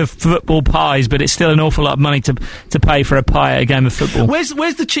king of football pies, but it's still an awful lot of money to pay for a pie at a game of football. Where's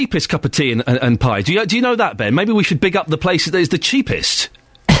the cheapest cup of tea and pie? Do you know that, Ben? Maybe we should big up the place that is the cheapest.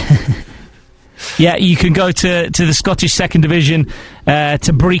 Yeah, you can go to the Scottish Second Division,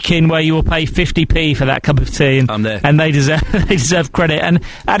 to Brechin, where you will pay 50p for that cup of tea. And, I'm there. And they deserve credit. And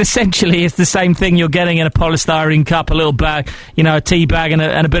essentially, it's the same thing you're getting in a polystyrene cup, a little bag, a tea bag and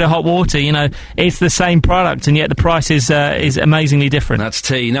a bit of hot water. It's the same product, and yet the price is amazingly different. That's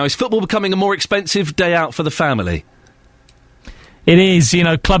tea. Now, is football becoming a more expensive day out for the family? It is.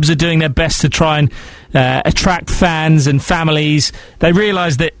 Clubs are doing their best to try and attract fans and families. They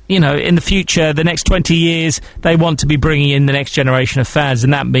realise that, in the future, the next 20 years, they want to be bringing in the next generation of fans,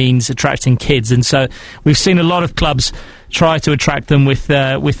 and that means attracting kids. And so we've seen a lot of clubs try to attract them with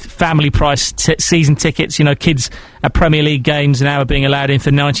family price season tickets. Kids at Premier League games now are being allowed in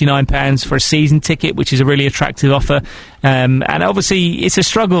for £99 for a season ticket, which is a really attractive offer. And obviously, it's a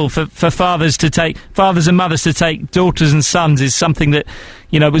struggle for fathers and mothers to take daughters and sons. Is something that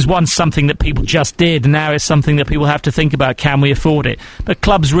it was once something that people just did, and now it's something that people have to think about. Can we afford it? But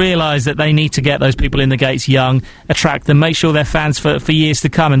clubs realise that they need to get those people in the gates young, attract them, make sure they're fans for years to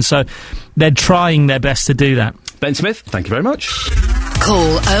come, and so they're trying their best to do that. Ben Smith, thank you very much.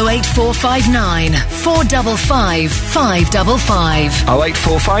 Call 08459 455 555.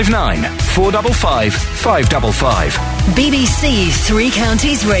 08459 455 555. BBC Three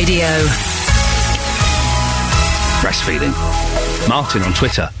Counties Radio. Breastfeeding. Martin on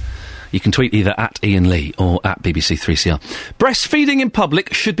Twitter. You can tweet either at Iain Lee or at BBC3CR. Breastfeeding in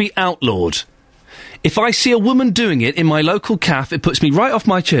public should be outlawed. If I see a woman doing it in my local cafe, it puts me right off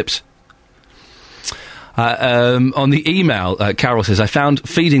my chips. On the email, Carol says, I found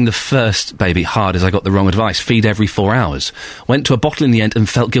feeding the first baby hard as I got the wrong advice. Feed every 4 hours. Went to a bottle in the end and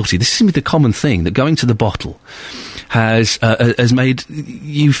felt guilty. This seems to be the common thing, that going to the bottle has made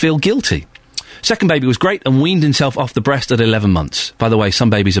you feel guilty. Second baby was great and weaned himself off the breast at 11 months. By the way,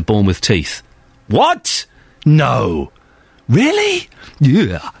 some babies are born with teeth. What? No. Really?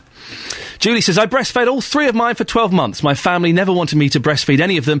 Yeah. Julie says, I breastfed all 3 of mine for 12 months. My family never wanted me to breastfeed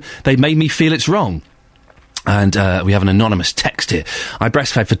any of them. They made me feel it's wrong. And we have an anonymous text here. I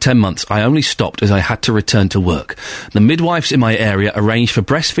breastfed for 10 months. I only stopped as I had to return to work. The midwives in my area arranged for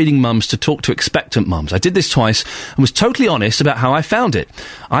breastfeeding mums to talk to expectant mums. I did this twice and was totally honest about how I found it.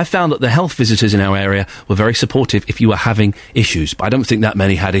 I found that the health visitors in our area were very supportive if you were having issues, but I don't think that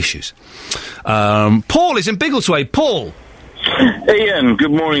many had issues. Paul is in Biggleswade. Paul. Ian, good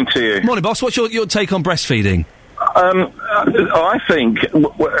morning to you. Morning, boss. What's your take on breastfeeding? I think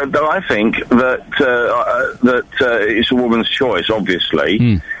that it's a woman's choice,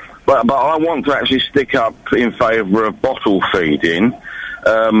 obviously, but I want to actually stick up in favour of bottle feeding.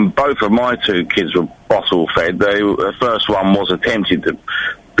 Both of my 2 kids were bottle fed. The first one was attempted to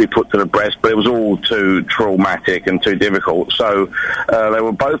be put to the breast, but it was all too traumatic and too difficult, so they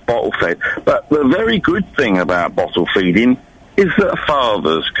were both bottle fed. But the very good thing about bottle feeding is that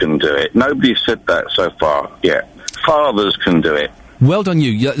fathers can do it. Nobody's said that so far yet. Fathers can do it. Well done,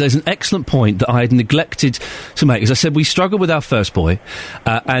 you. There's an excellent point that I had neglected to make. As I said, we struggled with our first boy,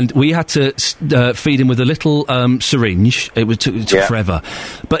 and we had to feed him with a little syringe. It took forever.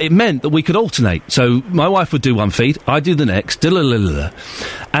 But it meant that we could alternate. So my wife would do one feed, I'd do the next,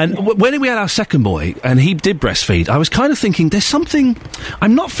 and when we had our second boy, and he did breastfeed, I was kind of thinking, there's something...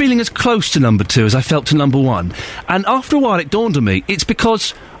 I'm not feeling as close to number 2 as I felt to number 1. And after a while, it dawned on me, it's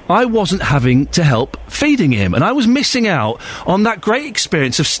because I wasn't having to help feeding him, and I was missing out on that great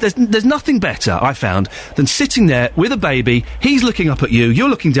experience of... There's nothing better, I found, than sitting there with a baby, he's looking up at you, you're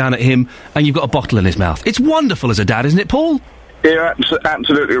looking down at him, and you've got a bottle in his mouth. It's wonderful as a dad, isn't it, Paul? You're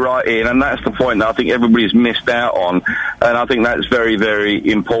absolutely right, Ian, and that's the point that I think everybody's missed out on, and I think that's very,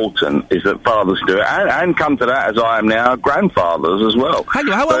 very important, is that fathers do it, and come to that, as I am now, grandfathers as well. Hang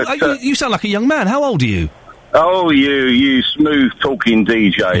on, how old... you sound like a young man. How old are you? Oh, you smooth-talking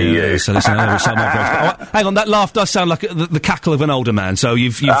DJ, you. So listen, I always sound my breath. Oh, hang on, that laugh does sound like the cackle of an older man, so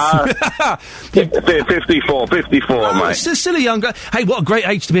you've 54, mate. Still a young guy. Hey, what a great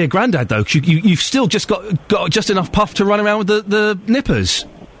age to be a granddad, though, 'cause you've still just got just enough puff to run around with the nippers.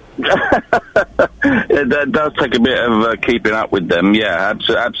 That does take a bit of keeping up with them, yeah,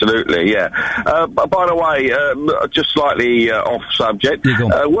 absolutely, yeah. But by the way, just slightly off subject,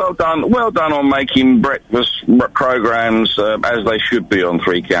 well done on making breakfast programmes as they should be on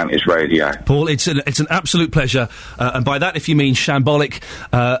Three Counties Radio. Paul, it's an absolute pleasure, and by that if you mean shambolic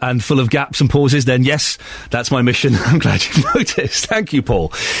and full of gaps and pauses, then yes, that's my mission. I'm glad you've noticed. Thank you,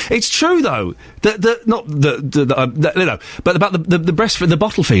 Paul. It's true though, but about the breastfeed, the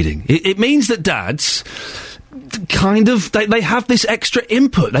bottle feeding. It means that dads kind of they have this extra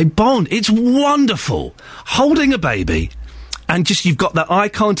input. They bond. It's wonderful holding a baby, and just you've got that eye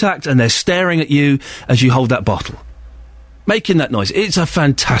contact, and they're staring at you as you hold that bottle, making that noise. It's a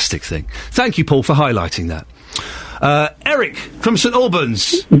fantastic thing. Thank you, Paul, for highlighting that. Eric from St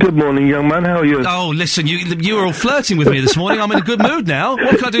Albans. Good morning, young man. How are you? Oh, listen, you were all flirting with me this morning. I'm in a good mood now.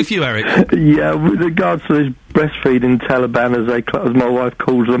 What can I do for you, Eric? Yeah, with regards to this breastfeeding Taliban, as my wife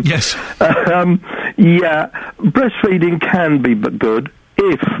calls them. Yes. Breastfeeding can be but good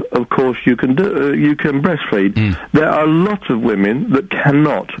if, of course, you can breastfeed. There are lots of women that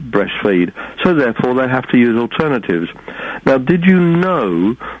cannot breastfeed, so therefore they have to use alternatives. Now, did you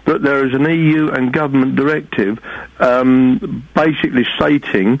know that there is an EU and government directive basically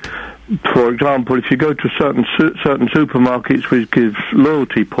stating, for example, if you go to certain supermarkets which gives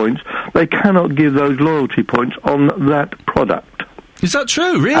loyalty points, they cannot give those loyalty points on that product. Is that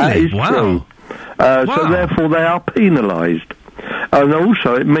true, really? That is wow. true. So therefore they are penalised. And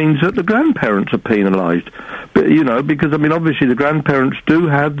also it means that the grandparents are penalised. But, you know, because, I mean, obviously the grandparents do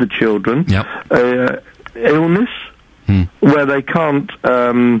have the children illness where they can't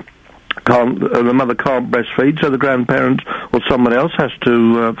the mother can't breastfeed, so the grandparents or someone else has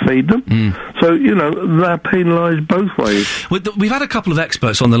to feed them. So, you know, they're penalised both ways. We've had a couple of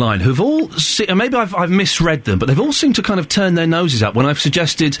experts on the line who've all... maybe I've misread them, but they've all seemed to kind of turn their noses up when I've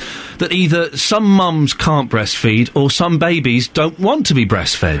suggested that either some mums can't breastfeed or some babies don't want to be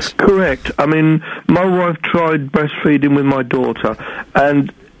breastfed. Correct. I mean, my wife tried breastfeeding with my daughter,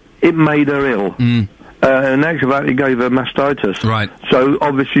 and it made her ill. And actually it gave her mastitis. Right. So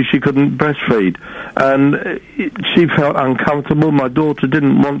obviously she couldn't breastfeed. And she felt uncomfortable. My daughter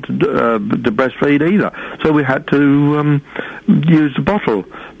didn't want to breastfeed either. So we had to use the bottle.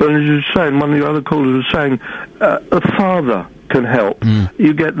 But as you were saying, one of the other callers was saying, a father can help.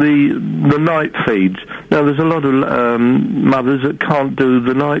 You get the night feeds. Now there's a lot of mothers that can't do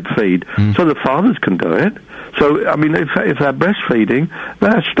the night feed. So the fathers can do it. So, I mean, if they're breastfeeding,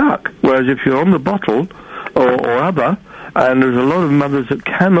 they're stuck. Whereas if you're on the bottle or other, and there's a lot of mothers that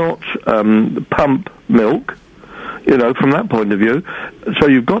cannot pump milk, you know, from that point of view, so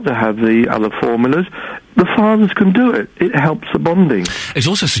you've got to have the other formulas. The fathers can do it. It helps the bonding. It's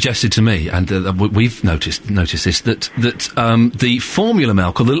also suggested to me, and we've noticed this, that the formula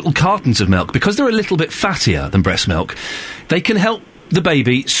milk, or the little cartons of milk, because they're a little bit fattier than breast milk, they can help the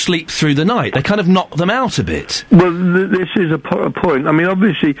baby sleep through the night. They kind of knock them out a bit. Well, this is a point. I mean,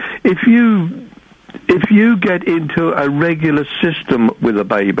 obviously, if you get into a regular system with a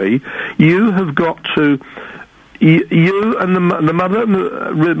baby, you have got to... You and the mother,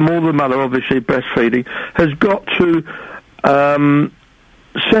 more the mother, obviously, breastfeeding, has got to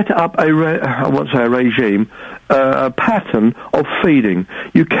set up a regime, a pattern of feeding.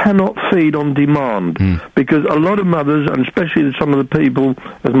 You cannot feed on demand, because a lot of mothers, and especially some of the people,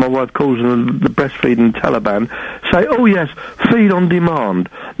 as my wife calls them, the breastfeeding Taliban, say, oh yes, feed on demand.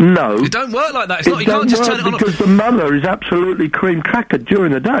 No. It don't work like that. It's not, you can't just turn it on. Because the mother is absolutely cream crackered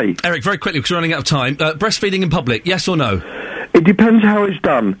during the day. Eric, very quickly, because we're running out of time. Breastfeeding in public, yes or no? It depends how it's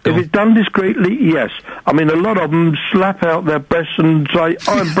done. If it's done discreetly, yes. I mean, a lot of them slap out their breasts and say,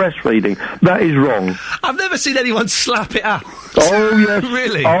 I'm breastfeeding. That is wrong. I've never seen anyone slap it out. Oh, yes.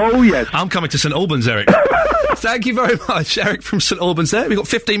 Really? Oh, yes. I'm coming to St Albans, Eric. Thank you very much, Eric from St Albans there. We've got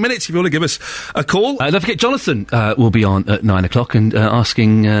 15 minutes if you want to give us a call. Don't forget, Jonathan will be on at 9 o'clock and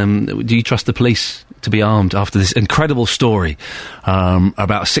asking, do you trust the police to be armed after this incredible story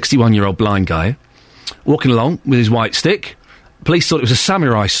about a 61-year-old blind guy walking along with his white stick. Police thought it was a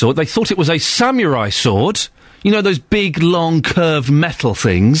samurai sword. They thought it was a samurai sword. You know, those big, long, curved metal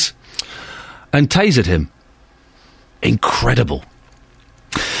things. And tasered him. Incredible.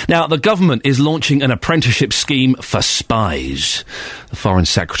 Now, the government is launching an apprenticeship scheme for spies. The Foreign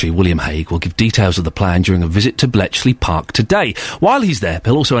Secretary, William Hague, will give details of the plan during a visit to Bletchley Park today. While he's there,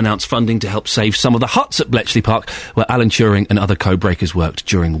 he'll also announce funding to help save some of the huts at Bletchley Park where Alan Turing and other code-breakers worked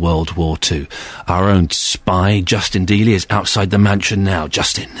during World War II. Our own spy, Justin Dealey, is outside the mansion now.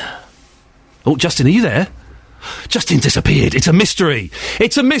 Justin. Oh, Justin, are you there? Justin disappeared. It's a mystery.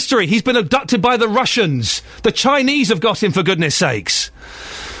 It's a mystery. He's been abducted by the Russians. The Chinese have got him, for goodness sakes.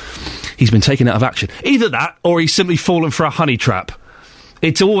 He's been taken out of action. Either that, or he's simply fallen for a honey trap.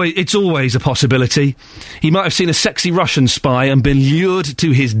 It's always a possibility. He might have seen a sexy Russian spy and been lured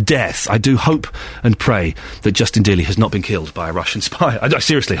to his death. I do hope and pray that Justin Dealey has not been killed by a Russian spy. I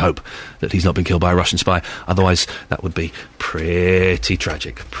seriously hope that he's not been killed by a Russian spy. Otherwise, that would be pretty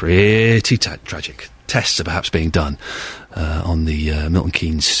tragic. Tragic. Tests are perhaps being done on the Milton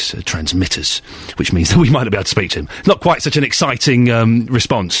Keynes transmitters, which means that we might not be able to speak to him. Not quite such an exciting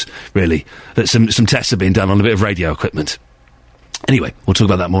response, really, that some tests are being done on a bit of radio equipment. Anyway, we'll talk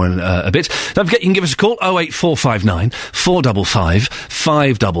about that more in a bit. Don't forget, you can give us a call, 08459 455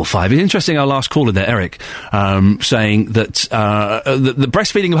 555. It's interesting, our last caller there, Eric, saying that the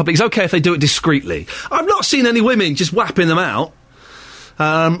breastfeeding in public is okay if they do it discreetly. I've not seen any women just whapping them out.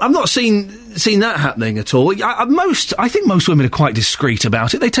 I've not seen that happening at all. I think most women are quite discreet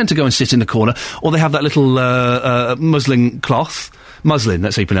about it. They tend to go and sit in the corner, or they have that little muslin cloth. Muslin,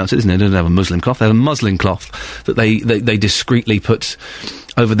 that's how you pronounce it, isn't it? They don't have a muslin cloth. They have a muslin cloth that they discreetly put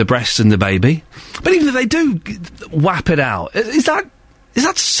over the breasts and the baby. But even if they do whap it out, is that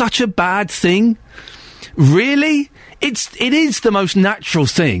such a bad thing? Really? It is the most natural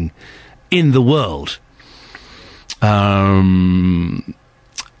thing in the world.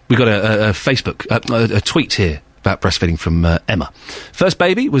 We got a Facebook, a tweet here about breastfeeding from Emma. First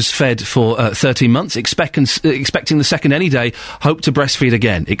baby was fed for 13 months, expecting the second any day, hope to breastfeed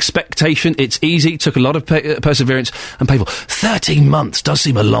again. Expectation, it's easy, took a lot of perseverance and painful. 13 months does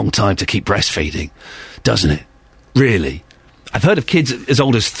seem a long time to keep breastfeeding, doesn't it? Really? I've heard of kids as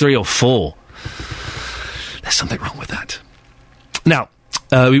old as 3 or 4. There's something wrong with that. Now,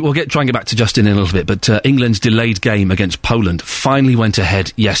 we'll try and get back to Justin in a little bit, but England's delayed game against Poland finally went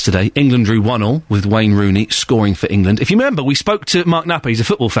ahead yesterday. England drew 1-1 with Wayne Rooney scoring for England. If you remember, we spoke to Mark Napper, he's a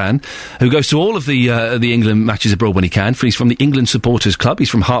football fan, who goes to all of the England matches abroad when he can. He's from the England Supporters Club, he's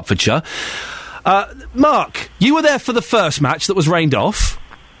from Hertfordshire. Mark, you were there for the first match that was rained off.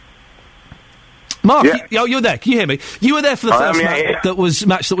 Mark, yeah. You're there. Can you hear me? You were there for the first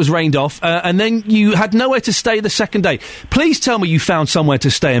match that was rained off, and then you had nowhere to stay the second day. Please tell me you found somewhere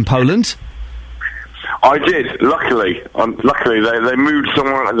to stay in Poland. I did, luckily. Luckily, they moved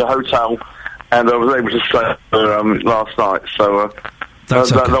somewhere at the hotel, and I was able to stay last night, so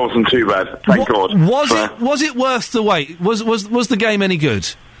that wasn't too bad, thank God. Was it worth the wait? Was the game any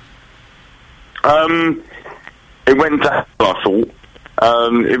good? It went down, I thought.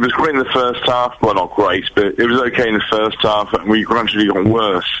 It was great in the first half. Well, not great, but it was okay in the first half, and we gradually got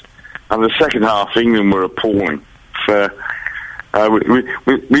worse. And the second half, England were appalling. So,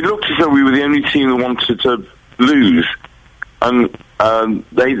 we looked as though we were the only team that wanted to lose. And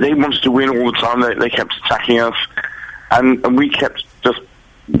they wanted to win all the time. They kept attacking us. And we kept just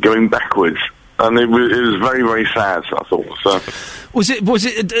going backwards. And it was very, very sad, I thought. So.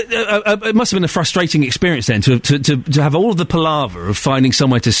 It must have been a frustrating experience then to have all of the palaver of finding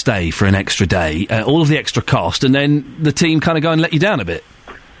somewhere to stay for an extra day, all of the extra cost, and then the team kind of go and let you down a bit.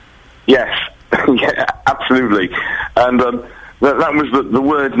 Yes, yeah, absolutely. And that was the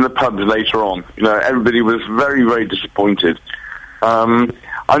word in the pubs later on. You know, everybody was very, very disappointed. And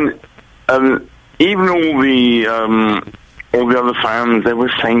even all the other fans, they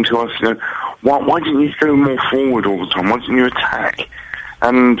were saying to us, you know, why didn't you go more forward all the time? Why didn't you attack?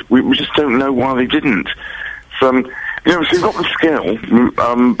 And we just don't know why they didn't. So, you know, so we've got the skill,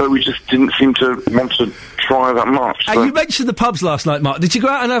 but we just didn't seem to want to try that much. And you mentioned the pubs last night, Mark. Did you go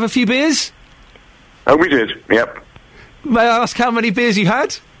out and have a few beers? Oh, we did, yep. May I ask how many beers you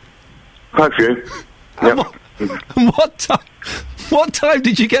had? Quite a few. Yep. What time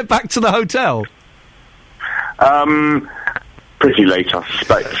did you get back to the hotel? Pretty late, I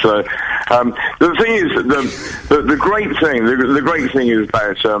suspect. So the thing is, the great thing is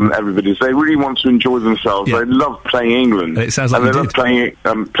about everybody is they really want to enjoy themselves. Yeah. They love playing England. It sounds like and they you love playing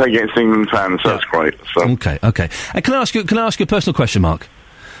against England fans. So that's great. So. Okay. And can I ask you a personal question, Mark?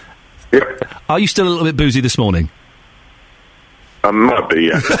 Yeah. Are you still a little bit boozy this morning? Might be,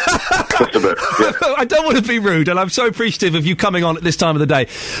 yeah. Just a bit, yeah. I don't want to be rude, and I'm so appreciative of you coming on at this time of the day,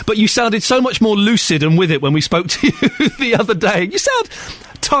 but you sounded so much more lucid and with it when we spoke to you the other day. You sound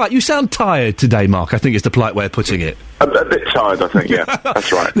tired. You sound tired today, Mark, I think is the polite way of putting it. A bit tired, I think, yeah.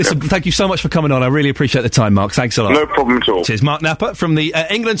 That's right. Listen, thank you so much for coming on. I really appreciate the time, Mark. Thanks a lot. No problem at all. Cheers. Mark Napper from the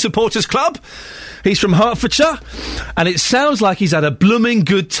England Supporters Club. He's from Hertfordshire, and it sounds like he's had a blooming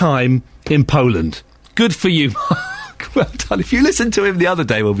good time in Poland. Good for you, Mark. Well done. If you listened to him the other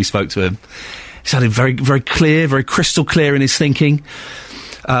day when we spoke to him, he sounded very, very clear, very crystal clear in his thinking.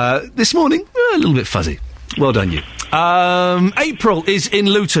 This morning, a little bit fuzzy. Well done, you. April is in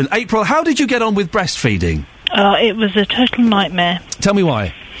Luton. April, how did you get on with breastfeeding? It was a total nightmare. Tell me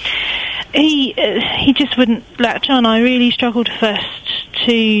why. He just wouldn't latch on. I really struggled the first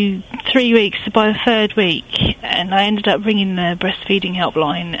 2-3 weeks. By the third week, and I ended up ringing the breastfeeding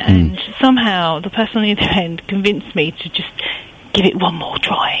helpline, and somehow the person on the other end convinced me to just give it one more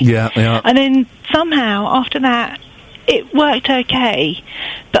try. Yeah. And then somehow after that, it worked okay,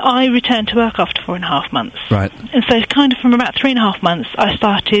 but I returned to work after 4.5 months. Right. And so kind of from about 3.5 months, I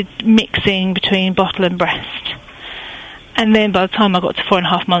started mixing between bottle and breast. And then by the time I got to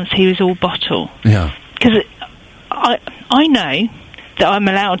 4.5 months, he was all bottle. Yeah. Because I know that I'm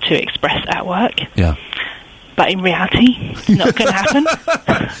allowed to express at work. Yeah. But in reality, it's not going to happen.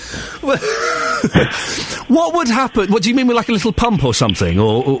 What would happen? What do you mean with like a little pump or something,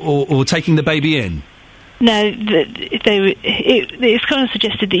 or taking the baby in? No, it's kind of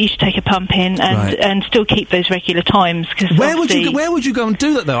suggested that you should take a pump in and still keep those regular times. Cause where would you go and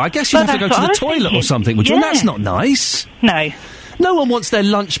do that though? I guess you'd have to go to the toilet or something, would you? And that's not nice. No. No one wants their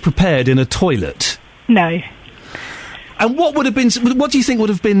lunch prepared in a toilet. No. And what do you think would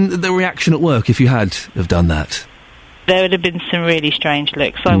have been the reaction at work if you had have done that? There would have been some really strange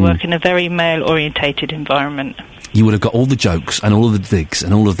looks. I work in a very male-orientated environment. You would have got all the jokes and all of the digs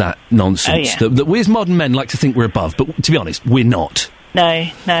and all of that nonsense that we as modern men like to think we're above, but to be honest, we're not. No.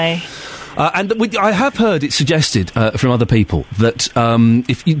 And I have heard it suggested from other people that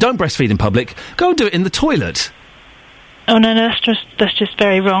if you don't breastfeed in public, go and do it in the toilet. Oh no, that's just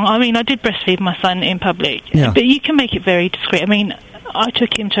very wrong. I mean, I did breastfeed my son in public, but you can make it very discreet. I mean, I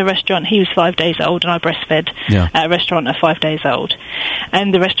took him to a restaurant. He was 5 days old, and I breastfed at a restaurant at 5 days old.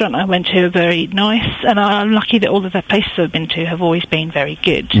 And the restaurant I went to are very nice, and I'm lucky that all of the places I've been to have always been very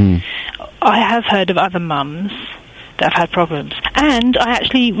good. I have heard of other mums that have had problems. And I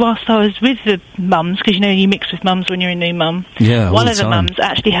actually, whilst I was with the mums, because you mix with mums when you're a new mum, one of the mums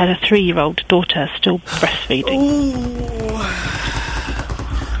actually had a 3-year-old daughter still breastfeeding. Ooh.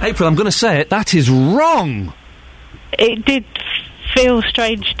 April, I'm going to say it, that is wrong. It did feel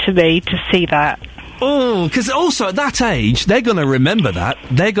strange to me to see that. Oh, because also at that age, they're going to remember that.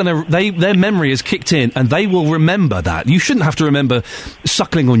 Their memory has kicked in, and they will remember that. You shouldn't have to remember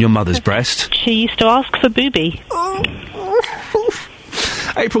suckling on your mother's breast. She used to ask for booby.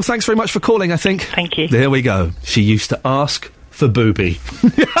 April, thanks very much for calling, I think. Thank you. There we go. She used to ask for booby.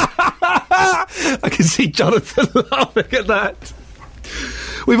 I can see Jonathan laughing at that.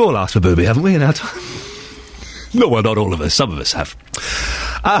 We've all asked for booby, haven't we, in our time? No, well, not all of us. Some of us have.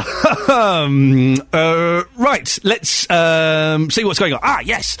 Right, let's see what's going on.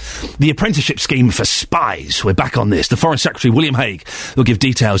 Yes, the apprenticeship scheme for spies. We're back on this. The Foreign Secretary, William Hague, will give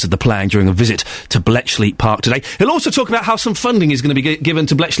details of the plan during a visit to Bletchley Park today. He'll also talk about how some funding is going to be given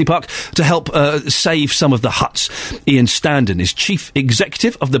to Bletchley Park to help save some of the huts. Iain Standen is Chief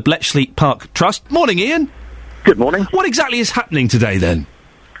Executive of the Bletchley Park Trust. Morning, Iain. Good morning. What exactly is happening today, then?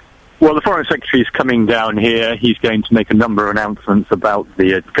 Well, the Foreign Secretary is coming down here. He's going to make a number of announcements about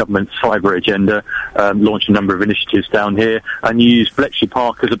the government's cyber agenda, launch a number of initiatives down here, and use Bletchley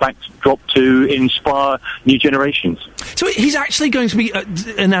Park as a backdrop to inspire new generations. So he's actually going to be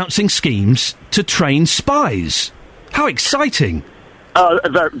announcing schemes to train spies. How exciting.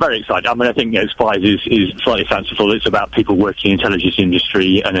 Very, very exciting. I mean, I think Spies is slightly fanciful. It's about people working in the intelligence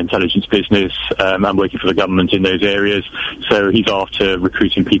industry and intelligence business and working for the government in those areas. So he's after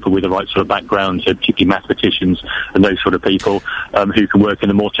recruiting people with the right sort of background, so particularly mathematicians and those sort of people who can work in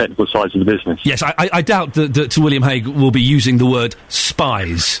the more technical sides of the business. Yes, I doubt that William Hague will be using the word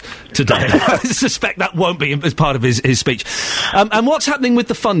spies today. I suspect that won't be as part of his speech. And what's happening with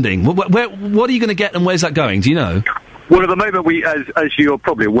the funding? What are you going to get and where's that going? Do you know? Well, at the moment, as you're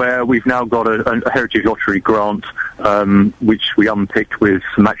probably aware, we've now got a Heritage Lottery grant, which we unpicked with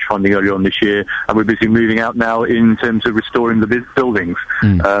some match funding earlier on this year, and we're busy moving out now in terms of restoring the buildings.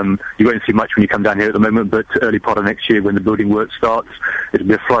 You won't see much when you come down here at the moment, but early part of next year when the building work starts, it'll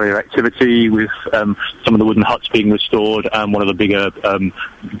be a flurry of activity with some of the wooden huts being restored and one of the bigger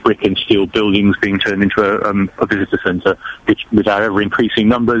brick and steel buildings being turned into a visitor centre, which, with our ever-increasing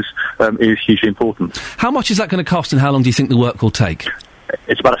numbers, is hugely important. How much is that going to cost and how long do you think the work will take?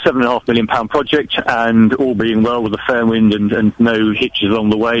 It's about a £7.5 million project, and all being well with a fair wind and no hitches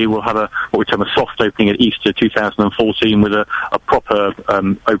along the way, we'll have what we term a soft opening at Easter 2014 with a proper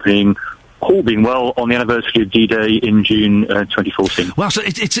opening, all being well, on the anniversary of D-Day in June 2014. Wow, so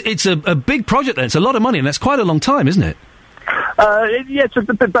it's a big project then. It's a lot of money, and that's quite a long time, isn't it? It's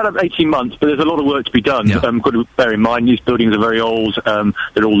about 18 months, but there's a lot of work to be done. Got to bear in mind, these buildings are very old.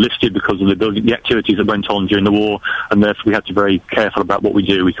 They're all listed because of the activities that went on during the war, and therefore we have to be very careful about what we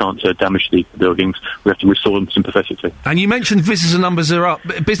do. We can't damage the buildings. We have to restore them sympathetically. And you mentioned visitor numbers are up.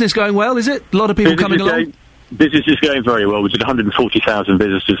 Business going well, is it? A lot of people coming along? Business is going very well. We did 140,000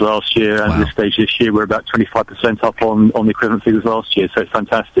 visitors last year, and at this stage this year we're about 25% up on the equivalent figures last year, so it's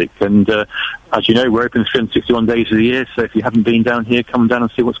fantastic. And as you know, we're open 361 days of the year, so if you haven't been down here, come down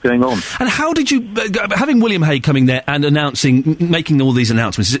and see what's going on. And how did you... having William Hague coming there and making all these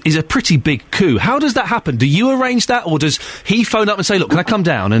announcements is a pretty big coup. How does that happen? Do you arrange that, or does he phone up and say, look, can I come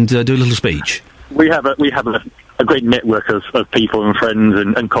down and do a little speech? We have a great network of people and friends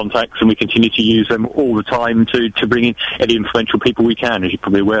and contacts, and we continue to use them all the time to bring in any influential people we can. As you're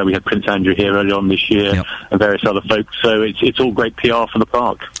probably aware, we had Prince Andrew here earlier on this year and various other folks, so it's all great PR for the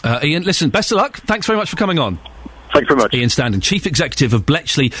park. Iain, listen, best of luck. Thanks very much for coming on. Thanks very much. Iain Standen, Chief Executive of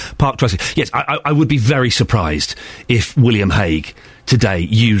Bletchley Park Trust. Yes, I would be very surprised if William Hague today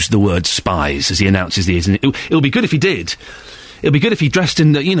used the word spies as he announces these. And it'll be good if he did. It'd be good if he dressed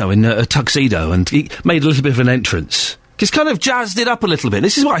in a tuxedo and he made a little bit of an entrance. Just kind of jazzed it up a little bit.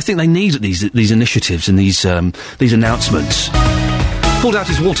 This is what I think they need at these initiatives and these announcements. Pulled out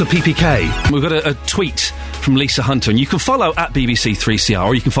his Walter PPK. We've got a tweet from Lisa Hunter, and you can follow at BBC3CR,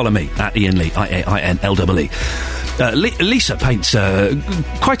 or you can follow me at Iain Lee, IAINLEE. Lisa paints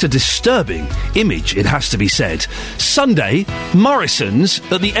quite a disturbing image, it has to be said. Sunday, Morrison's,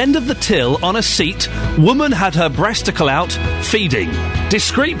 at the end of the till, on a seat, woman had her breasticle out, feeding.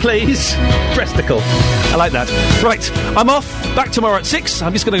 Discreet, please. Breasticle. I like that. Right, I'm off. Back tomorrow at 6.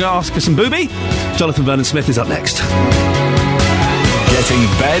 I'm just going to go ask for some booby. Jonathan Vernon-Smith is up next. Getting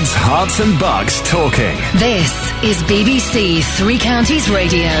beds, hearts and bucks talking. This is BBC Three Counties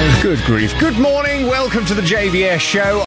Radio. Good grief. Good morning. Welcome to the JVS show.